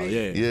 nigga. Oh,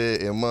 yeah.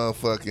 Yeah, and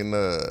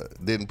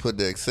motherfucking didn't put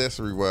the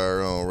accessory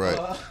wire on right.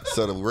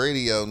 So the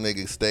radio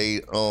nigga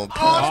stayed on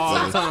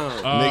constantly.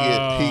 Time.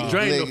 Nigga, he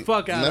Drained the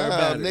fuck out of her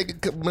battery.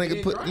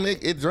 Nigga,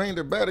 it drained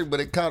her battery, but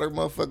it caught her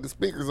motherfucking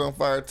speakers on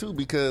fire too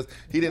because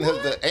he didn't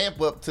hook the amp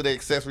up to the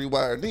accessory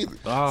wire neither.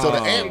 So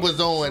the amp was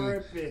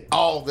on Tripping.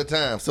 all the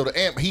time. So the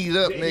amp heated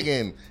up,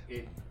 nigga, and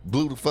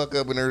blew the fuck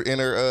up in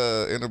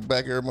the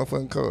back of her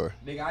motherfucking car.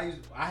 Nigga,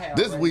 I had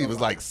This a we radio was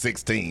like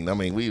 16. I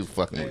mean, we was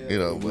fucking, you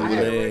know. I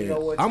had a Man, radio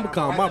one I'm time. gonna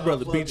call I my had to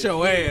brother unplug beat the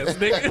your fuse. ass,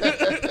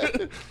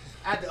 nigga.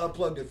 I had to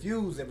unplug the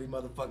fuse every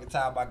motherfucking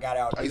time I got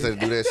out. I used to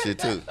do that shit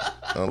too.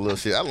 On little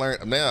shit. I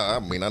learned now. I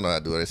mean, I know how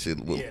to do that shit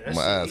with that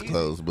my shit eyes easy.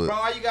 closed, but Bro,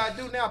 all you gotta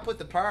do now, put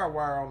the power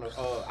wire on the.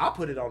 I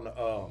put it on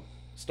the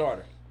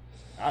starter.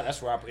 That's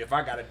where if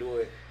I gotta do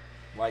it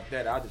like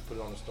that, I just put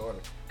it on the starter.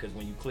 Cause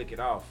when you click it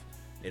off,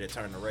 it'll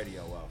turn the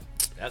radio off.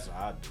 That's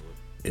how I do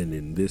it. And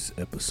in this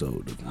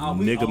episode of Oh,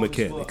 we Nigga old as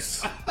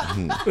Mechanics,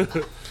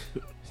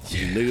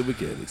 Nigga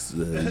Mechanics,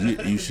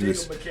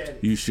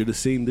 you should have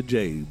seen the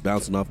J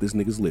bouncing off this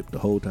nigga's lip the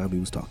whole time he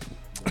was talking.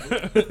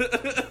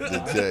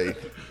 the J.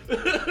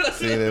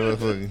 See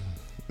that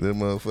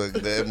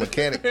motherfucker, that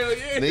mechanic. Hell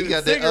yeah, Then you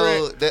got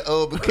cigarette. that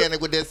old mechanic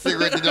with that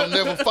cigarette that don't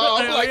never fall.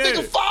 I'm Hell like, yeah.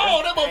 nigga,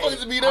 fall. That motherfucker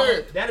should be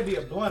there. That'd be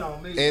a blunt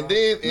on me. And bro.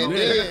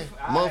 then,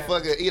 I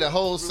motherfucker eat a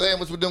whole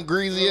sandwich with them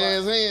greasy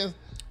ass hands.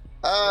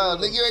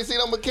 Nigga, you ain't seen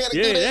no mechanic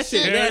Yeah, do that that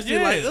shit Yeah, nasty.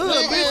 yeah. Like,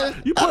 Nigga,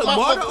 bitch, you put motherfucker-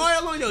 water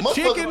oil on your motherfucker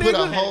chicken, put a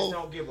nigga? whole.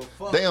 don't give a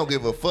fuck. They don't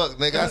give a fuck,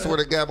 nigga. I swear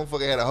to God,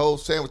 motherfucker had a whole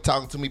sandwich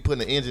talking to me, putting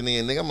the engine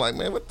in, nigga. I'm like,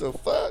 man, what the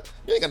fuck?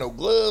 You ain't got no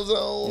gloves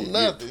on,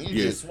 nothing. You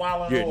yeah. just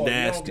Swallowing You're oil.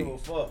 nasty. You don't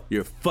give a fuck.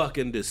 You're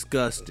fucking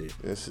disgusted.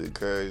 that shit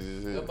crazy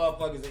as Them hell.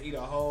 motherfuckers that eat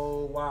a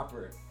whole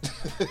Whopper.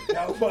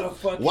 That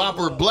motherfucker.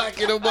 Whopper black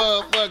in a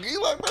motherfucker.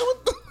 You like, man,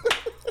 what the?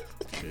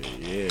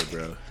 Yeah,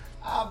 bro.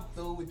 I'm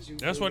through with you.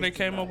 That's why they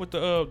came up with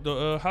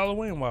the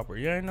Halloween Whopper.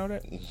 You ain't know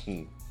that?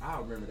 I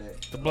remember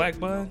that. The black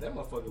bun? That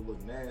motherfucker look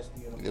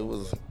nasty. In It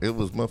was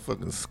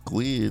motherfucking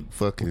squid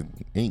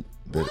fucking ink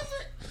that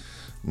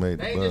made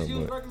the They ain't just bun.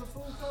 use but- regular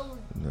food color.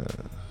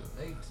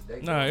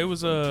 They Nah, it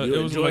was You it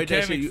was enjoyed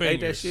that mechanic shit? You ate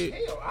that fingers. shit?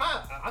 Hell,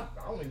 I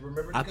don't even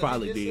remember. I because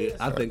probably you just did.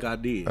 said I so. think I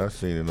did. I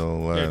seen it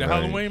online. Yeah, the I ain't-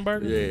 Halloween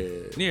burger. Yeah.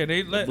 Yeah,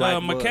 they let black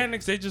bun.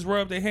 mechanics. They just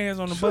rub their hands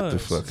on the Shut the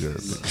buns. fuck up.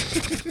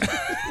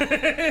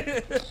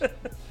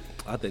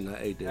 I think I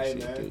ate that Hey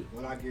shit man, too.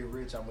 when I get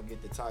rich, I'm gonna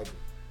get the tiger.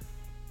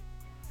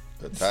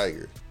 A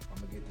tiger.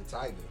 I'm gonna get the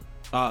tiger.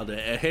 Oh, the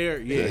hair,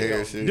 yeah. The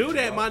hair shit. Do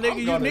that, my nigga.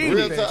 You gonna need do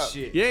Real it. that talk.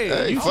 shit. Yeah,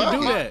 Hey, you should fuck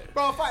do it. that.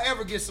 Bro, if I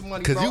ever get some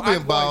money, 'Cause bro, you been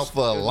I'm bald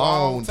going for a a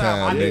long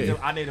time, yeah.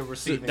 I need a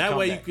receipt. and That come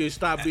way back. you can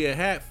stop being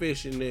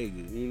hatfishing,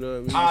 nigga. You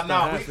know what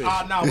I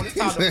mean? No, when it's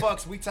time to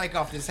fucks, we take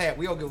off this hat.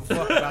 We don't give a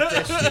fuck about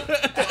that shit.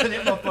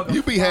 That motherfucker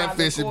You be flying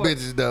half-fishing the court.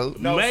 bitches, though.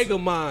 No, Mega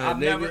mind, I've nigga.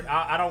 never.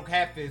 I don't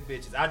catfish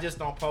bitches. I just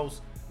don't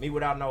post me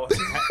without no. Yeah.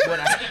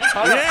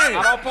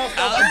 I don't post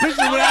no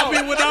Bitches without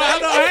me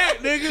without no hat,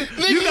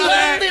 nigga. You got a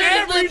hat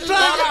every time.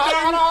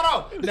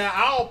 Hold on. Now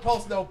I don't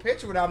post no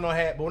picture without no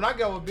hat, but when I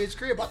go with bitch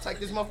crib, I take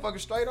this motherfucker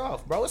straight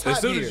off, bro. It's hot As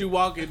soon here. as you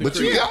walk in the But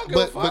crib. you I got, don't give a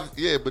but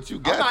fuck. you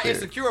got I'm not there.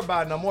 insecure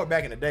about it no more.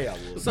 Back in the day, I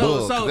was. So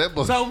Bull, 'cause that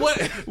bull- so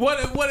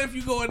what if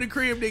you go in the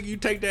crib, nigga? You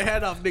take that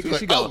hat off, nigga. Like,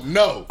 She go, oh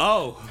no,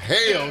 oh.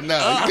 hell no,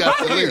 you got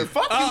to live.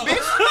 Fuck you,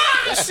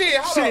 bitch. Shit,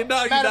 hold Shit, on.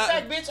 no, you Matter not. of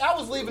fact, bitch, I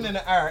was leaving in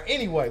the air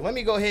anyway. Let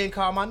me go ahead and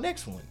call my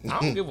next one. I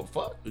don't give a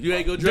fuck. You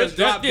ain't gonna just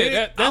That- drop yeah,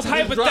 dick. that's I'm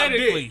gonna drop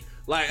hypothetically dick.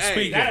 Like, hey,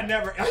 speaking. That'd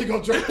never. I ain't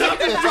gonna drop. I'm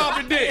just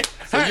dropping dick.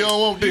 So you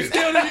don't want this.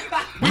 You don't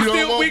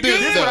still- want we this.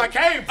 good? This is what I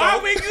though. came for.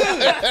 Are we good?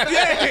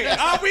 Yeah,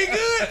 are we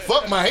good?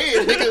 Fuck my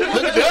head, nigga.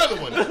 Look at the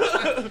other one.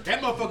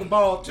 That motherfucking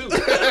bald too.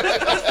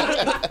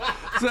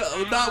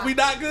 So, no, we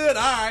not good.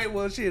 All right,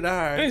 well, shit, all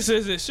right. He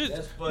says this shit.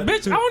 That's funny.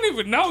 Bitch, I don't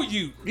even know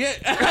you. Yeah,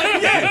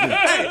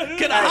 yeah. Hey,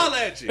 can I holler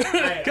at you?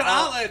 Hey, Can I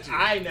holler at you?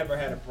 I ain't never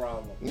had a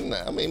problem.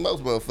 Nah, I mean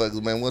most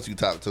motherfuckers, man. Once you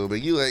talk to them,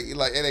 and you ain't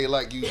like it ain't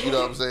like you. You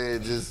know what I'm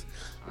saying? Just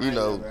I you ain't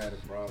know. never had a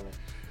problem.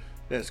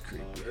 That's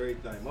creepy.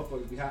 Everything.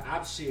 Motherfuckers be hot.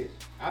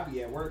 I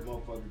be at work,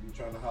 motherfuckers be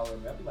trying to holler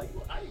at me. I be like,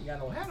 well, I ain't got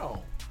no hat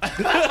on.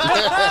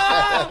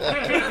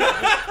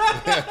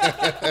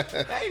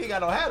 I ain't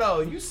got no hat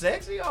on. You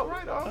sexy? All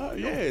right, all right.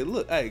 Yeah,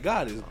 look, hey,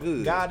 God is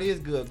good. God is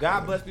good.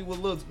 God bless me with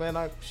looks,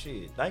 man.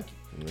 Shit. Thank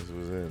you. This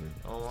was in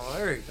it. On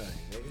everything,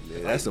 nigga.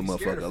 Yeah, that's I a used to be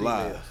scared motherfucker of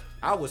lie. females.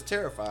 I was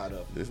terrified of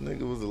them. This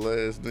nigga was the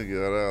last nigga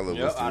out of all of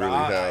Yep, us to out really of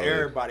holler.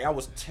 everybody, I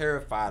was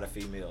terrified of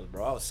females,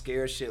 bro. I was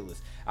scared shitless.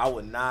 I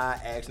would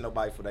not ask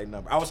nobody for their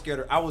number. I was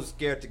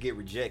scared to get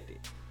rejected.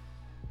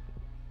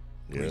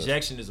 Yeah.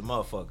 Rejection is a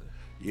motherfucker.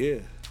 Yeah.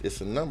 It's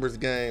a numbers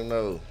game,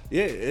 though.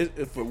 Yeah,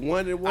 for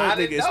one and one, I nigga,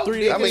 didn't it's know,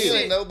 three. nigga. I mean, you shit.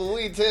 ain't know, but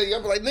we tell you.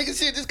 I'm like, nigga,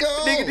 shit, just come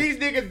on. Nigga, these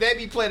niggas, they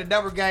be playing the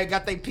number game,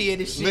 got they pen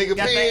and shit. Nigga,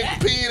 got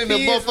pen in the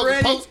pens motherfucking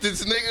ready.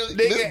 Post-its, nigga. Nigga,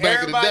 This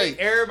back in the day.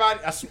 everybody,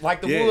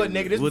 like the Yeah, wood,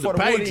 nigga. This with before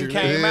the the wood pager. even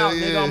came Yeah, out,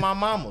 nigga, yeah. on my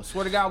mama.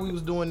 Swear to God, we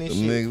was doing this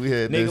shit. Nigga, we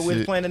had that Nigga, we was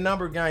shit. playing the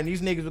number game.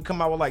 These niggas would come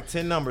out with like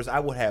 10 numbers. I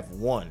would have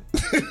one.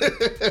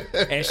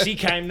 And she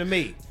came to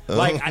me.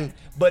 Like,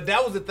 but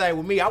that was the thing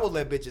with me. I would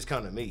let bitches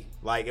come to me.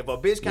 Like, if a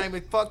bitch came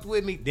and fucked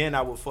with me, then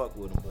I would fuck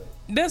with them. But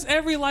That's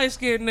every light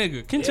skinned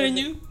nigga.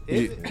 Continue.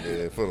 is it?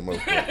 Yeah, for the most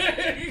part.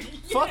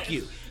 Fuck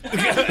you. But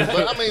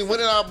I mean,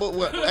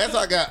 as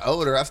I got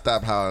older, I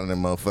stopped hollering at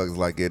motherfuckers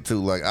like that too.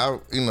 Like I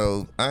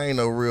ain't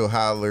no real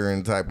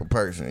hollering type of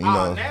person. You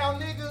know. Now,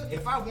 nigga,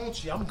 if I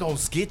want you, I'm gonna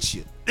get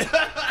you.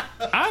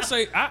 I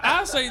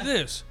say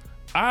this.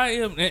 I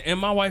am, and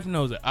my wife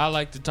knows it. I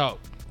like to talk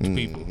to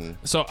people.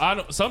 So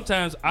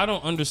sometimes I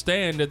don't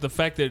understand that the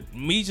fact that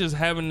me just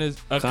having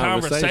a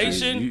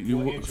conversation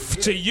You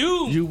to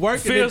you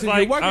working feels into- you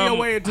like working your I'm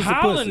way into some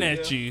hollering pussy.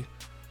 at you.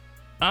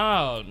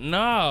 Oh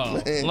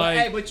no! Man. Like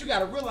Hey, but you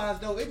gotta realize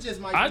though, it just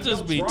might. I be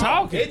just your be draw.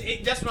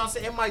 talking. That's what I'm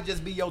saying. It might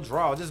just be your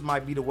draw. It just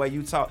might be the way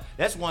you talk.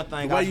 That's one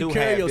thing The way I you do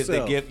carry have is the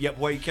yourself. gift. Yep,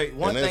 way you carry.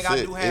 One And thing that's I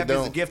it. do It have is the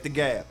don't- gift of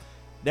gab.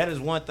 That is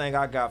one thing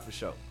I got for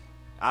sure.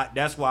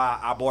 That's why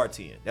I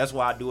bartend. That's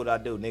why I do what I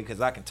do, nigga, because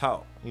I can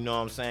talk. You know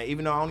what I'm saying?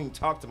 Even though I don't even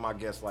talk to my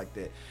guests like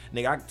that,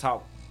 nigga, I can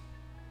talk.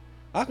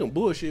 I can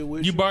bullshit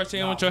with you you.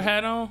 bartend with your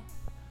hat on.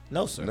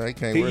 No, sir. No, he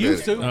can't He wear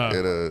used that.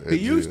 to. At He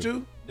used jail.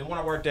 to. Then when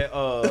I worked at At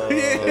when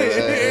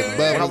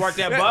I Bubba's. worked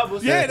at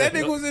Bubba's, Yeah, that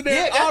nigga was in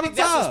there yeah, all the that's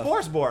a time.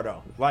 sports bar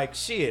though. Like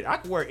shit, I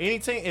could wear any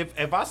team.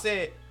 If I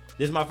said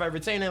this is my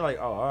favorite team, they're like,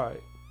 oh, all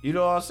right. You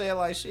know what I'm saying?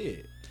 Like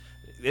shit.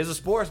 There's a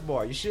sports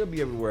bar. You should be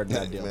able to wear a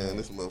goddamn. Man, thing.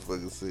 this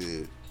motherfucker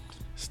said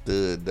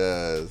stud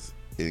dies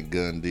in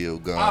gun deal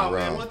gone Oh wrong.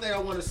 man, one thing I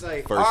want to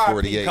say. First R.I.P.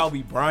 48.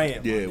 Kobe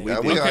Bryant. Yeah, my we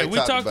nigga. did. Okay, already we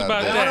talked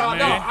about No, that, no,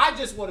 no. man. I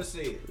just want to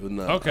say it.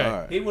 No, Okay. all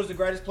right. He was the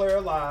greatest player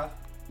alive.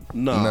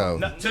 No.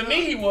 No. To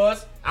me, he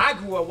was. I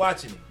grew up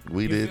watching him.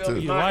 We You did feel too.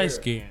 me? You My light era.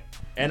 skinned.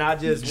 And I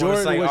just want to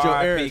Jordan say was your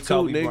R.I.P. era too,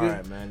 Kobe nigga.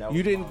 Bryant, man. That was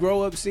You didn't wild.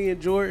 grow up seeing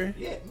Jordan.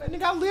 Yeah, man,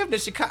 nigga, I lived in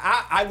Chicago.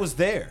 I was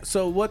there.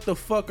 So what the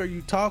fuck are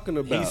you talking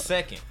about? He's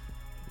second.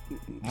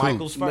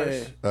 Michael's Man.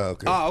 first. Oh,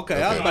 okay. Oh,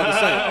 okay. I was about to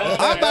say.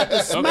 I'm about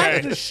to smack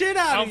Okay. the shit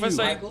out I'm of finna you.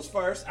 say- Michael's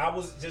first. I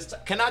was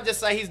just. Can I just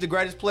say he's the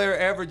greatest player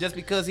ever just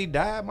because he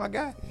died, my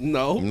guy?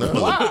 No. No.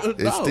 Why?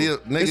 It's No. still,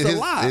 nigga, It's a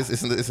lie.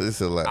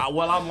 It's a lie.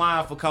 Well, I'm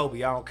lying for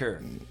Kobe. I don't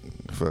care.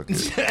 Fuck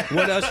it.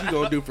 What else you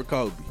gonna do for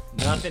Kobe?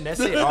 Nothing. That's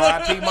it.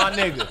 R.I.P. my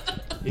nigga.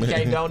 He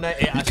can't do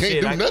nothing. You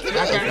can't do nothing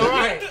else. All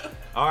right.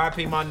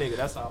 R.I.P. my nigga.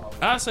 That's all I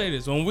want. I say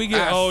this: when we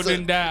get I old say-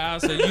 and die, I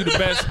say you the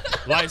best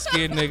light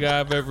skinned nigga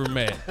I've ever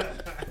met.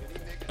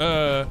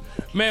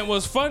 Man,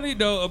 what's funny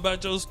though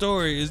about your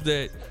story is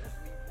that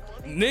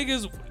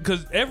niggas,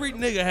 because every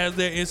nigga has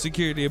their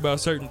insecurity about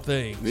certain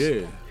things.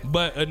 Yeah.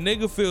 But a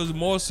nigga feels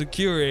more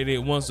secure in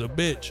it once a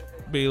bitch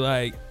be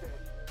like,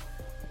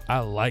 I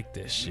like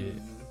this shit.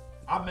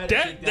 I met a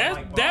chick like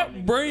bald That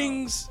niggas,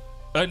 brings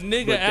a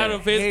nigga But out that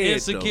of his head, though,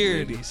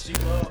 insecurities. She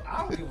love, I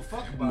don't give a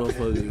fuck about that.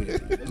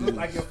 Motherfucker. It look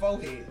like your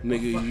forehead.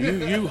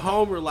 Nigga, you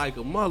homer like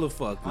a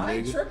motherfucker, I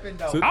ain't nigga. tripping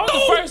though. I was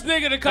the first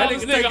nigga to call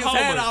this nigga Take his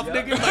hat Homer. off,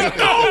 Yeah.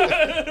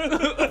 nigga.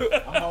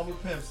 Like, I'm Homer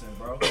Pimpson,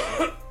 bro.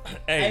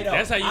 Hey, though,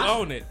 that's how you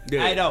own it.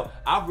 Yeah. Hey, though,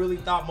 I really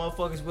thought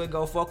motherfuckers would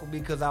go fuck with me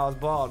because I was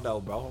bald, though,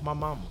 bro. My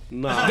mama.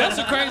 Nah. That's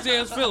a crazy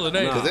ass feeling,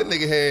 ain't Cause it? that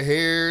nigga had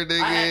hair,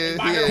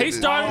 nigga. He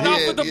started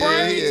off with the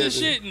braids yeah. and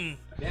shit. And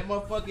That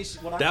motherfucking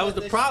shit. When I That got was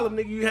the that problem,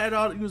 nigga. You had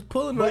all you was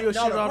pulling But on your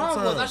no, shit the all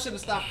problem the was I time. should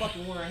have stopped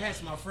fucking wearing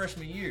hats my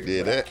freshman year.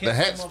 Yeah, But I that kept the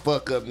hats them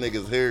fuck up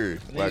niggas' hair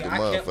like a I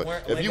kept motherfucker.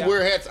 wearing- If like you I-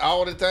 wear hats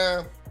all the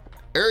time,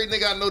 every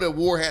nigga I know that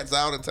wore hats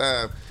all the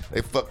time,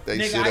 they fuck they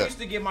Nigga, shit I up. used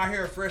to get my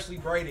hair freshly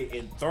braided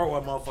and throw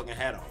a motherfucking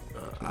hat on.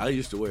 I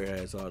used to wear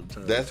hats all the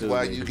time. That's too,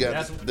 why nigga. you got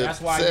That's- the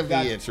that's why you 70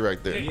 got- inch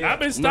right there. Yeah. I've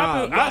been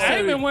stopping. Nah, I ain't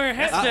sorry. been wearing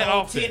hats that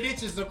often. 10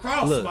 inches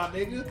across, Look. my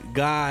nigga.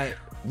 God,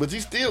 But you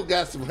still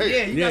got some hair.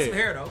 Yeah, you got Yeah. some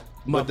hair, though.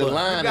 But the butt.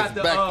 line You got is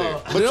the, back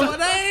there. But No,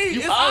 it ain't. you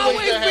It's always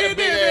always had a been big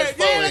there. ass Yeah, that's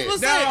forehead. what I'm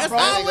saying. Nah, It's bro,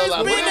 I ain't always gonna lie.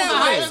 been When that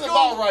I way. was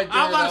about right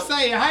there, I'm about though. to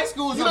say, in high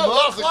school is You a know, little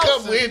lost a couple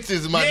closer.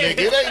 inches, my Yeah. nigga.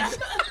 It ain't.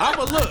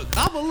 I'ma look.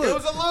 I'ma It look.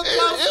 was a little It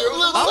closer. was a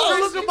little I'm closer.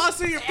 gonna look at my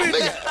senior picture.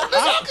 Nigga,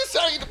 I can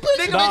show you the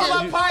picture. Nigga, Nah, pull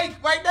up you- Pike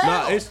right now.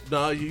 Nah, it's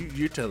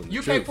you're telling the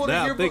You truth. can't put it in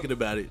now your I'm thinking book.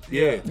 about it.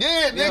 Yeah.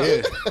 Yeah,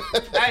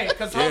 nigga. Hey,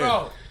 cause hold Yeah.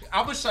 on.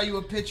 I'm gonna show you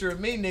a picture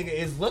of me, nigga.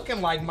 It's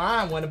looking like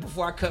mine when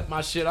before I cut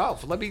my shit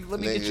off. Let me get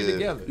you Nigga.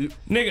 together.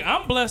 Nigga,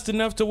 I'm blessed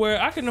enough to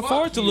where I can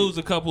afford to you. lose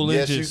a couple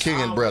Yes, you inches.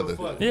 can, brother.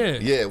 Yeah.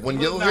 Yeah, when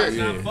It your look hair, nice,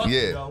 not fuck you,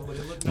 yeah, though, but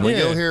it look when nice.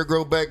 Yeah. your hair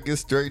grow back, get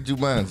straight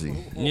Jumanji.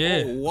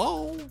 Yeah.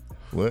 Whoa.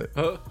 What?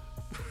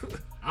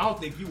 I don't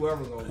think you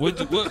ever gonna.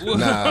 What?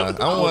 Nah,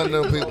 I'm one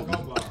of them people.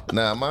 Well,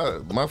 Nah,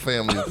 my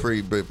family's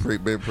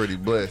been pretty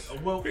blessed. He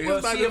was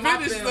about see, to in my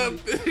finish family,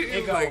 something. He it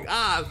was go,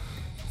 like,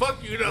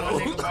 fuck you one though.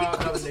 nigga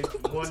bald, another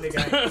nigga, one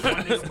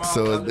nigga bald,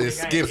 So another it nigga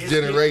skips ain't. It's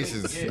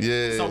generations. different,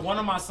 Yeah. So one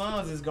of my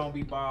sons is gonna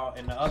be bald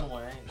and the other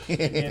one ain't.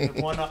 And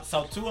then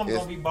so two of them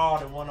gonna be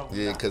bald and one of them.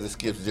 Yeah, not. because it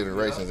skips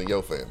generations in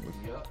your family.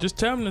 Just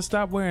tell them to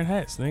stop wearing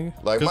hats, nigga.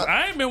 Like Cause my-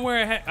 I ain't been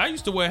wearing hats. I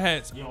used to wear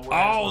hats You don't wear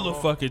hats all no the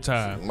more? fucking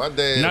time. My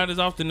dad, Not as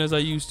often as I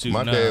used to.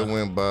 my nah. dad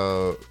went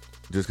bald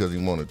just because he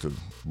wanted to.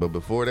 But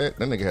before that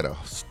nigga had a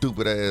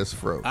stupid ass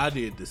fro. I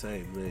did the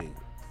same thing.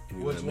 You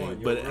know Which what I mean?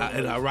 one? But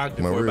Your I rocked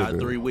it My for real about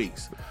good. 3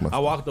 weeks. My-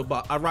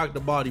 I rocked the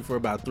body for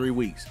about 3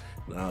 weeks.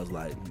 And I was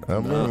like, I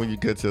remember nah. when you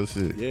cut your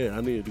shit. Yeah,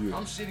 I need to do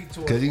I'm it. shitty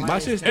to 'Cause he- it. My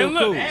shit's still And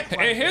look, cool. Act like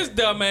and his that.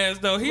 dumb ass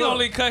though, he Look,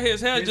 only cut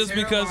his hair his just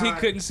because he hairline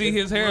couldn't see is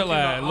his looking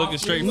hairline off looking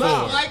his straight look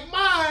forward. like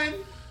mine.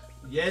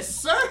 Yes,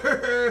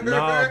 sir.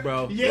 Nah,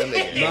 bro.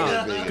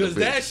 Yeah. Nah, Because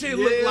that shit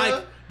look Yeah.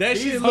 like that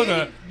He's shit Hold look.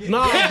 up.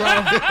 Nah, bro.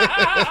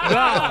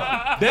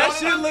 Nah, that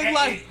shit look Hey,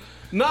 like.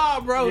 Nah,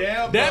 bro.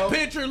 Yeah, that bro.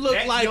 picture looked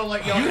That- like yo,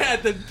 like, yo, you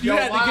had to yo,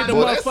 get the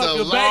Boy, that's a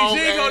motherfucking long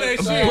Beijing on that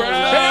ass shit. photo.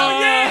 Hell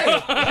yeah.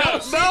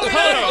 No, it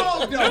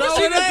Hold ain't. on. No,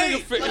 See it this nigga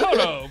ain't. fit- Hold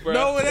on, bro.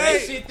 No, it That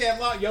ain't. shit that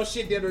long, your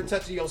shit there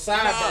touching your Nah,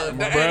 sideburn.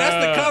 that- bro. hey, that's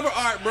Bruh. the cover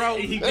art, bro.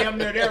 He damn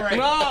near there right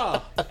Nah,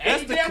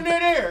 That's he damn near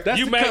there. that's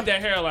You the made cover.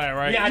 that hairline,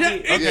 right? Yeah, I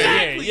did. Okay,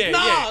 Exactly. yeah,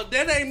 Nah, yeah.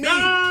 that ain't me.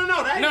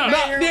 No. That ain't No. my No,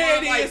 hairline, there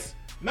it like- is.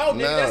 No, nigga,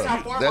 that's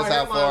how far that's my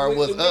how hairline far it went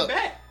was to up.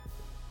 back.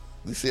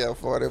 You see how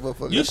far that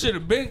motherfucker You should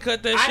have been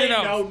cut that I shit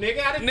didn't out. know,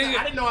 nigga. I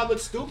didn't know I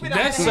looked stupid. I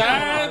That had hair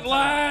all the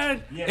time.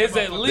 sideline Yeah, is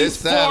that at motherfucker-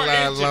 least This 4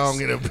 sideline inches.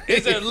 long in a bit.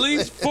 It's at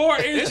least 4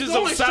 It's inches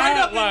going of straight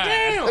up and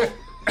sideline. down.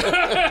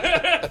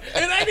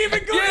 It ain't even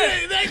good.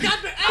 Yeah. They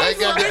got the They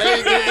got the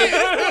angle.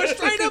 angle. It's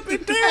going straight up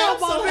and down, I'm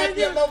so my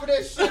happy I'm nigga. over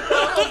that shit, bro.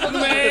 I was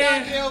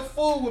Man. a goddamn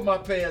fool with my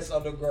pants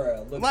on the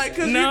ground. Look Like, at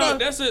cause that. you No, know,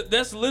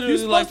 that's literally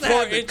supposed like to 4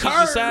 have the inches of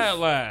curve.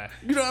 sideline.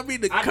 you know what I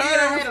mean? The I did. I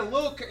had curve. a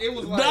little. It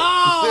was like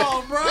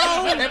No, bro.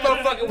 that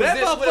motherfucker was That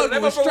this. motherfucker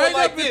That was motherfucker straight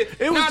like up. this.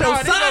 It was No,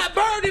 your no,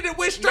 sideburn and it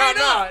went straight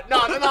up. No.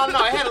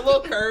 It had a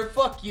little curve.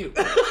 Fuck you.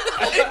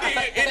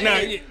 Nah,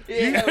 yeah.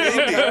 It had a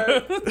little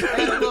curve. It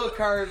had a little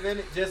curve in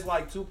it, just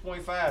like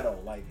 2.5 though.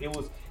 Like it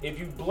was. If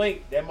you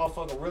blink, that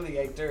motherfucker really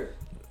ain't there.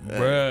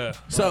 Bruh.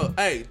 So,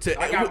 hey,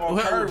 I got more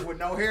curve with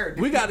no hair.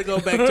 we got to go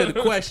back to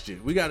the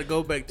question. We got to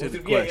go back to the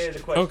Yeah, question, the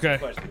question. Okay. The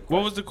question.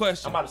 What was the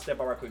question? I'm about to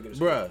step out right quick. Get a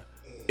bruh.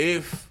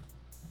 If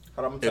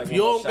Hold on, I'm gonna take if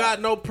you one don't more got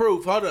shot. no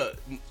proof, hold up,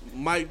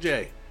 Mike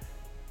J.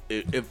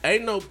 If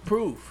ain't no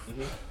proof,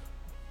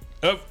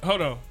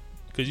 Hold on.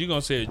 Because you're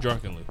going to say it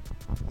drunkenly.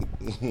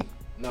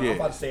 No, Yeah. I'm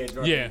about to say it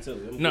drunk Yeah. too.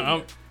 Let me No,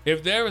 do that.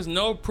 if there is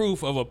no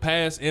proof of a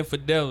past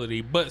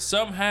infidelity, but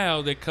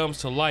somehow there comes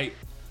to light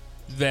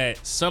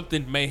that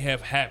something may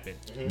have happened,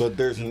 But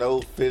there's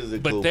no physical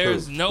but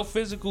there's proof. no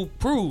physical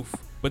proof,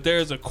 but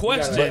there's a You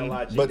question,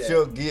 gotta But LIG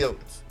your that. guilt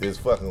is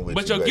fucking with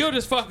but you. your guilt baby.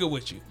 is fucking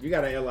with you. You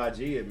gotta LIG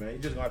it, man. You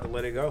just gonna have to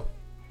let it go.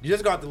 You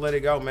just gonna have to let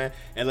it go, man,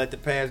 and let the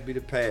past be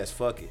the past.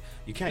 Fuck it.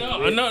 You can't.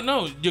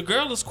 No. Your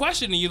girl is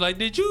questioning you like,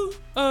 did you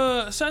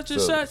such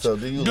and such? So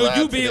do you lie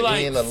to be the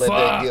like, end or let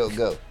that fuck? guilt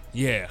go?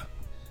 Yeah.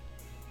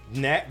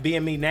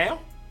 Being me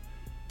now.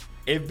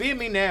 If being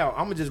me now,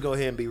 I'm gonna just go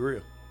ahead and be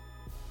real.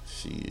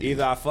 Shit.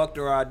 Either I fucked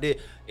her or I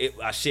did. It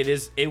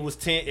was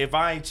 10. If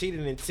I ain't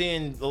cheated in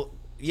 10,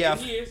 yeah,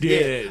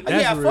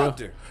 I real. fucked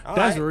her.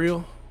 That's Alright.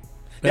 real.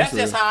 That's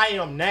just how I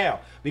am now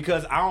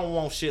because I don't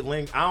want shit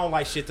linger. I don't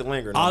like shit to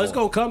linger. No It's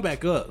more. gonna come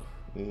back up.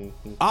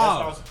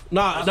 That's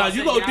Nah, what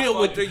you I gonna said, deal yeah,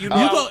 with fuck the, it. you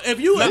go if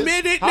you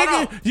admit it, Hold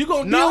nigga, on. you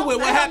gonna deal with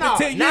what happened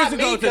 10 years Not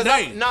ago me, 'cause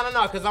today. No,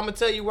 because I'm gonna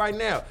tell you right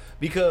now.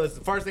 Because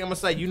the first thing I'm gonna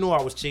say, you knew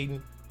I was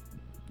cheating.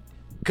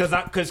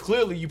 Because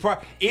clearly you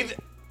probably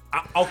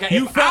okay.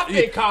 You if felt I've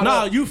been caught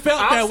up. you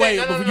felt I'm that way,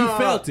 saying- but you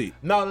felt it.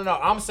 No.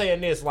 I'm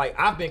saying this like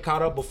I've been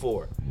caught up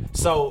before.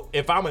 So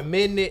if I'm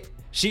admitting it,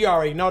 she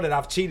already know that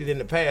I've cheated in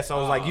the past. So I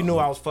was like, you knew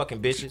I was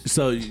fucking bitches.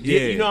 So yeah,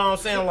 You know what I'm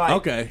saying? Like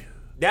okay.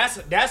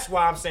 That's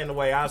why I'm saying the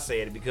way I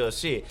said it because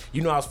shit,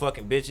 you know I was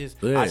fucking bitches.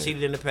 Yeah. I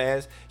cheated in the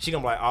past. She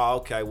gonna be like, oh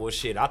okay, well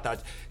shit. I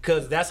thought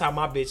because that's how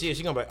my bitch is.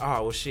 She gonna be like,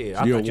 oh well shit.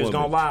 I You're thought a you was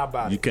gonna woman. lie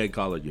about You it. can't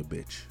call her your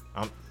bitch.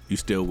 I'm- You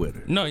still with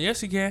her. No, yes,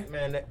 he can.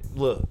 Man,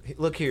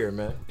 look here,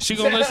 man. She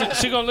gonna listen.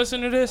 She gonna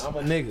listen to this. I'm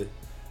a nigga.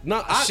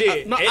 No,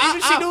 Shit. And even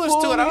if she do this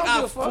to it, I don't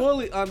give a fuck.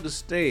 fully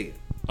understand.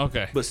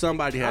 Okay. But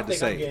somebody I had to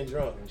think I'm say it. getting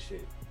drunk and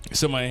shit.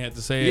 Somebody had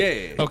to say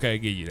it. Yeah. Okay, I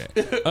give you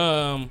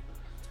that.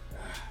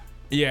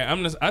 Yeah,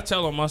 I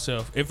tell on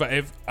myself if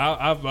I've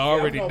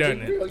already I'm gonna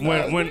done be it.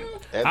 real, When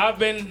And- I've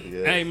been,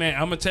 Yeah. hey man,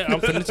 I'm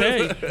finna tell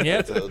you.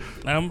 Yeah,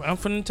 I'm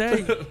finna tell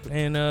you.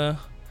 And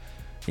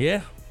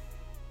yeah,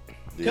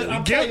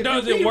 Yeah. guilt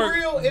doesn't work.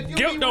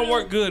 Guilt don't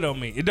work good on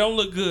me. It don't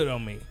look good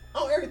on me.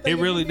 Oh, everything.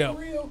 It really if you don't.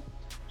 be real,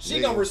 she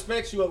Yeah. gonna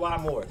respect you a lot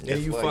more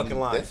than you why fucking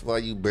lying. That's why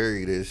you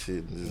bury that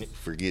shit and just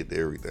forget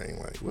everything.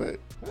 Like what?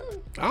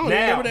 I don't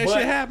Now, remember that but-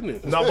 shit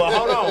happening. No, but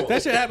hold on.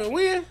 That shit happened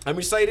when? Let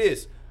me say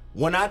this.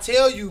 When I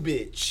tell you,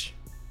 bitch,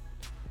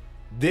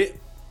 that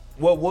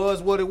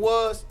what it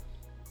was,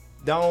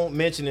 don't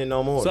mention it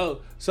no more.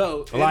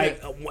 So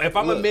like, if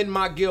I'm look, admitting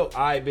my guilt,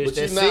 all right, bitch, But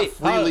you're that's not it.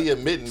 freely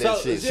admitting that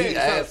so- shit. yeah, She so-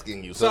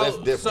 asking you, so that's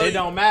different. so- It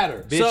don't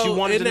matter, bitch. So, you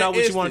wanted in to know that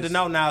what you wanted to instance-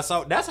 know now.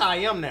 So that's how I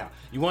am now.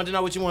 You wanted to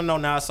know what you want to know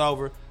now. It's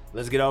over.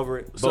 Let's get over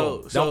it. Boom.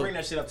 So- Don't bring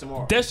that shit up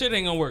tomorrow. That shit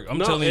ain't gonna work. I'm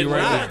No, telling you it's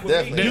right not. now.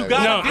 Definitely You not.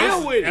 gotta No,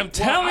 deal with it. I'm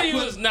telling I you,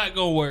 put- it's not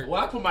gonna work.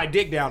 Well, I put my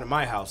dick down in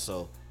my house,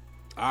 so.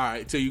 All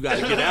right, till you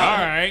gotta get All out.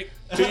 right.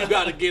 Till you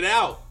gotta get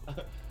out.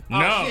 No.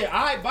 Oh, shit.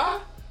 All right, bye.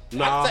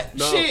 No,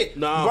 Shit.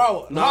 no,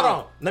 Bro, no. hold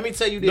on. Let me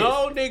tell you this.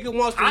 No nigga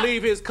wants to I-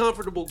 leave his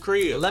comfortable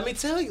crib. Let me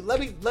tell you. Let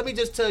me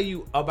just tell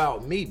you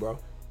about me, bro.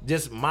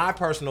 Just my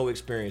personal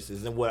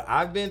experiences and what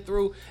I've been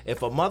through.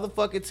 If a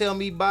motherfucker tell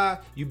me bye,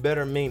 you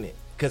better mean it,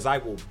 cause I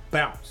will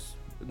bounce.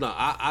 No,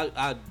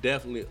 I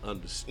definitely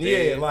understand.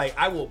 Yeah, like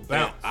I will And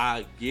bounce.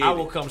 I get I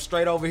will it. come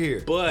straight over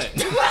here. But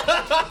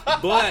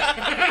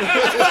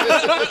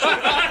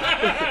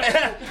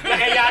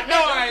And y'all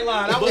know I ain't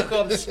lying. I will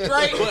come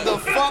straight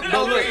the fuck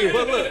over here.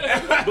 but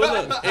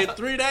look, in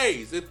 3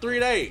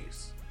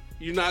 days,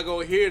 you're not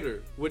gonna hit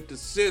her with the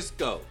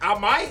Cisco. I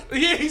might.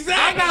 Yeah,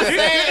 exactly.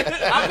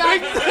 I'm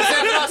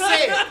not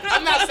saying.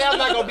 I'm not saying I'm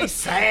not gonna be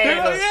sad.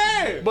 Hell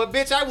yeah. But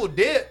bitch, I will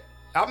dip.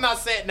 I'm not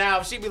saying now.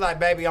 If she be like,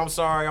 baby, I'm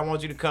sorry, I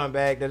want you to come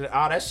back.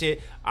 All that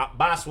shit.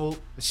 Bye, swoop.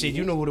 Shit,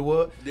 you knew what it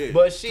was. Yeah.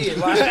 But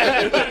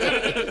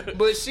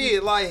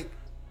shit, like,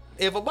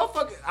 if a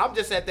motherfucker, I'm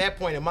just at that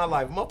point in my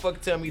life.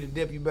 Motherfucker tell me to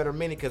dip, you better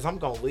mean it, cause I'm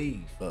gonna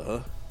leave.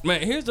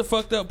 Man, here's the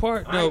fucked up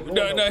part. I No, ain't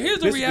going no- here's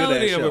the This is a good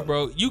reality ass of show. it,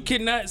 bro. You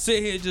cannot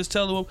sit here and just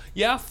tell them,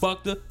 yeah, I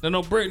fucked her. Then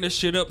don't bring this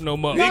shit up no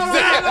more.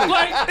 Exactly.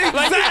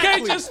 Like you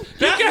can't just.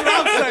 That's what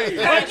I'm saying.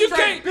 Like you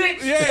can't.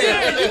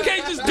 Yeah. You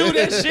can't just do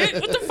that shit.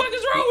 What the fuck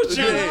is wrong with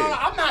you? Yeah.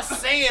 I'm not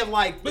saying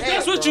like But that,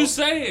 that's what bro. you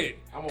saying.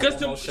 I'm Cause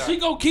one more shot. she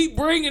gonna keep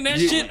bringing that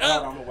shit Hold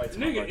up. on, I'm gonna wait till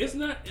my Nigga,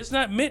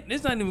 birthday.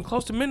 it's not even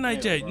close to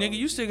midnight yet. Nigga,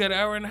 you still got an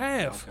hour and a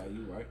half. Okay,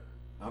 you right.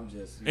 I'm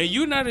just. And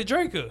you not a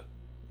drinker.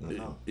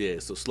 Yeah,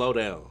 so slow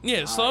down.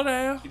 Yeah, slow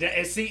down.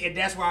 And see, and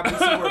that's why I be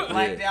somewhere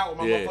blacked Yeah, out with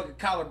my yeah. motherfucking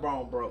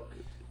collarbone broke.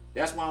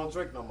 That's why I don't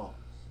drink no more.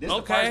 This is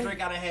the Okay. first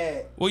drink I done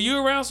had. Well, you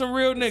around some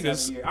real 7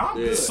 niggas. years. I'm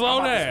Yeah. good. Slow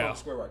I'm about to down. smoke a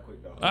square right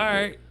quick though. All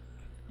right.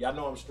 Y'all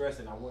know I'm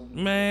stressing. I wouldn't.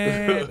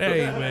 Man,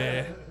 hey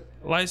man.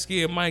 Light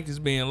skinned Mike is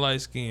being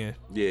light skinned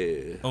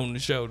Yeah. on the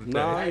show today.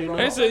 Nah, I ain't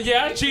They said,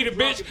 yeah, I cheated,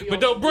 bitch,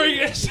 but don't bring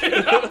that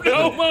shit up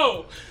no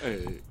more.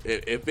 Hey,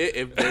 if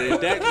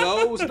that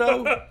goes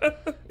though,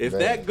 if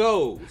that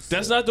goes,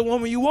 That's not the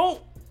woman you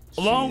want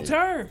long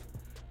term.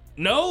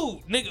 No,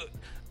 nigga.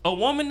 A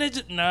woman that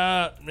just,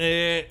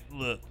 man,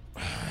 look.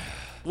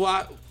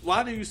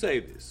 why do you say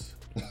this?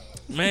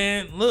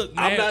 Man, look,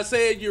 man. I'm not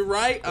saying you're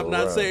right. I'm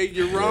not Right. saying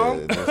you're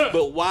wrong. Yeah, that's-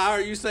 but why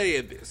are you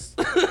saying this?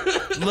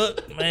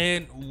 Look,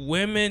 man,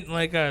 women,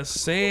 like I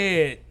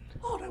said,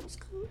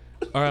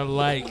 are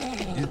like.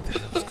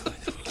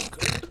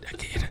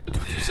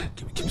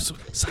 Give me some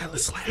silent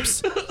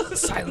slaps.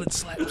 Silent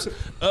slaps.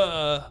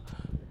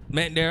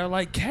 Man, they're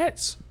like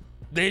cats.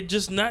 They're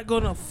just not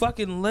gonna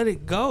fucking let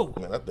it go.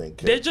 Man, I think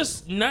They're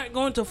just not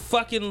going to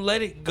fucking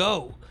let it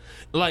go.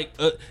 Like,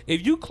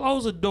 if you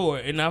close a door,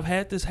 and I've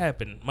had this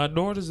happen, my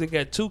daughters, they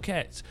got 2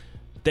 cats.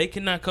 They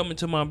cannot come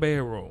into my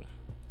bedroom.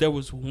 There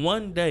was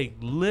one day,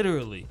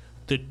 literally,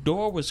 the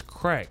door was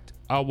cracked.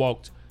 I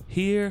walked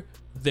here,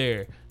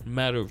 there, in a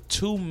matter of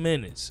 2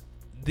 minutes,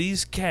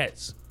 these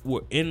cats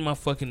were in my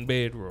fucking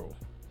bedroom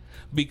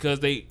because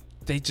they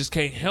just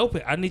can't help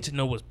it. I need to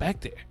know what's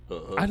back there.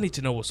 I need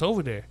to know what's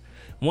over there.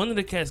 One of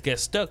the cats got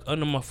stuck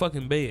under my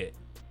fucking bed.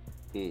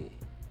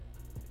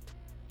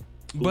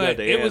 But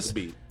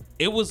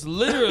it was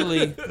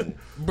literally,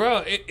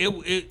 bro.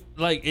 It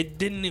like it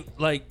didn't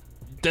like.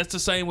 That's the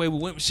same way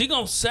with women. She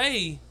gonna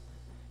say,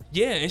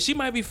 yeah, and she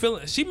might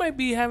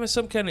be having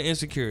some kind of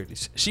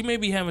insecurities. She may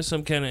be having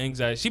some kind of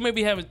anxiety. She may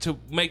be having to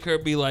make her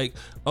be like,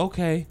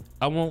 okay,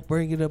 I won't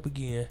bring it up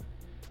again.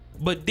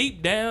 But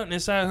deep down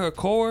inside her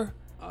core,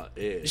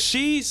 it's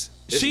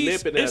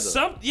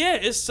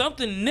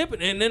something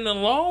nipping, and in the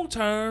long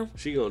term,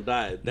 she gonna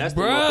die. That's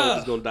the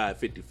motherfucker's gonna die at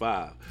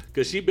 55.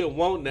 Cause she been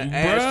wanting to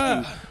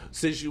ask you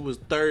since you was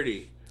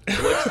 30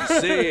 what you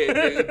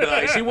said.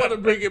 Like, she want to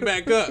bring it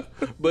back up,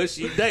 but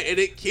and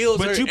it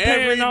kills her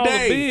every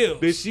day.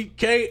 That she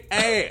can't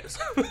ask.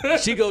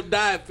 She gonna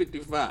die at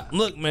 55.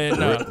 Look, man,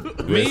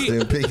 Rest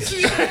in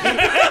peace.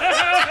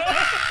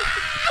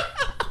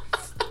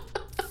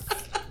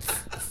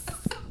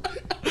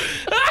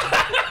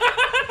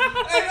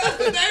 That's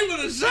the name of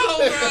the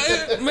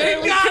show, bro.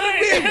 Man,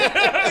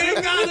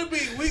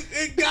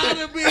 It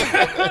gotta be.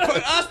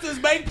 For us to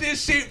make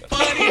this shit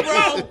funny,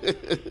 bro.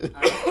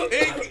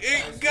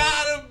 It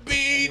gotta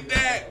be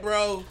that,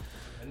 bro.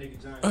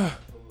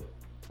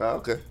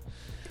 Okay.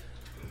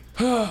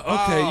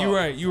 Okay, you're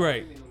right.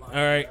 All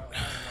right,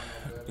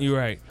 you're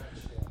right.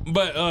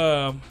 But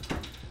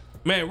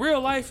man,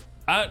 real life,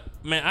 I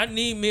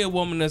need me a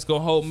woman that's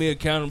gonna hold me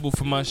accountable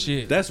for my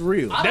shit. That's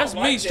real. That's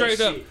me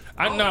straight up.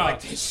 I don't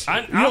like it.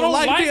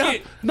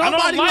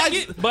 Nobody likes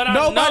it, but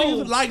nobody I know.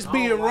 likes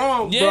being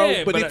wrong,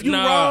 Yeah, bro. But if you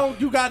wrong,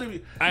 you gotta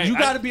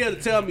be able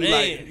to tell me,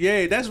 like,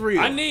 yeah, that's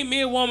real. I need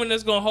me a woman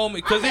that's gonna hold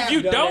me. Because if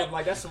you don't,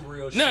 like that's some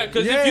real shit. nah,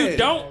 because if you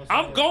don't,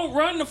 I'm gonna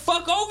run the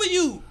fuck over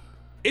you.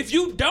 If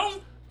you don't,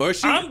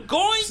 I'm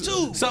going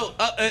to. So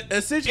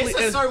essentially, It's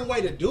a certain way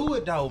to do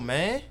it, though,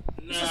 man.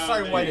 It's a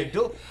certain way to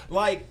do it.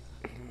 Like,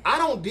 I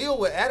don't deal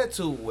with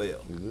attitude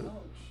well.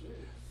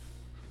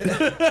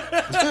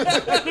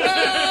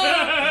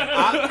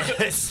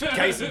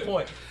 Case in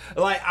point.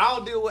 Like, I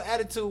don't deal with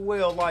attitude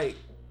well. Like,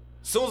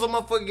 as soon as a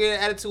motherfucker get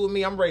an attitude with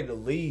me, I'm ready to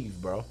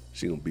leave, bro.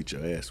 she gonna beat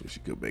your ass when she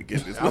come back in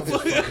this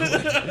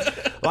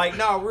motherfucker. Like,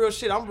 nah, real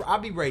shit. I'll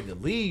be ready to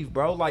leave,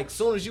 bro. Like,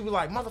 soon as you be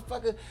like,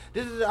 motherfucker,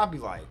 I'll be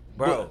like,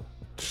 bro.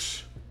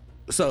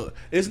 So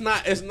it's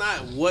not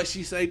what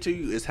she say to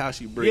you, it's how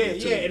she bring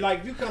it to you. Yeah,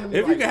 like you come to me.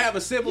 If you can have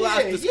a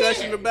civilized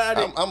discussion about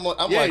it, I'm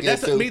yeah, like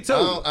that's that too. me too.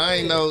 I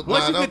ain't know.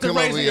 Once you get to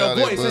raising your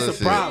voice, it's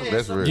a problem.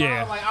 That's real.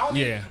 Yeah.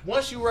 Like,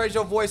 once you raise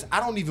your voice, I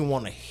don't even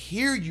want to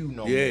hear you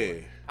no more.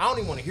 I don't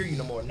even want to hear you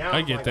no more. Now I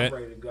I'm get like, that. I'm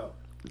ready to go.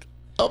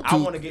 I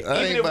want to get,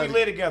 even if we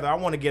live together, I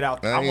want to get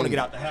out. I want to get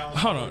out the house.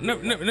 Hold on,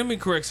 let me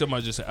correct something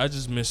I just said. I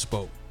just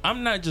misspoke.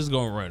 I'm not just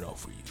gonna run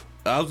over you.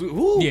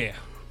 Yeah.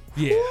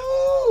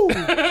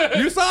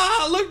 You saw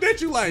how I looked at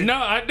you like. No,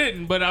 I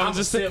didn't. But I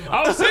was sitting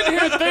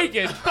here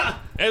thinking,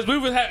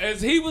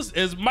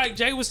 as Mike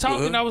J was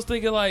talking, I was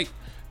thinking like,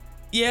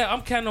 yeah,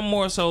 I'm kind of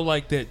more so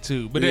like that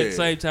too. But at the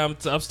same time,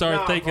 I'm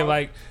starting thinking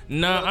like,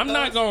 I'm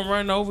not gonna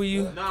run over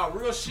you. Nah,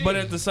 real shit. But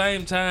at the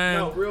same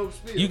time,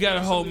 you gotta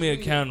hold me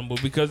accountable,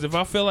 because if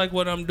I feel like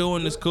what I'm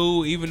doing is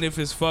cool, even if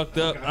it's fucked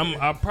up,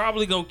 I'm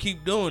probably gonna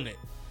keep doing it.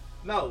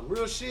 No,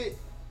 real shit.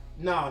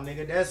 No,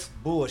 nigga, that's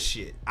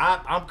bullshit.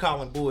 I'm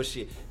calling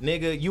bullshit.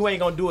 Nigga, you ain't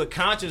gonna do it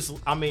consciously.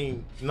 I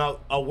mean,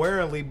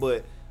 awarely,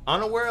 but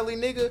unawarely,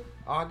 nigga.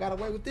 Oh, I got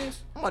away with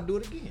this. I'm gonna do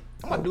it again.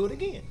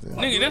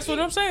 Nigga, that's what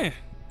I'm saying.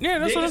 Yeah,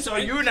 that's what I'm saying.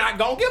 So you're not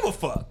gonna give a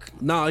fuck.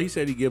 No, he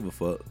said he give a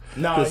fuck.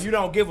 No, you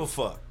don't give a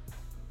fuck.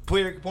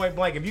 Point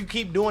blank. If you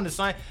keep doing the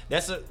same,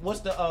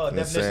 what's the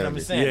definition of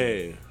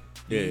insanity?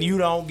 Yeah. You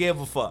don't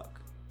give a fuck.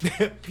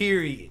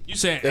 Period. You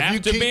saying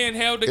after being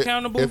held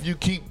accountable? If you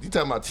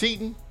talking about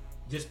cheating?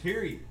 Just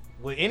period.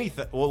 With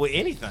anything.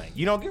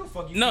 You don't give a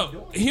fuck. You keep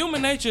doing it.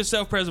 Human nature is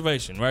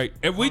self-preservation, right?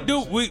 If we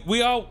do,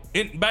 we all,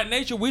 by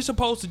nature, we're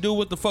supposed to do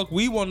what the fuck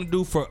we want to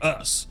do for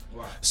us.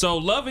 Right. So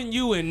loving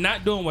you and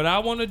not doing what I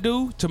want to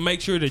do to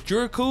make sure that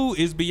you're cool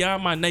is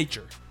beyond my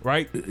nature,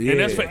 right? Yeah. And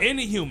that's for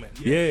any human.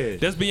 Yeah.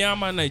 That's beyond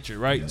my nature,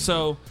 right? Yeah.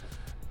 So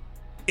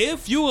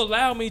if you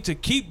allow me to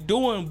keep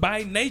doing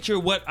by nature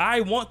what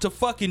I want to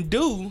fucking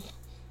do,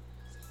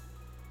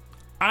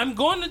 I'm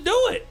going to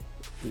do it.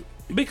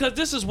 Because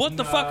this is what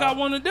the fuck I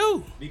want to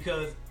do.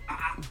 Because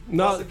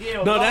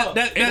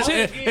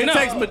it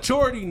takes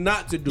maturity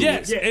not to do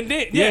it. And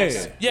then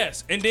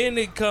and then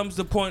it comes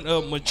the point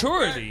of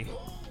maturity.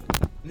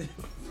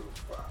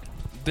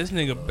 This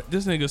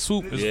nigga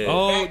Swoop is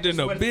old than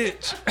a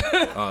bitch.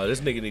 Oh,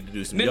 this nigga need to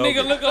do some This yoga.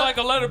 nigga looking like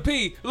a letter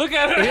P. Look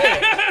at her.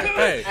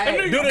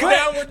 Hey, do the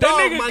downward dog,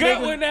 that nigga my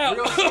gut nigga. went out.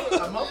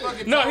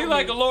 No, he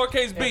like a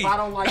lowercase b. If I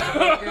don't like to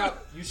work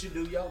out, you should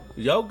do yoga.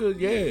 Yoga,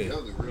 yeah.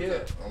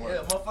 Yeah,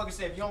 motherfucker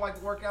said if you don't like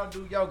to work out,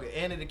 do yoga,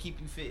 and it'll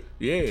keep you fit.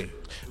 Yeah.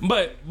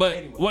 But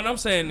what I'm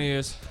saying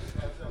is,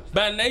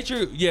 by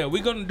nature,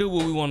 we're gonna do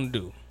what we want to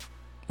do,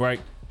 right?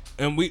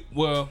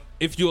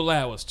 if you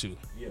allow us to.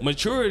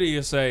 Maturity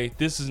is say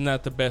this is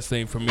not the best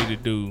thing for me to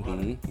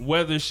do,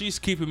 whether she's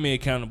keeping me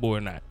accountable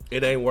or not.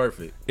 It ain't worth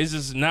it. It's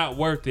just not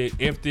worth it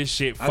if this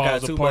shit falls I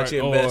got too apart much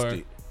invested.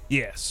 or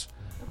yes.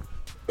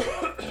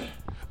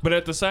 But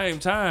at the same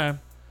time,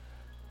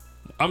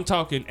 I'm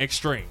talking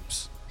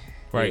extremes,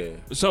 right? Yeah.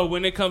 So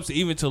when it comes to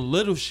even to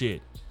little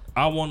shit,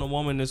 I want a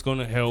woman that's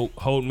gonna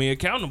hold me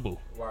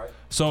accountable. Right.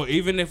 So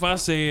even if I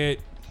said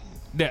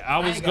that I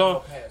was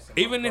going,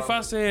 even if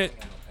I said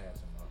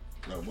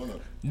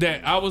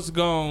that I was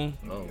going,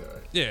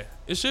 yeah,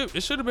 it should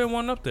have been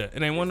one up there.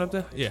 It ain't one up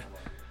there, yeah.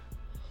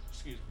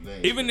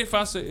 Even if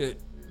I said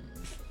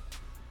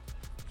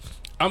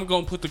I'm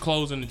gonna put the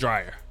clothes in the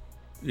dryer,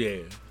 Yeah.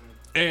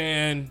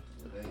 and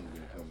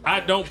I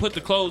don't put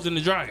the clothes in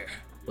the dryer.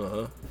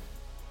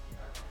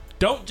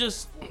 Don't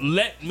just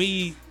let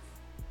me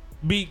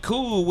be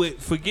cool with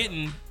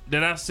forgetting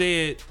that I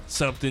said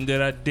something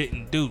that I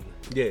didn't do.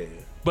 Yeah.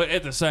 But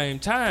at the same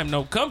time,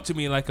 don't come to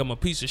me like I'm a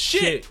piece of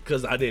shit.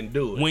 Because I didn't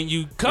do it. When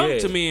you come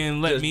to me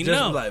and let me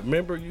know. Like,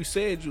 remember you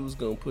said you was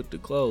going to put the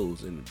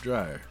clothes in the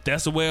dryer.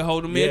 That's a way of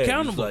holding me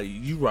accountable. Like,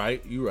 you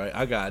right.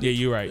 I got it. Yeah,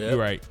 you're right.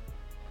 Yep.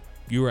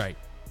 You're right.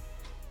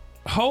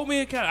 Hold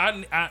me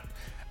accountable.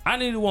 I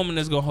need a woman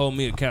that's going to hold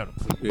me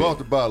accountable. Bought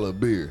the bottle of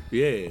beer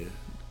Yeah.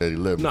 at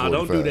 11:45. No,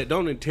 don't do that.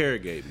 Don't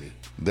interrogate me.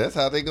 That's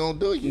how they gonna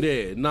do you.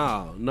 Yeah,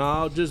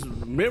 no. Just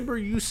remember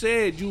you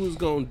said you was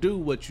gonna do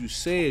what you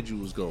said you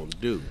was gonna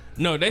do.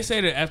 No, they say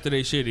that after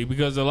they shitty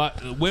because a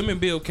lot women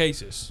build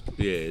cases.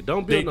 Yeah,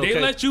 don't build no case. They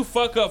let you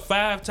fuck up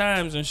 5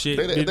 times and shit.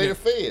 They the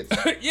feds.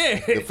 Yeah.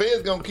 The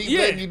feds gonna keep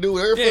letting you do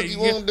whatever fuck you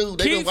want to do.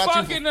 They keep gonna watch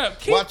fucking you up.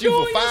 Keep watch you for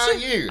doing your 5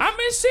 shit. years. I've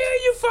been seeing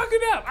you fucking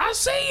up. I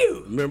see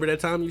you. Remember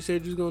that time you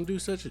said you was gonna do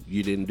such a?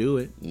 You didn't do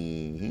it.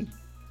 Mm-hmm.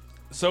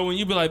 So when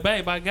you be like,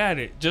 babe, I got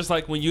it. Just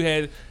like when you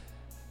had.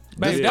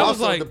 Babe, This that was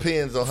also like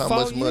depends on how 4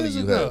 much money years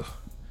you ago. have.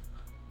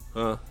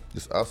 Huh?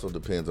 This also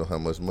depends on how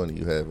much money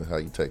you have and how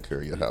you take care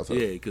of your household.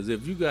 Yeah, because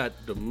if you got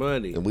the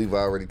money, And we've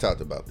already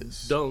talked about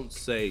this. don't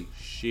say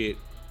shit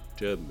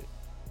to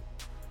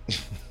me.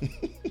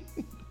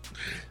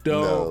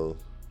 Don't.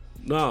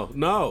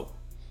 No.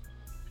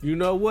 You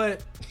know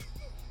what?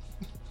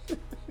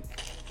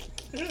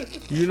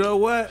 You know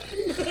what?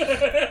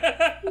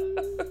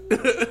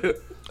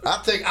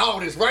 I'll take all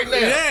this right now.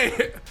 Yeah.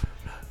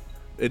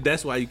 And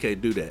that's why you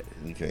can't do that.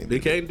 You can't They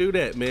do can't do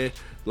that, man.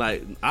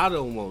 Like, I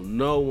don't want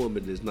no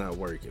woman that's not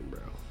working, bro.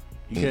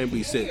 You can't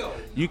be sick.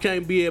 You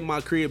can't be at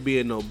my crib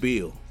being no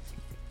bill.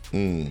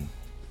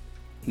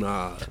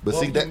 Nah. But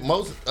see that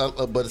most,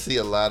 but see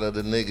a lot of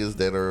the niggas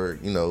that are,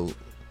 you know,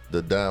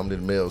 the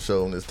dominant male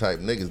chauvinist type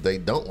niggas, they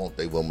don't want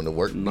their woman to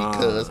work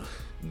because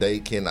they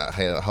cannot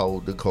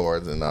hold the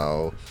cards in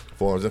all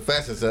forms and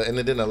fashions. And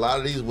then a lot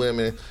of these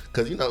women,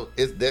 because you know,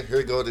 it's that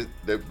here go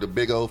the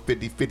big old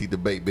 50-50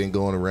 debate been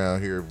going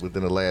around here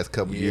within the last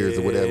couple years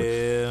or whatever.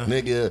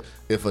 Nigga,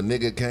 if a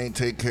nigga can't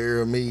take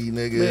care of me,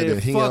 nigga, Man, then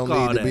he fuck don't all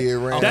need to that. be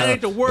around. That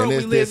ain't the world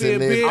And we live in,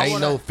 bitch.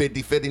 Ain't no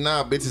 50-50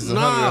 now, bitches.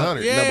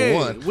 100-100. Yeah. Number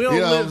one. We don't you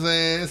know live, what I'm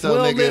saying? So we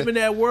don't nigga, live in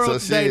that world so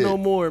today shit. no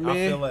more, I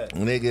man. feel that.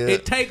 Nigga,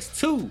 It takes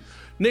two.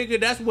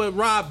 Nigga, that's what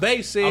Rob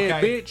Bass said,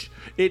 Okay. bitch.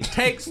 It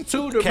takes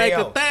two to make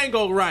a thing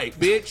go right,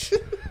 bitch.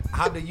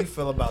 How do you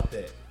feel about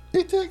that?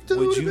 it take two.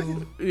 Would to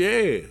you?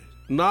 Yeah.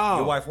 Nah.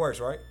 Your wife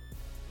works, right?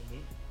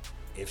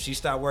 If she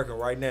stopped working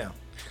right now,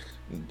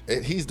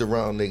 He's the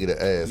wrong nigga to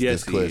ask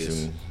Yes, this he question.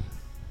 is.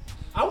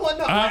 I want to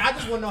know. I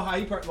just want to know how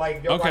you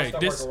like your wife Okay,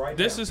 stopped working right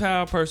this now. is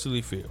how I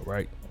personally feel,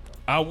 right?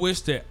 I wish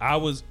that I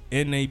was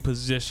in a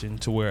position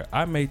to where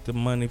I made the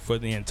money for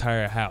the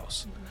entire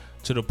house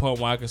to the point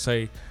where I can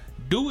say,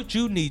 do what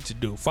you need to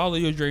do. Follow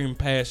your dream and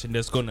passion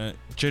that's going to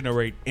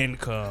generate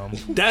income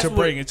That's to what-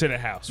 bring into the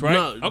house, right?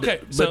 No,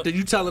 okay. but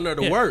you telling her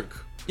to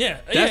work. Yeah.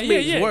 That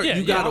means work.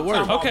 You gotta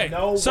work. Okay.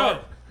 No so,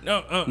 work.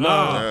 no.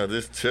 Nah,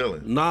 just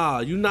chilling. Nah,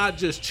 you not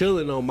just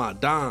chilling on my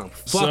dime.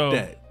 Fuck So,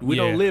 that. We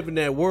yeah. don't live in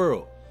that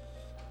world.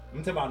 I'm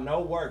talking about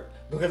no work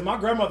because my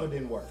grandmother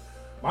didn't work.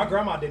 My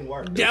grandma didn't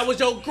work. That was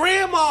your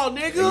grandma,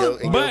 nigga.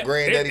 And your But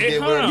granddaddy it-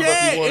 did hold whatever on. the fuck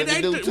Yeah, he wanted it to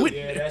ain't do the- too. we-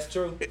 Yeah, that's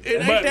true. It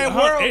ain't But, that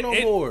world no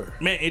more.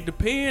 Man, it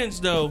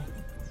depends though,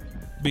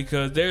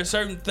 because there are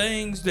certain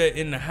things that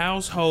in the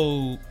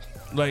household,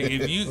 like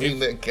if you,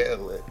 Ain't that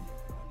Cadillac.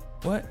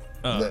 what?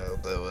 No, I'm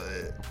talking about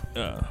it.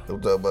 Uh,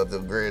 I'm talking about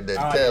them granddaddy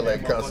Ah,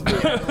 Cadillac yeah, costume.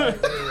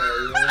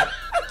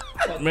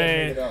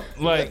 man,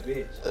 like,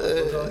 Go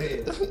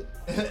ahead.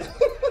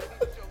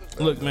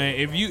 look, man,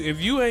 if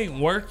you ain't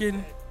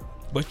working,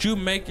 but you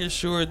making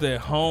sure that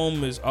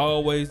home is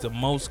always the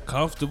most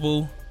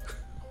comfortable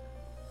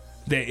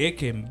that it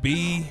can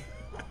be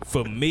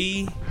for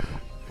me,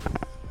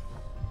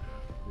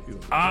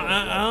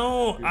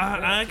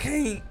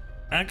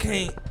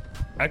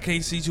 I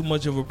can't see too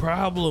much of a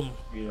problem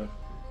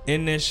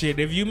in that shit.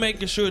 If you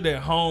making sure that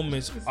home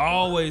is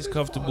always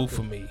comfortable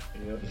for me,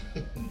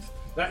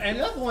 And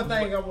that's one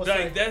thing I will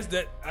say. Like that's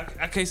that.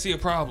 I can't see a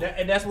problem.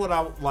 And that's what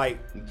I like.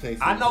 can't see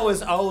I know that.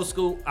 it's old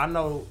school. I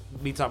know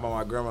me talking about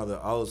my grandmother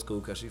old school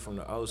because she's from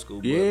the old school.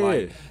 But Yeah.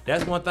 like,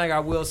 that's one thing I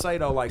will say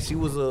though. Like she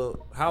was a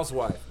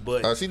housewife,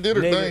 but She did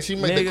her nigga- thing. She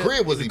made the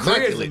crib was the crib's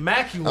immaculate.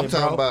 immaculate, I'm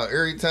talking bro. about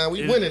every time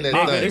we went in that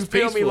Nigga, thing. you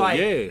feel me? peaceful, Like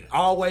yeah.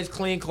 always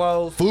clean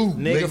clothes, Food,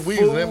 nigga. We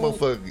was in that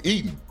food, motherfucker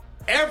eating.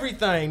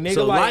 everything, nigga.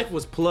 So like, life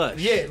was plush.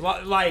 yeah,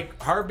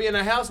 like her being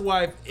a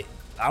housewife.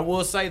 I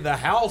will say the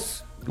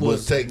house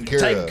Was taken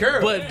care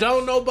of. But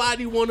don't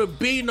nobody want to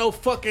be no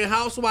fucking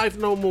housewife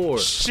no more.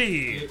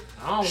 Shit.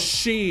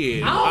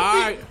 Shit. I don't All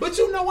think, right. but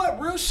you know what?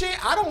 Real shit.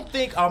 I don't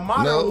think a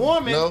modern No,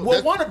 woman no, would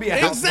that- want to be a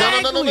housewife.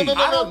 Exactly. No,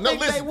 I don't think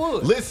listen, they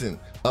would. Listen,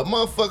 a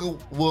motherfucker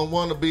will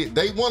want to be.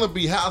 They want to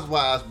be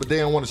housewives, but they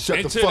don't want to shut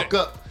the Until fuck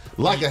up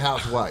like a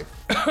housewife.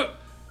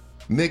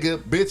 Nigga,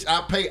 bitch,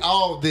 I pay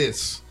all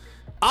this.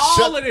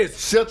 All of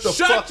this. Shut the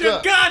fuck your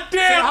up.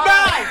 goddamn All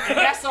mouth. right, and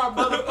that's our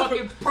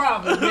motherfucking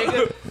problem,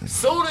 nigga.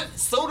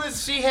 Soon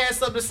as she has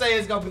something to say,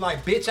 it's gonna be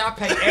like, bitch, I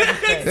pay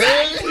everything.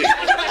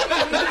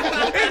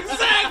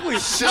 Exactly.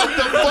 Shut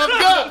the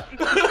fuck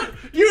up.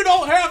 You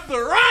don't have the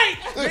right,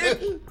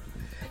 bitch.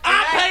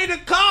 I pay the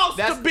cost to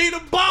That's- be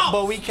the boss.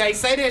 But we can't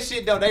say that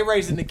shit though. They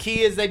raising the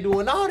kids, they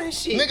doing all that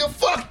shit. Nigga,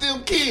 fuck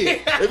them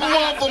kids. If it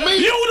wasn't for me,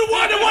 You the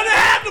one that want to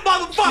have the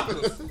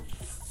motherfuckers.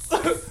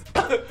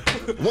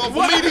 wasn't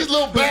for me, these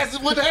little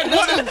bastards wouldn't have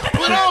nothing to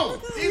put on.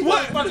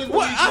 What?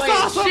 I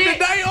saw something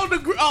today on the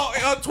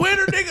on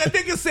Twitter, nigga. A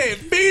nigga said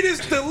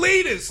fetus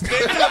deletus.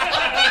 Nigga.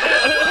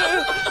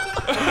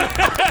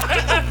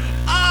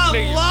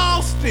 I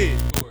lost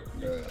it.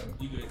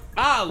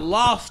 I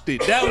lost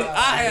it. That was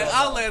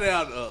I let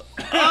out a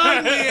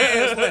ugly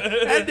ass.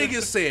 That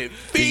nigga said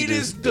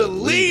fetus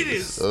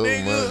deletus, Oh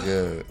nigga. my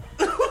god.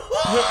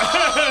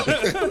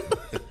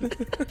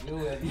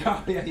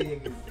 Y'all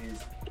niggas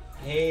is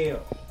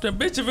hell. The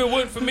bitch, if it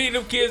wasn't for me,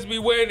 them kids be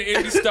wearing the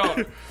Indy Star.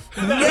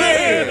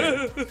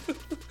 Man.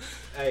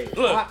 Hey,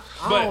 Look,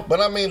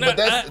 But I mean, No,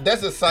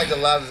 that's a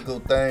psychological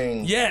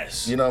thing.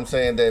 yes. You know what I'm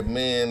saying, that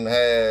men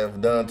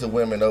have done to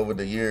women over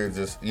the years,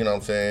 just, you know what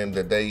I'm saying,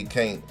 that they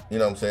can't, you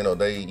know what I'm saying, or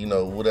they, you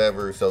know,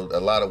 whatever. So a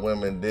lot of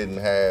women didn't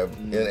have,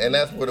 and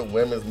that's where the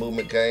women's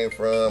movement came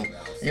from,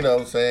 you know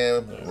what I'm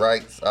saying,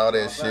 rights, all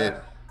that shit.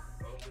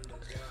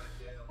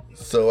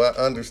 So I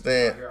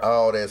understand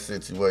all that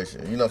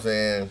situation, you know what I'm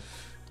saying?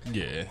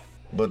 Yeah.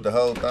 But the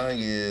whole thing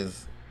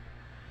is,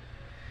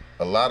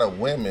 a lot of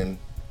women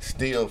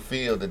still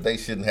feel that they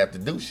shouldn't have to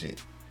do shit.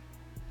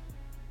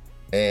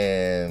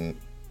 And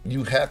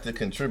you have to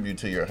contribute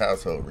to your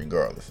household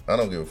regardless. I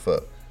don't give a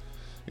fuck.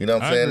 You know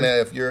what I'm I saying? agree. Now,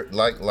 if you're,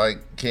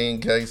 like King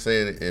K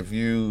said, if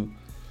you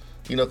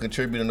know,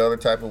 contribute in other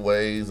type of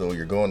ways, or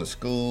you're going to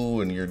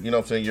school and you're, you know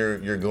what I'm saying,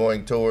 you're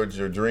going towards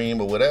your dream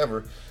or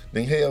whatever,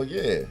 then hell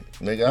yeah.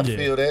 Nigga, I Yeah.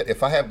 feel that.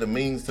 If I have the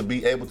means to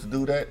be able to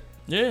do that,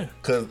 Yeah.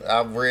 because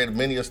I've read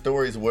many of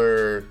stories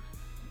where,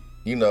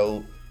 you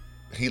know,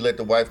 he let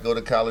the wife go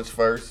to college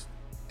first,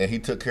 and he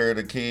took care of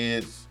the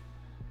kids.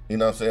 You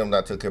know what I'm saying?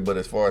 Not took care, but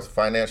as far as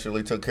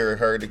financially, took care of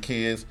her, the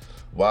kids,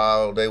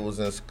 while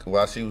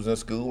she was in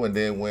school, and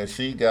then when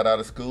she got out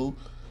of school,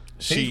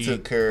 she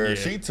took care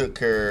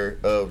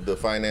of the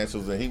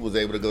financials, and he was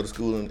able to go to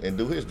school and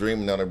do his dream.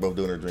 And now they're both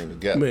doing their dream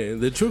together. Man,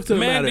 the truth of the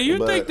Man, matter. do you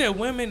but- think that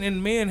women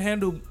and men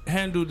handle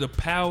the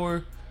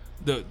power,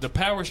 the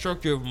power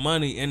structure of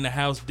money in the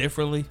house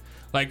differently?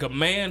 Like a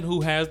man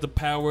who has the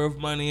power of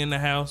money in the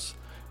house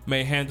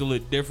may handle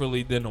it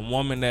differently than a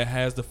woman that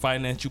has the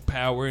financial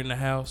power in the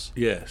house.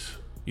 Yes,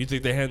 You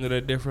think they handle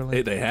that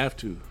differently? they have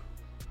to.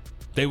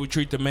 They would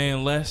treat the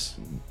man less,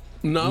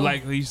 No,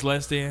 like he's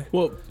less than.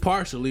 well,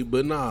 partially,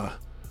 but nah.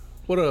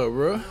 What up,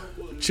 bro?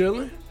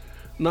 Chilling?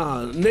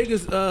 Nah,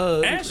 niggas.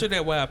 Answer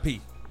that YP.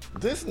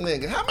 This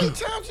nigga, how many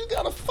times you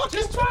got to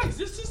fucking Twice.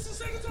 This is the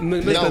second time.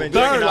 This No, the been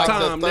third drinking like the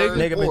time, third- nigga.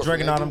 Nigga been Fourth,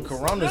 drinking all nigga. them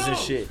Coronas and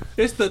shit.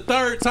 It's the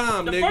third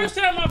time, The nigga. first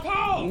time I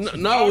paused.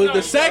 No,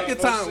 the second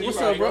time. What's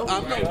up, bro? I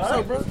know. What's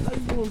up, bro? How you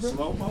doing, bro?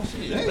 Slow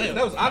motion. Damn,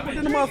 that was awkward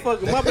in the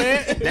motherfucker. My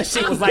bad. That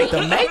shit was like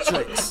the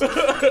Matrix.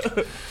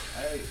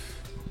 Hey,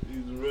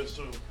 use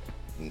the restroom.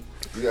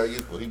 Yeah,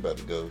 he about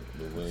to go.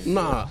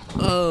 Nah.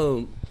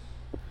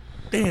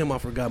 Damn, I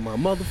forgot my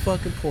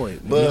motherfucking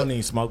point. You But don't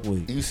need smoke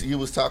weed. you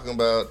was talking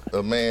about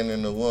a man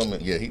and a woman.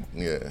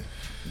 Yeah,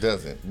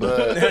 doesn't.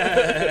 But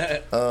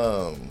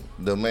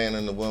the man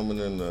and the woman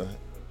and the,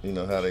 you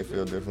know, how they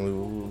feel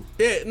differently.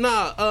 Yeah,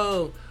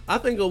 nah. I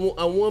think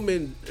a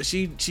woman,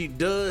 she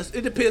does.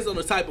 It depends on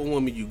the type of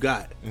woman you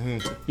got.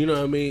 You know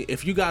what I mean?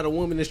 If you got a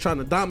woman that's trying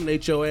to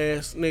dominate your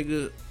ass,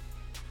 nigga.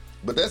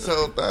 But that's the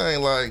whole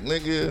thing, like,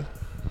 nigga.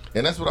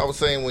 And that's what I was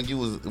saying when you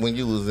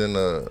was in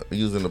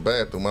the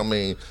bathroom. I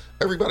mean,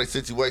 everybody's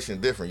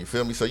situation different. You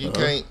feel me? So you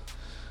can't,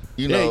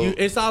 you know. Yeah,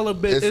 it's all a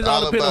bit. It's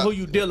all depends on who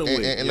you dealing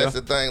with. And that's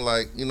the thing,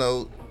 like, you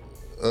know,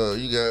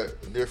 you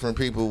got different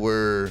people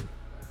where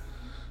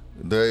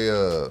they,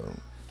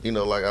 you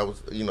know, like I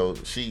was, you know,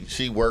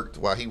 she worked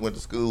while he went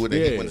to school, and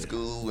then he went to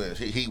school, and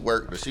he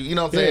worked, but she, you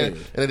know what I'm saying?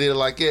 Yeah. And they did it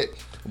like it.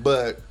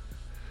 But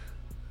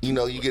you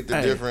know, you get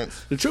the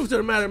difference. The truth of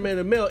the matter, man,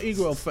 the male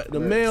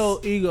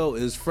ego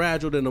is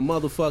fragile than a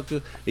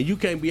motherfucker, and you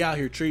can't be out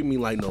here treating me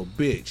like no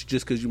bitch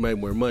just because you make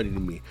more money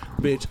than me.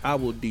 Bitch, I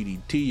will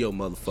DDT your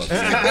motherfucker.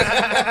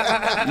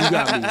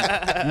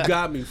 You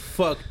got me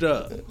fucked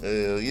up. Hell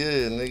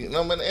yeah, nigga.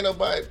 No, man, ain't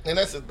nobody, and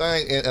that's the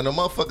thing, and a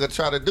motherfucker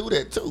try to do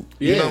that too.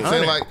 Yeah, you know what I'm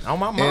saying? Like, on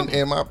my mama.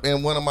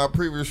 in one of my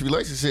previous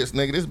relationships,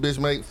 nigga, this bitch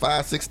make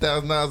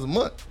 $5,000-$6,000 a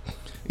month.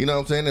 You know what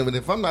I'm saying? And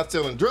if I'm not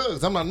selling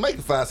drugs, I'm not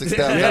making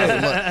 $5,000-$6,000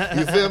 a month.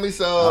 You feel me?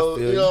 So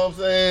you know what I'm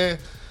saying?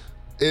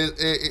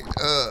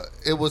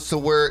 It was to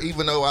where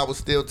even though I was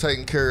still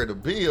taking care of the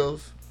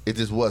bills, it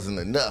just wasn't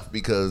enough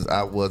because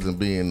I wasn't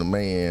being the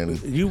man.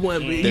 You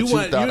ain't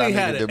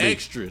had the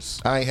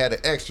extras. I ain't had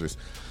the extras.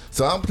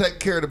 So I'm taking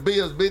care of the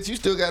bills, bitch. You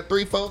still got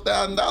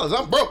 $3,000-$4,000.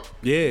 I'm broke.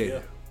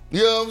 Yeah.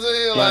 You know what I'm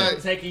saying?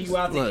 Like taking you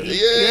out to eat.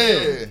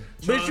 Yeah.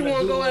 Bitch, you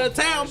want to go out of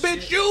town?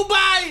 Bitch, you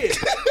buy it.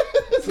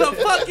 The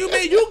fuck you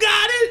mean? You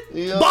got it?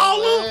 You know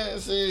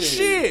Baller?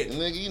 Shit.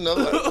 Nigga, you know,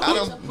 I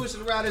don't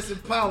pushing around this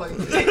Impala.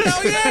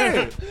 Hell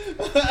yeah.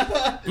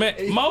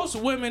 Man, most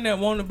women that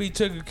want to be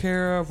taken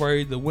care of are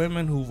either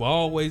women who've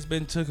always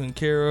been taken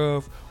care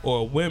of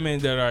or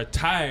women that are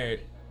tired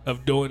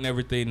of doing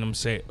everything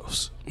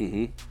themselves.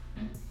 Mm-hmm.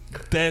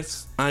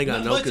 I ain't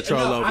got no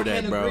control over I that,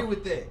 can't bro. agree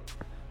with that.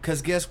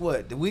 Cause guess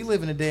what? We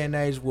live in a day and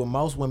age where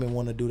most women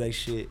want to do their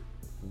shit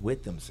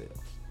with themselves.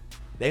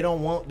 They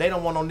don't want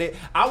on that.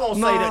 I won't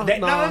say that.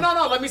 No.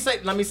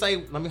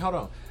 Let me hold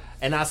on.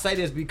 And I say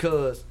this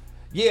because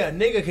a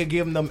nigga could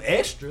give them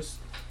extras,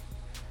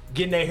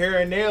 getting their hair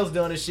and nails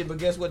done and shit. But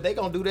guess what? They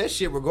gonna do that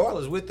shit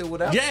regardless, with it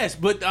without. Yes,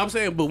 but I'm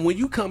saying, but when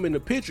you come in the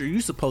picture, you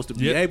supposed to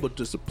be able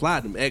to supply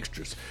them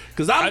extras.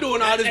 Cause I'm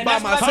doing all this by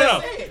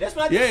myself. That's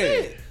what I just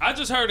said. I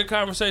just heard a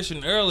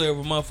conversation earlier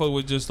where motherfucker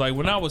was just like,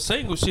 when I was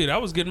single, shit, I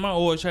was getting my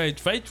oil changed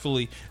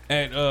faithfully,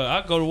 and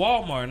I go to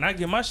Walmart and I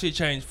get my shit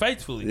changed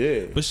faithfully.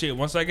 Yeah. But shit,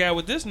 once I got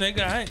with this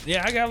nigga,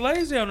 I got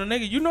lazy on the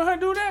nigga. You know how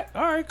to do that?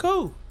 All right,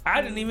 cool.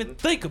 I didn't even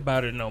think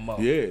about it no more.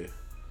 Yeah,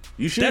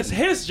 you should. That's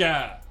his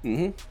job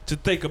to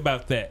think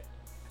about that.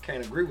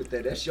 Can't agree with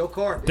that. That's your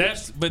car. Bitch.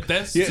 That's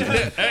it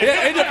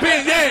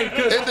depends. Yeah,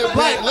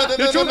 because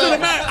the truth of the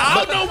matter,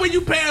 I don't know when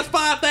you pass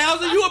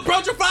 5,000. You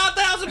approaching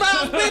 5,000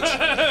 pounds,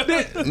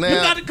 bitch. Now, you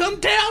got to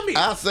come tell me.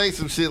 I say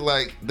some shit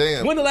like,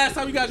 damn. When the last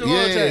time you got your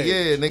oil changed?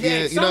 Yeah, nigga.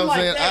 Yeah, you know what I'm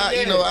saying?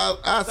 that,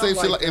 I say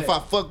shit like, if I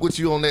fuck with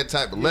you on that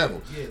type of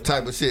level,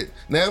 type of shit.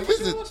 Now, if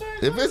it's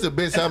a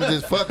bitch I'm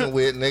just fucking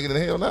with, nigga,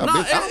 then hell no.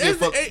 Bitch, I don't give a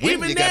fuck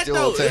when you got your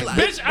oil changed.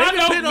 Bitch, I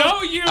don't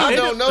know you. I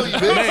don't know you,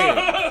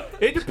 bitch.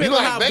 It depends You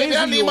on how like, baby, busy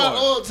I need you my are.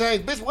 oil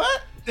change. Bitch,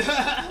 what?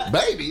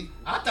 Baby.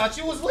 I thought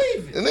you was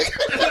leaving. Hey,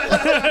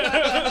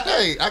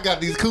 I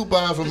got these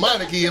coupons from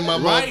Meineke in my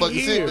Right motherfucking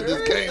here. shit that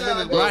just came in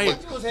this Right.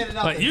 motherfucker. You was headed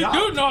out Like, the you dock.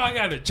 do know I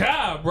got a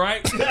job,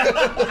 right?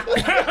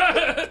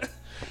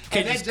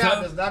 And that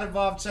job does not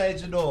involve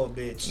changing oil,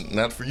 bitch.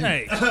 Not for you.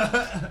 Hey,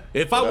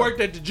 If I worked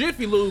at the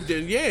Jiffy Lube,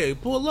 then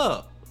pull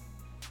up.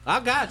 I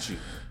got you.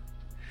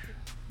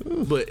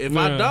 But if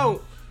I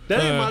don't,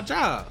 that ain't my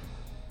job.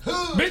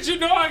 bitch, you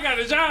know I got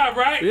a job,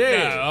 right?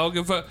 Yeah. Nah, I don't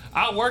give a fuck.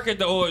 I work at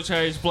the oil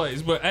change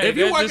place, but hey, If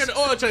you that work just- at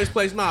the oil change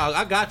place,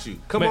 I got you.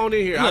 Come Man, on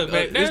in here. look,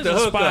 man, It's there's the a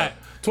hookup. spot.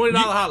 $20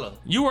 holla.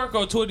 You work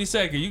on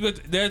 22nd. You go.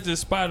 There's this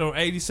spot on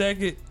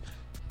 82nd.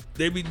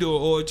 They be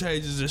doing oil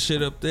changes and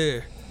shit up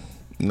there.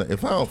 No,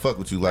 if I don't fuck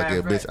with you like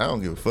that, bitch, I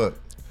don't give a fuck.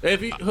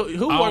 If you,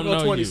 who I work don't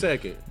on know you.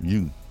 22nd?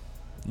 You.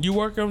 You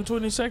work on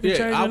 22nd Yeah,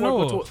 changing I work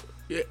oil. on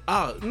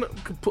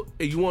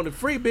you want it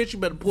free, bitch? You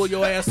better pull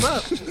your ass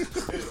up.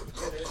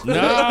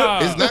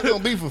 Nah. It's not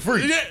gonna be for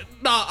free. Yeah,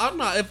 no, I'm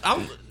not. If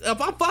I'm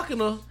fucking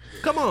her,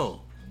 come on,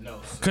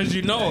 Cause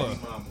you know her.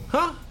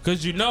 huh?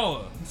 Cause you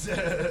know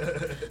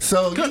her.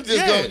 So you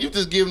Yeah. you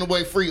just giving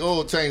away free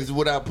oil changes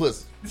without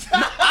pussy.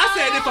 I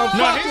said if I'm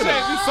No, he fucking her.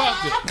 said you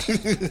fucked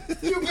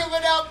it. You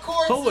giving out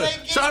cords Hold on.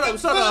 Shout out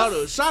to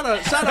Autumn.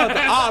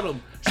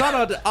 Shout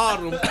out to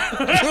Autumn. Whoa.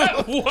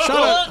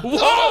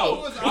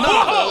 No,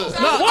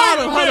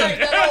 Autumn, hold on.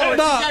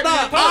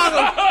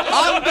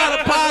 Autumn got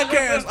a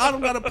podcast.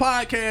 Autumn got a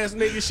podcast,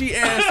 nigga. She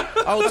asked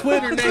on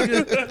Twitter,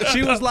 nigga.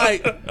 She was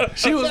like,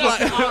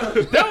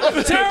 That was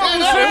a terrible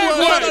no, segue.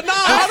 hold on.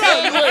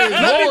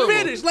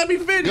 Let me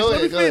finish.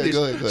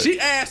 Go ahead. She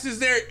asked, is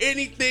there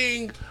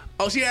anything,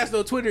 she asked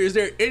on Twitter, is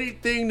there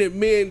anything that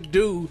men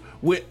do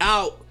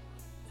without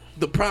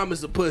the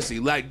promise of pussy?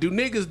 Like, do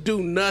niggas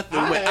do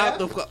nothing without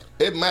the...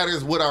 It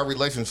matters what our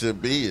relationship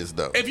is,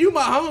 though. If you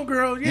my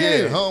homegirl,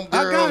 Yeah, I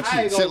homegirl,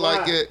 got you. shit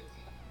like that.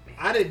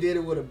 I done did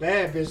it with a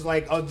bad bitch,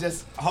 like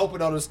just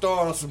hoping on a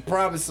star on some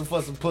promising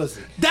for some pussy.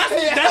 That's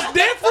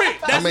different.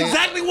 That's mean-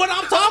 exactly what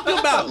I'm talking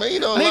about. I mean, you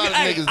know, a lot of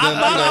niggas I done,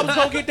 thought you I know. was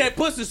gonna get that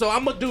pussy, so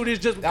I'm gonna do this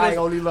just because. I ain't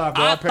gonna lie,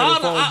 bro. I paid the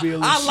phone bill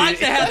and I like shit.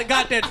 to have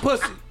got that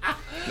pussy.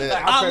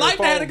 I like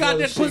to have got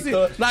that pussy.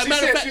 Like, She matter of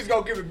said fact, she's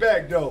gonna give it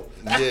back though.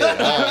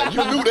 Yeah,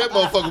 you knew that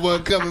motherfucker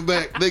wasn't coming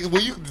back, nigga.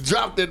 When you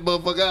dropped that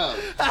motherfucker out,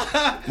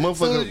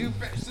 motherfucker.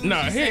 No,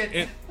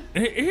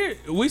 here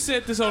we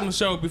said this on the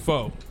show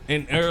before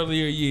in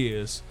earlier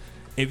years.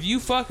 If you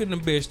fucking the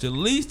bitch, the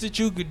least that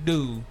you could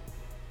do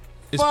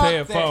is Fuck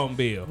paying that. phone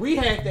bill. We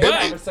had that But-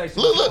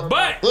 conversation. look, before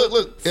But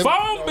Look. If,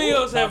 phone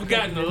bills have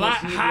gotten a lot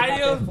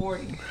higher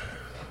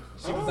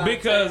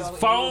because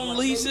phone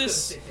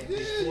leases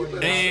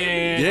and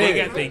they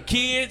got their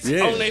kids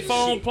on their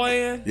phone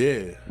playing.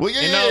 Yeah. well,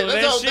 yeah, And all that's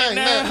that the shit thing.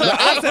 now. Now,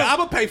 I said I'm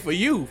gonna pay for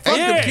you. Fuck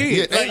Yeah. them yeah,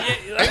 kids.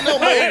 ain't no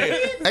more.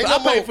 Ain't no I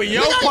pay more. for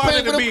your Nigga, I part pay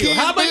of the for them bill. kids'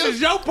 How much bill.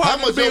 is your part How of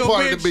the much your bill,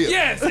 part of bitch? the bill?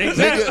 Yes,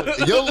 exactly.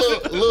 Nigga, your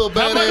little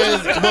badass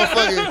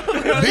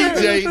motherfucking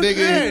DJ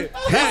nigga,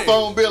 his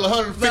phone bill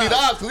 $150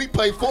 because he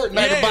pay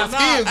Fortnite to buy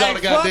skins all the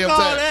goddamn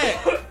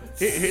time.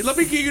 Here, let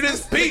me give you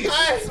this piece.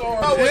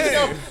 Oh, well, you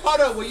know,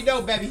 hold on. Well, you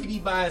know, baby, he be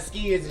buying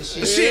skins and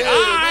shit. Shit,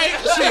 alright,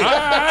 shit.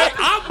 Alright.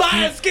 I'm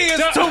buying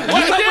skins too. What's up with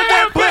Yeah,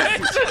 that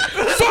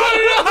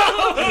pussy?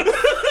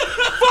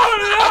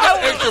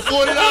 Extra $40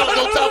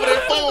 on top of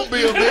that phone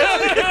bill, bitch.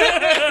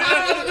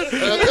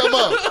 Come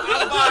on.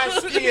 I'm buying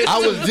skins. I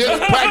was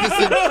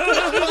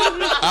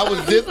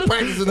just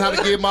practicing how to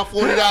get my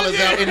 $40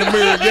 out in the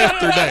mirror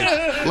yesterday.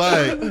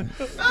 Like,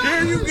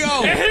 Here you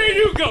go. And here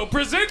you go.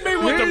 Present me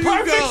with Here the you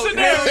perfect go.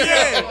 scenario.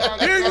 Yeah.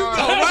 Here you go.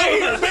 Right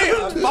here,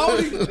 man.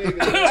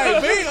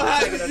 Hey,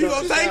 man, you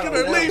gonna take it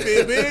or leave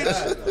it,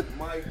 bitch?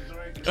 Mike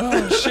drinking.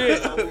 Oh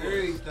shit.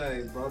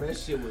 Everything, bro. That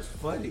shit was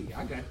funny.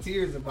 I got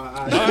tears in my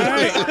eyes.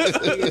 Alright.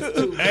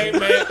 Hey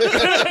man.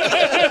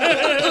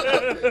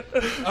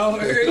 Oh,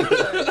 everything.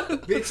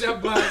 Bitch,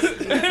 I'm buying.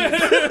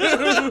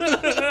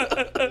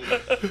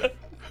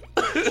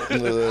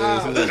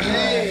 Oh,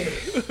 man.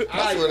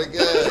 I swear to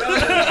God.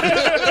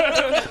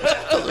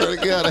 I swear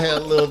to God, I had a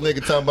little nigga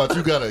talking about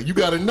you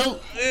got a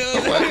note.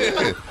 I'm like,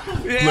 yeah.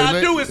 Yeah,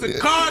 I do. It's a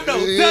car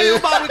note. Tell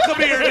your mama come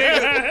here,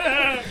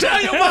 nigga.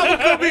 Tell your mama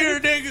come here,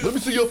 nigga. Let me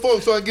see your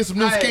phone so I can get some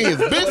new skins.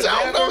 Bitch,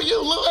 I don't know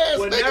you, little ass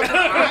Whenever nigga.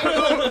 I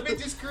go to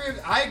bitch's crib,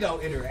 I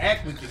don't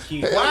interact with the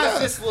kid. Why is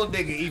this little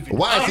nigga even?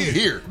 Why is he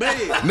here?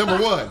 Number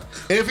one.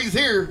 And if he's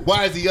here,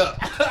 why is he up?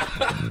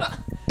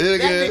 That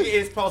nigga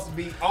is supposed to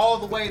be all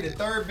the way in the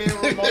third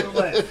bedroom on the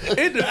left.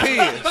 It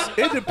depends.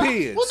 It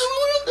depends. What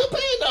the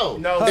depend though?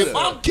 No, if sir.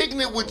 I'm kicking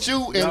it with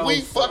you and No,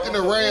 we sir. fucking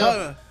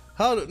around,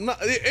 Hold on. No,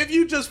 if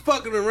you just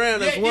fucking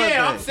around, that's one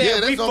I'm thing. saying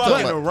Yeah, we that's what I'm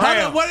fucking talking Hold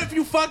around. on, what if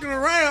you fucking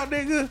around,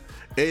 nigga,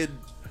 and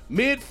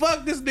mid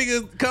fuck this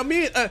nigga come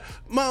in,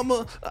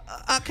 mama,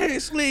 I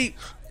can't sleep.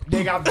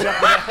 Nigga, I'm jumping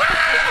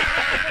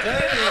out.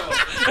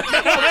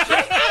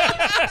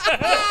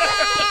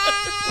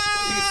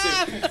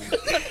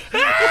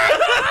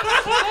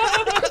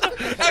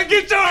 Hey,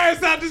 get your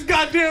ass out this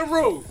goddamn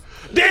room.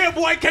 Damn,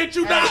 boy, can't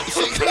you not?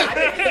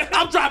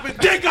 I'm dropping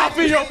dick off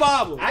in your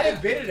mama. I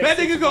didn't been in That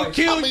that nigga gonna situation.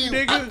 kill I mean, you,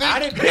 nigga. I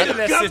didn't been in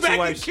that Come back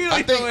and situation. kill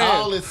I think your ass.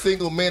 all the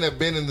single men have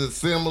been in a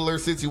similar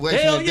situation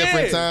Hell at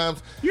different yeah.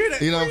 times. You're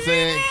the- You know what I'm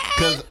saying?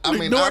 Because I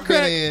mean, Ignore I've been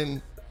crack.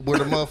 in where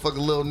the motherfucking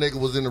little nigga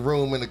was in the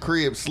room in the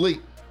crib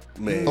sleep,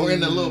 Man. or in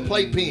the little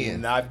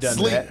playpen. I've done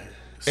sleep. that.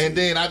 And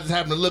then I just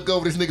happen to look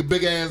over this nigga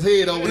big ass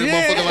head over this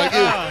Yeah. motherfucker like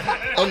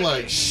this. I'm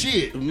like,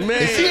 shit. Man.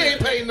 And she ain't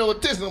paying no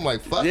attention. I'm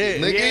like, fuck it,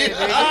 Yeah. nigga. Yeah,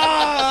 nigga.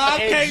 Oh, I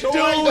can't Enjoy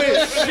do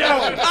the it.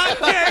 show. I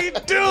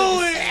can't do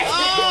it.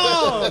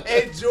 Oh,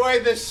 Enjoy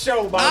the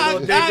show, my I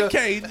little nigga.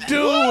 can't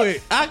do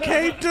it. I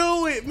can't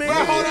do it, man.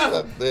 Bro, hold Fuck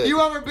up. that. You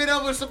ever been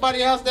over to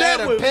somebody else that That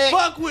had a would pet?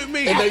 fuck with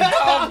me. And they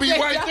all be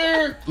right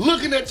there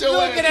looking at your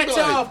ass. Looking at You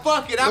y'all like,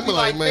 fucking. I I'm be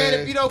like, man,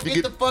 if you don't you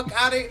get the fuck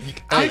out of it,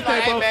 I be Get like,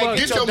 that hey, man, motherfucker.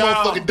 get Get your dog.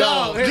 motherfucking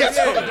dog. Hell Get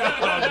yeah.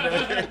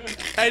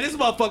 Hey, this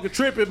motherfucker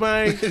tripping,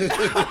 man.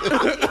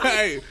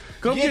 Hey,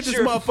 come get, Get this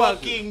your motherfucker.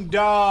 fucking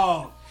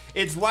dog.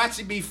 It's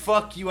watching me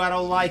fuck you. I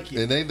don't like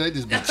it. And they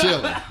just be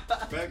chilling.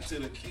 Back to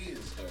the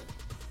kids,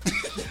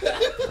 though.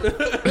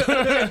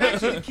 Back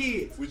to the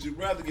kids. Would you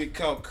rather get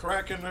caught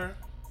cracking her,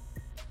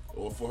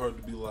 or for her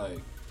to be like,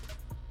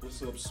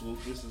 "What's up,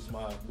 Swoop? This is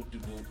my wooty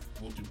boot,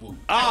 wooty boot."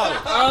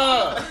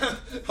 Oh,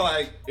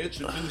 Like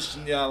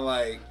introducing y'all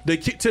like.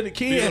 to the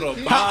kid. Build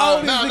a How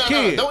old bond. is the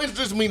kid? Don't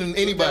introduce me to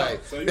anybody.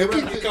 So you If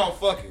rather we- get caught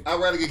fucking? I'd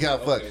rather get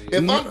caught fucking. Okay,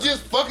 If I'm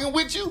just fucking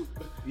with you,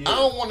 I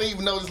don't want to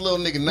even know this little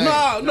nigga name.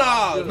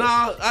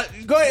 No.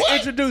 Go ahead, What?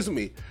 introduce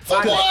me.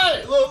 For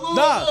what?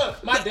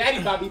 Look. My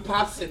daddy Bobby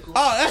Popsicle.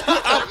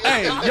 Oh,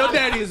 hey, your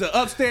daddy is an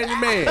upstanding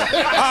man. All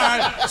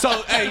right, so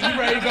hey, you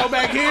ready to go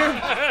back here?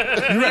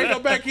 You ready to go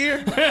back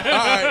here? All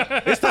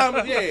right, it's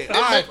time. Yeah.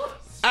 All right.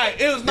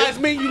 Hey, it was nice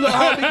meeting you, little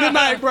homie. Good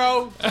night,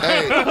 bro.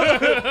 Hey,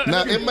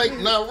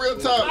 now real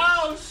talk.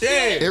 Oh,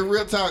 shit. Yeah. In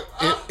real talk,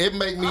 it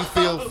make me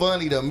feel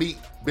funny to meet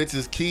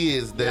bitches'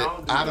 kids that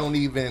I don't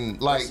even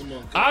like.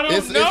 I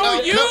don't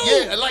know you.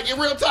 Yeah, like in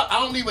real talk, I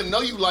don't even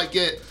know you like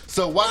that.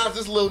 So why is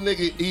this little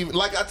nigga even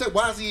like I tell?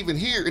 Why is he even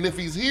here? And if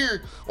he's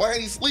here, why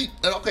ain't he sleep?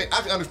 And okay,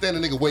 I can understand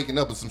the nigga waking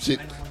up and some shit.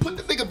 Put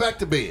the nigga back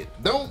to bed.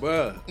 Don't.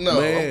 Bruh, No,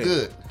 man. I'm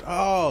good.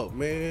 Oh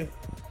man.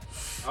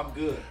 I'm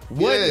good.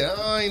 What? Yeah,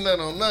 I ain't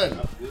nothing on nothing.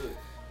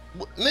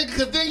 Nigga,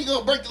 cause then you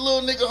gonna break the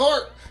little nigga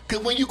heart. Cause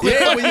when you quit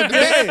Yeah, fucking when you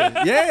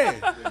yeah.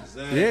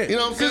 Yeah. you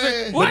know what I'm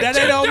saying? But that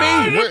ain't on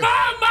me.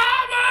 My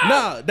mama.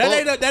 No,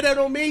 that ain't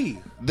on me.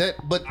 That,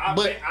 but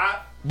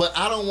But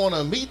I don't want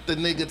to meet the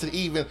nigga to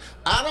even.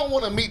 I don't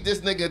want to meet this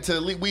nigga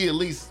until we at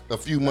least a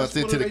few months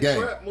into the game.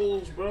 Trap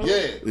moves, bro.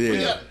 Yeah.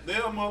 Yeah.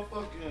 They're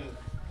motherfucking.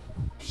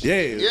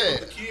 Yeah. Yeah.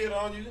 The kid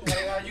on you.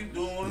 Hey, how you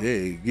doing? Yeah, How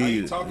give you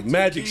you talking to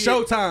magic the kid?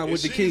 showtime And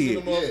with the she's in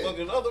kid. the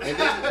motherfucking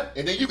other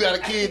And then you got a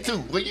kid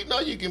too. Well, you know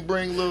you can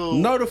bring little.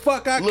 No, the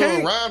fuck I little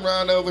can't.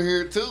 Ron over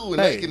here too, and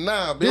Hey, they can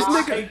nah, this bitch.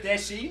 I nigga- hate that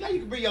shit. You know you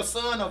can bring your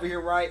son over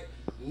here, right?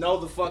 No,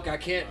 the fuck I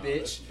can't,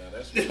 bitch.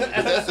 That's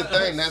the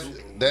thing.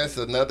 That's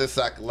another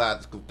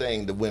psychological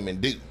thing that women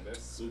do.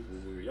 That's super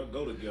weird. Y'all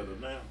go together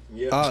now.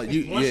 You Once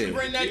you yeah.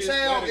 bring that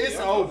child, it's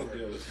over.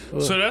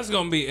 So that's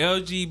gonna be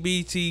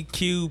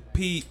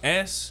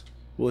LGBTQPS.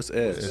 What's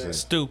S?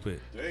 Stupid.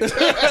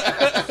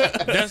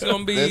 That's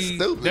gonna be. That's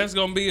stupid. That's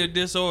gonna be a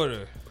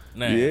disorder.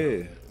 Now.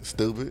 Yeah.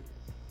 Stupid.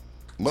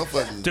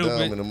 Motherfuckers Stupid.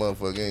 dumb in the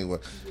motherfucker anyway.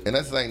 And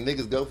that's like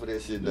niggas go for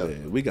that shit though.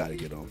 Yeah, we gotta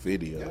get on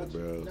video,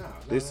 bro.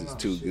 This is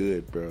too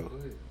good, bro.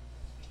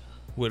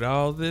 With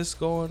all this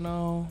going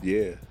on.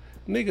 Yeah,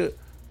 nigga.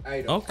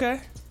 Hey, though.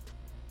 Okay.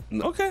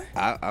 No, Okay.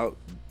 I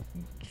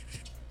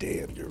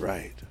damn, you're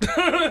right.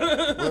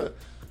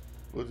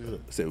 What is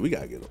it? Said we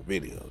gotta get on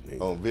video,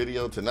 nigga. On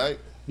video tonight?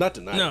 Not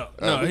tonight. No,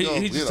 we he gonna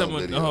just get talking on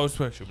about the video. whole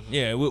spectrum.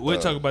 Yeah,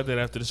 we'll talk about that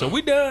after the show.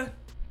 We done.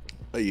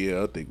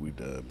 Yeah, I think we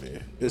done,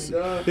 man. This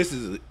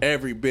is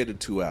every bit of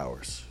 2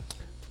 hours.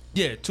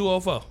 Yeah,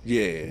 2:04.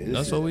 Yeah, this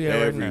That's is what we at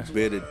right every now.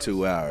 bit of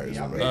 2 hours,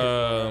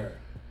 bro.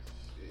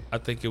 I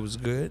think it was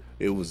good.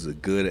 It was a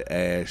good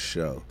ass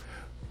show.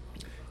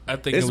 I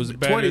think it was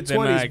better than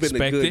 2020 I has been a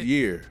good expected.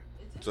 year.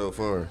 So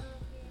far.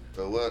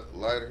 So what?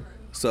 Lighter?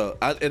 So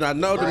I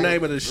know the Great-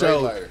 name of the great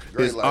show lighter.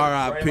 Great is lighter.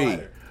 R.I.P. Great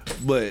lighter.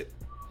 But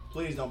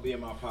Please don't be in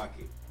my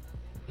pocket.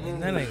 That ain't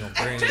gonna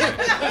bring that.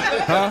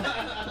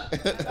 That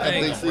ain't Think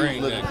gonna she was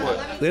bring looking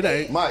that. for it. it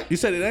ain't. Mike. You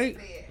said it ain't?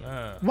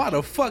 Why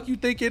the fuck you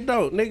think it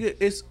don't, nigga?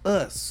 It's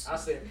us. I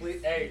said,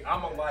 please, hey,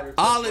 I'm a lighter.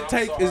 All too, it I'm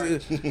takes sorry.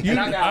 is you. And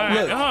I got- All right,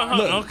 Look, hold on.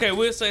 look. Okay,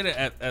 we'll say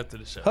that after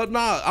the show.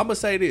 Nah, I'm gonna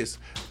say this.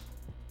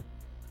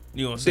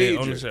 You gonna say it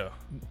on the Deidre. show?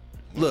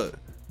 Look,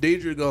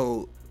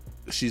 Deidre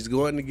she's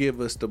going to give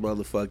us the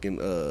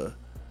motherfucking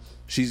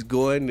she's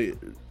going to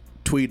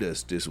tweet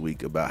us this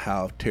week about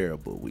how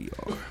terrible we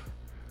are.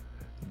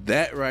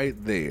 That right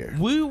there.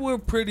 We were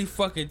pretty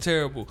fucking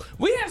terrible.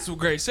 We had some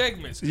great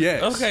segments.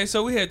 Yes. Okay,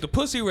 so we had the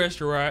Pussy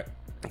Restaurant.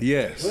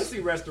 Yes. Pussy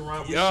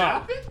restaurant with Yeah,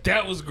 shopping?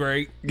 that was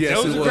great. Yes,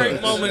 that was it a great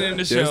was. moment in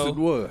the Yes, show. it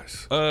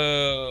was.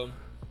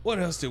 What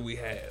else did we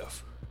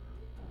have?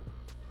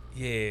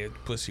 Yeah, the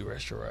Pussy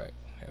Restaurant.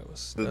 That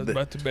was The-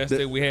 about the best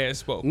that we had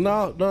spoken.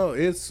 No,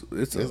 it's a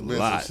been some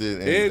lot.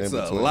 shit in It's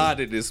a between. lot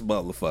of this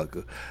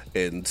motherfucker,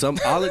 and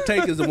all it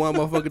takes is the one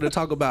motherfucker to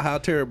talk about how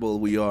terrible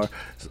we are.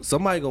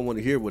 Somebody gonna want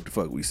to hear what the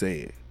fuck we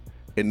saying,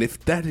 and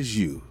if that is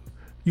you,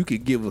 you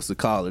can give us a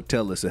call and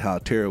tell us how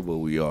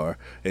terrible we are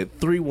at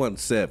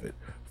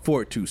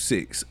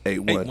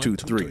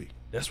 317-426-8123.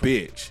 That's right.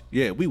 Bitch.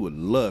 Yeah, we would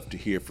love to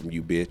hear from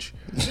you, bitch.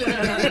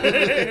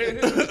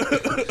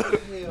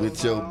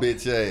 With your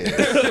bitch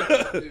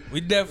ass.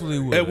 We definitely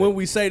would. And when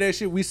we say that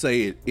shit, we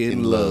say it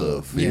in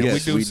love. Yeah,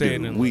 Yes, we do say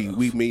it in we, love.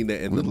 We mean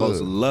that in the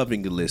most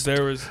lovingest.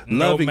 There is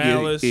no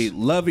malice.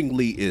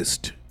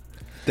 Lovinglyest.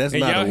 That's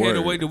And not y'all a hear word.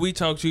 the way that we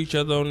talk to each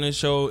other on this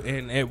show,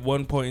 and at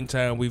one point in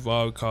time, we've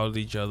all called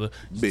each other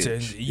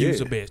bitch. to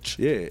use Yeah. a bitch.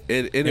 Yeah,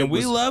 and And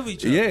we love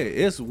each other. Yeah,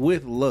 it's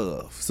with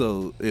love.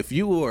 So if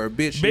you are a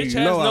bitch, Bitch you has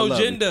know I no love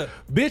gender.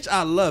 You. Bitch,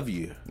 I love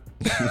you.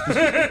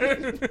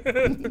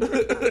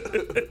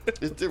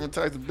 It's different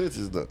types of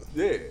bitches though.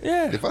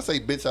 Yeah. If I say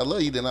bitch I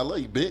love you, then I love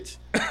you, bitch.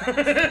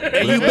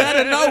 And you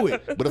better know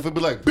it. But if it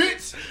be like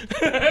bitch,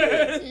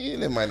 yeah,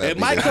 that might not It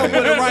be might that come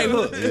same. with a right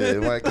hook. Yeah,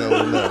 it might come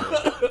with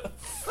that.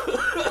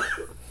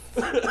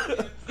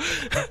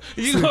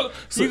 You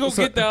go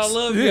get that I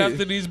love you yeah.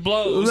 after these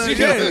blows. Like,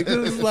 yeah,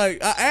 'cause it's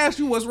like I asked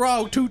you what's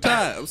wrong 2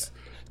 times.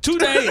 2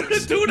 days. 2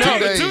 days. 2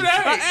 days. 2 days.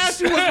 I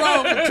asked you what's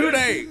wrong for 2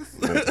 days.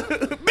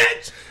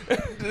 Bitch.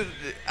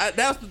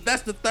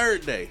 That's the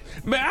 3rd day.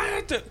 Man, I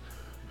had to.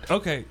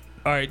 Okay.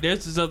 All right.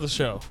 There's this other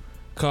show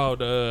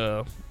called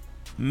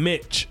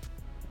Mitch.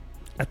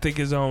 I think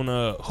it's on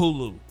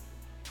Hulu.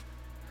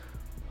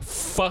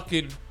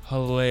 Fucking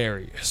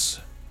hilarious.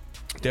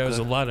 There was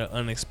a lot of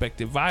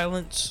unexpected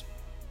violence.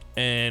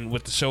 And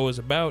what the show is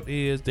about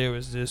is there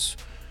was this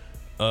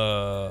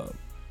white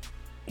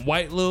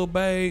little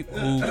babe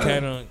who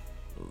kind of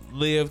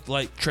lived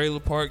like trailer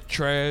park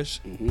trash,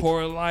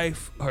 poor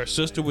life. Her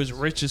sister was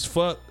rich as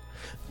fuck.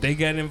 They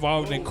got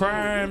involved in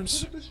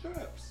crimes.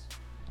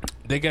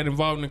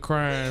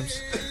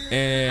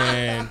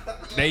 And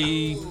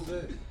they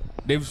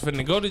was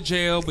finna go to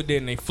jail, but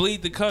then they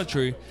fled the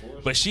country.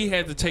 But she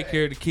had to take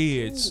care of the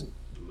kids,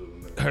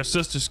 her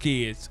sister's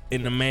kids,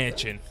 in the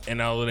mansion and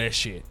all of that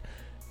shit.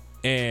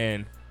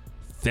 And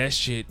that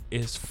shit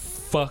is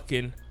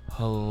fucking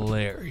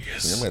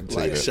hilarious. I'm gonna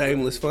tell you Like that.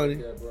 shameless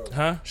funny.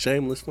 Huh?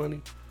 Shameless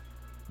funny.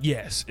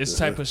 Yes, it's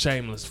type of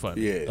shameless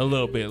funny. Yeah. A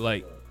little bit,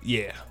 like,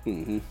 yeah.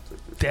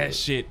 That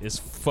shit is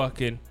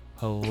fucking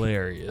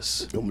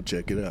hilarious. I'm gonna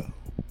check it out.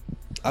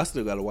 I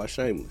still gotta watch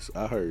Shameless.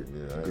 I heard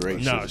great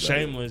shit. No, about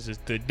Shameless is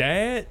the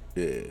dad.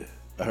 it. Yeah,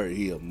 I heard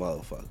he a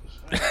motherfucker.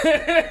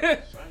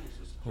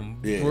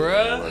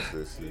 Bruh. Watch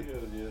this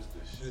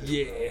shit.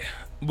 Yeah.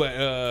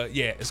 But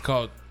yeah, it's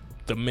called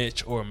The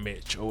Mitch or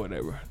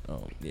whatever.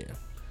 Yeah.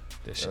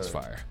 That shit's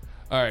fire.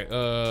 All right,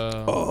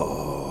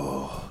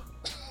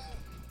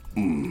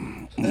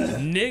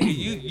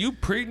 nigga, you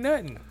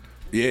pre-nutting.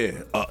 Yeah.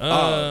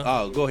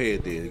 Go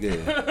ahead then. Go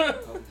ahead.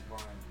 Kobe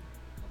Bryant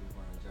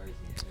jersey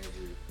in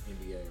every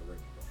NBA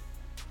arena,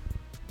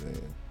 bro.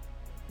 Damn.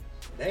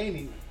 They ain't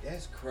even,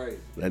 that's crazy.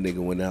 That nigga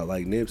went out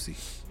like Nipsey.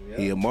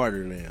 He a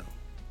martyr now.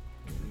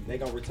 They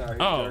gonna retire his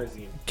Oh,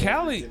 jersey.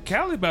 Cali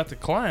about to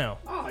clown.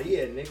 Oh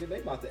yeah, nigga, they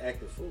about to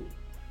act a fool.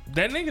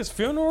 That nigga's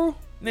funeral?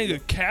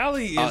 Nigga,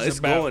 Cali is It's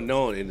about... going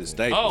on in the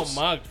Staples.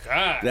 Oh, my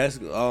God. That's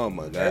oh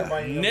my god.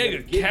 Everybody gonna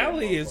Nigga, get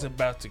Cali that is motherfucker.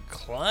 about to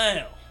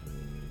clown.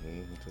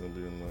 It's gonna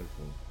be a nice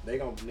one. They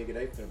gonna nigga,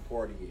 they finna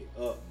party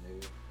it up,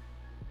 nigga.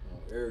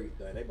 On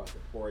everything, they about to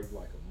party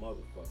like a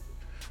motherfucker.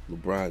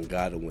 LeBron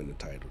gotta win the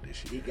title this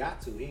He year.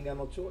 got to. He ain't got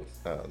no choice.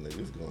 Oh, nigga,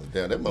 it's going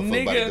down. That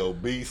motherfucker about Nigga, to go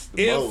beast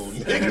if- mode.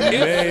 Nigga.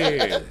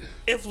 Man,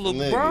 If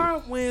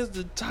LeBron wins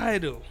the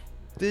title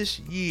this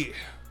year,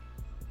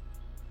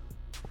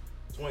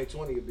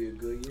 2020 will be a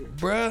good year.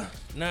 bruh,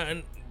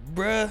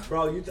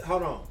 Bro,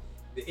 hold on.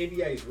 The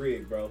NBA's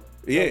rigged, bro.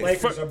 Yeah. The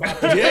Lakers are about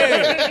to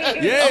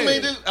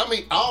yeah. I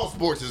mean, all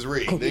sports is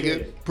rigged, nigga.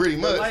 Yeah. Pretty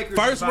The much. Lakers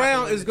First about to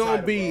round win is the gonna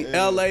title, be bro.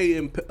 L.A.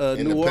 and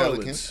In New the Orleans.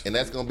 Pelicans, and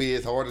that's gonna be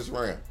his hardest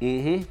round.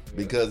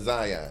 Because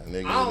Zion,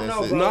 nigga. I don't that's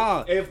know, it. bro.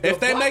 Nah, if if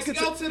they Bucks make it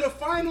go to the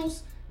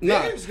finals,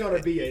 Nah. there's gonna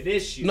be an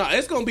issue. No,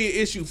 it's gonna be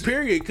an issue.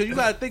 Period. Because you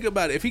gotta think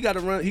about it. If he got to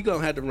run, he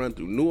gonna have to run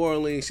through New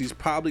Orleans. He's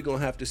probably gonna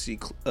have to see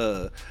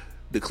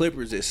the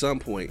Clippers at some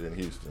point In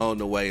Houston. on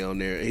the way on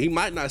there. He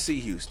might not see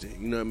Houston.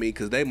 You know what I mean?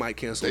 Because they might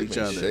cancel They've each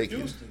been other.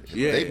 shaky.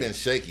 Yeah. They've been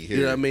shaky here.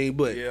 You know what I mean?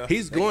 But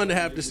he's going to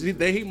have to see.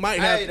 He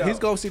might have. Hey, though, he's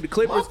gonna see the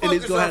Clippers, and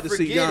he's motherfuckers gonna are have to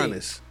see forgetting.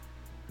 Giannis.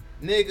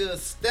 Nigga,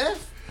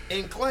 Steph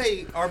and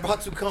Clay are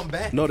about to come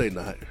back. No, they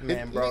not.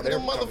 Man, bro, Nigga, they're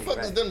them coming motherfuckers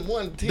back. done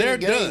won 10 They're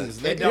games.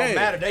 done. It Nigga. don't Yeah.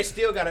 matter. They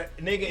still got to,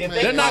 nigga. If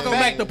they They're not come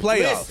gonna back, make the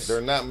playoffs. listen,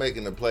 They're not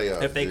making the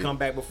playoffs. if they dude. come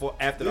back before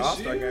after the This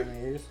All-Star year?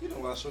 game is. You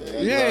don't watch your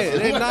Yeah,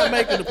 they're not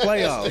making the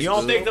playoffs. You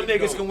don't think them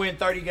niggas can win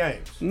 30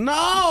 games?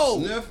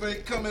 No. Steph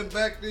ain't coming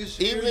back this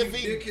year. Even if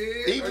he, you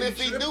dickhead. even Are if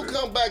you he do tripping?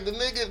 come back, the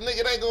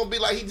nigga ain't gonna be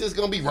like he just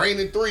gonna be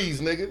raining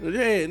threes, nigga.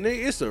 Yeah,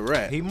 nigga, it's a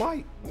wrap. He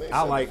might. Man, I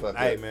shut like. the fuck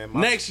Hey up. man,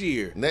 Next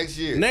year. Next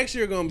year. Next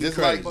year gonna be Just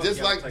crazy. like, just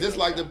Y'all like, take just it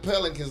like the out.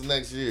 Pelicans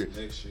next year,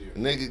 Next year.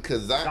 nigga.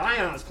 Cause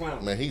Zion's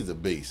clown. man, he's a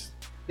beast.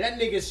 That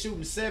nigga's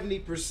shooting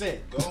 70%.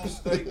 Golden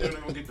State, they're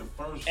gonna get the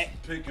first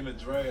pick in the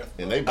draft.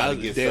 And they about to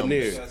get Damn something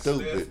near. They got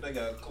stupid. Steph, they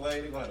got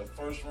Clay, they gonna have a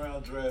first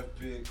round draft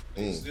pick.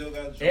 They still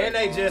got And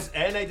they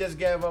Draymond. just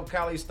gave up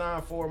Kylie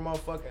Stein for a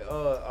motherfucking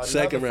another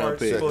Second round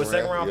pick. for a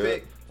second round Yeah.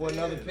 pick for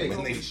another They pick.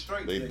 gonna be They-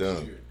 straight they next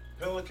done. year.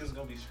 Pelicans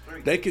gonna be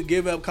straight. They could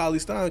give up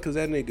Kylie Stein because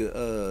that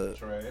nigga,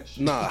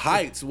 trash.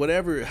 Heights,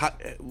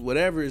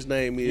 whatever his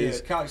name Yeah,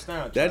 is. Kylie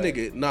Stein. That trash.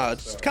 nigga,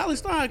 Kylie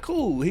Stein,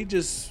 cool. He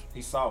just,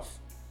 He's soft,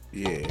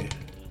 yeah.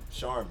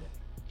 charming.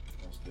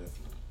 Most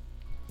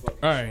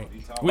definitely. All right.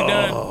 We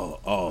done?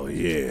 Oh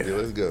yeah. Yeah,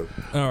 let's go.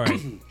 All right.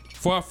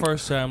 For our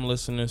first time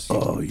listeners.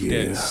 Oh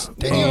yeah. That's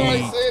He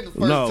already said the first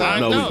No, time. I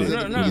know, we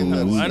didn't. no,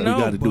 I know,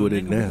 We got to do but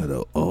it nigga, now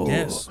though. Oh,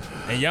 Yes.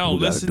 And y'all we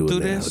gotta listen do through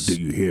it now. this. Do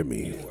you hear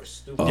me?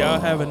 Y'all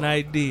have an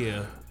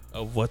idea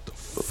of what the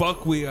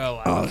fuck we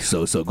are like.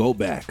 So go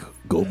back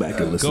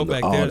and listen Go to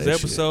back. all There's that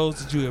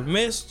episodes that you have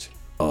missed. shit.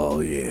 Oh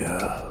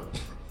yeah.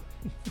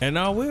 And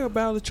all we're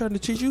about is trying to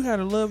teach you how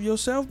to love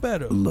yourself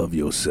better. Love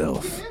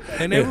yourself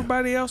And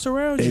everybody else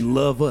around you. and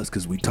love us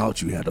because we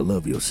taught you how to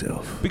love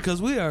yourself.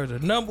 Because we are the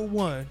number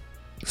one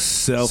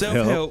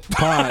Self-help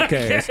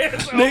podcast.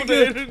 on the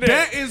Nigga, internet.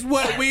 that is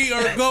what we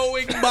are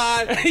going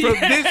by from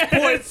this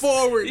point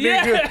forward, nigga.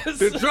 Yes.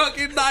 The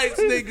Drunken Nights,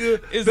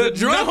 nigga. Is the the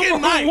Drunken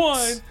number Nights.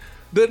 one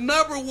The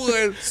number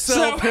one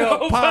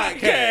self-help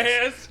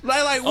podcast.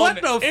 Like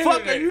what on the the fuck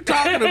internet. are you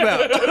talking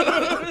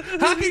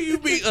about? How can you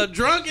be a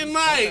drunken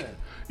night?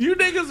 You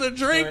niggas are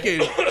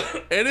drinking,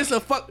 and it's a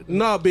fuck.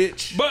 Nah,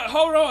 bitch. But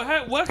hold on.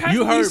 How You can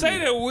we heard say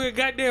me. that we're a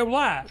goddamn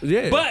lie?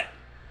 Yeah. But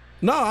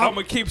No, I'm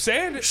going to keep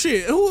saying it.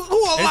 shit. Who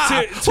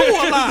alive? Until-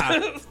 Who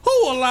alive?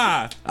 Who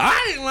alive?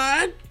 I ain't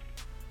lying.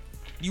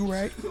 You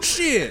right?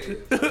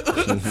 Shit.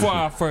 For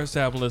our first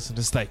time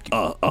listeners, thank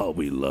you.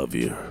 We love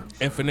you.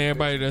 And for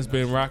everybody that's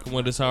been rocking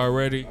with us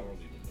already,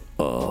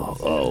 We love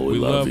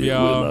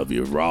y'all. We love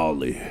you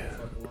rawly.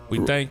 we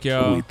thank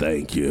y'all. We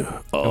thank you.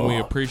 And we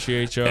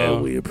appreciate And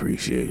y'all. we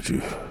appreciate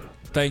you.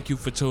 Thank you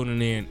for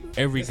tuning in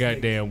every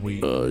goddamn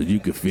week. You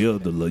can feel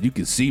the love. You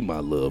can see my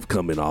love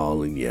coming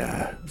all in your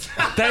eye.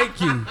 Thank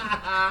you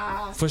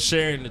for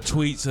sharing the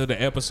tweets of the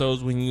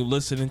episodes when you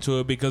listening to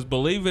it. Because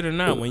believe it or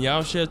not, when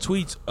y'all share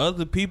tweets,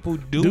 other people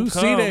do come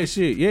see that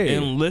shit, yeah.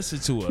 and listen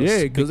to us.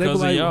 Yeah, because they be of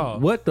like, y'all.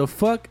 what the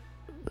fuck?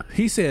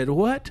 He said,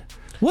 what?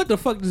 What the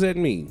fuck does that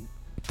mean?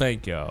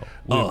 Thank y'all.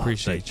 We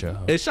appreciate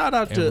y'all. And shout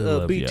out And we to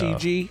love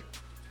BTG,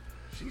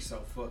 She's so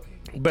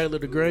fucking. Baylor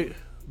the Great.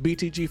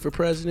 BTG for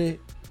President.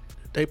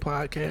 They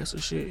podcast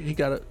and shit. He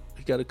got a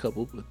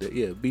couple. But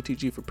yeah,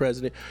 BTG for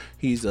President.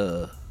 He's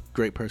a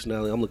great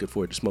personality. I'm looking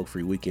forward to Smoke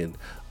Free Weekend,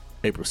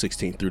 April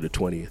 16th through the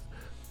 20th.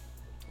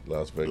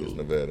 Las Vegas,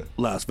 Nevada.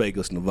 Las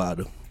Vegas,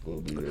 Nevada.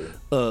 We'll be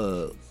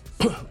there.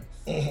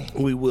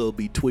 We will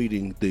be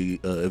tweeting the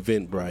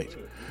Eventbrite.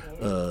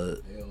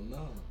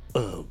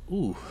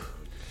 Ooh.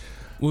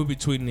 We'll be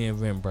tweeting the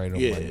Eventbrite on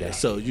Monday. Yeah,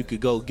 so you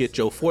could go get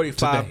your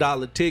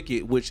 $45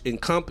 ticket, which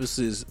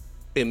encompasses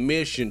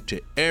admission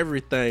to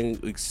everything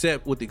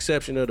except with the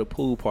exception of the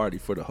pool party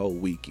for the whole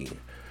weekend.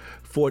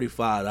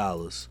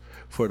 $45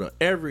 for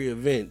every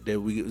event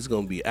that it's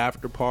gonna be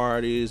after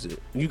parties.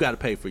 You got to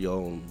pay for your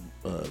own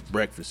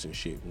breakfast and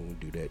shit when we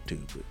do that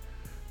too. But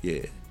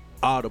yeah,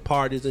 all the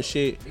parties and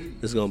shit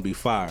is gonna be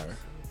fire.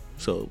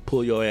 So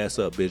pull your ass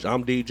up, bitch.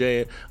 I'm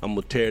DJing. I'm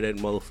gonna tear that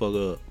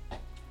motherfucker up.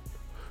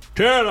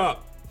 Tear it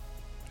up.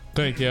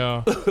 Thank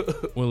y'all.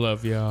 We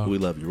love y'all. We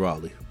love you,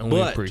 Raleigh. And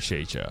we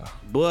appreciate y'all.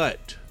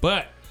 But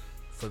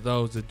for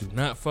those that do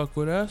not fuck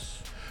with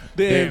us,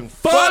 then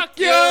fuck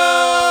you,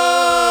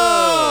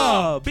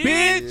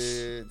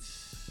 bitch.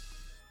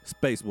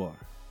 Spacebar.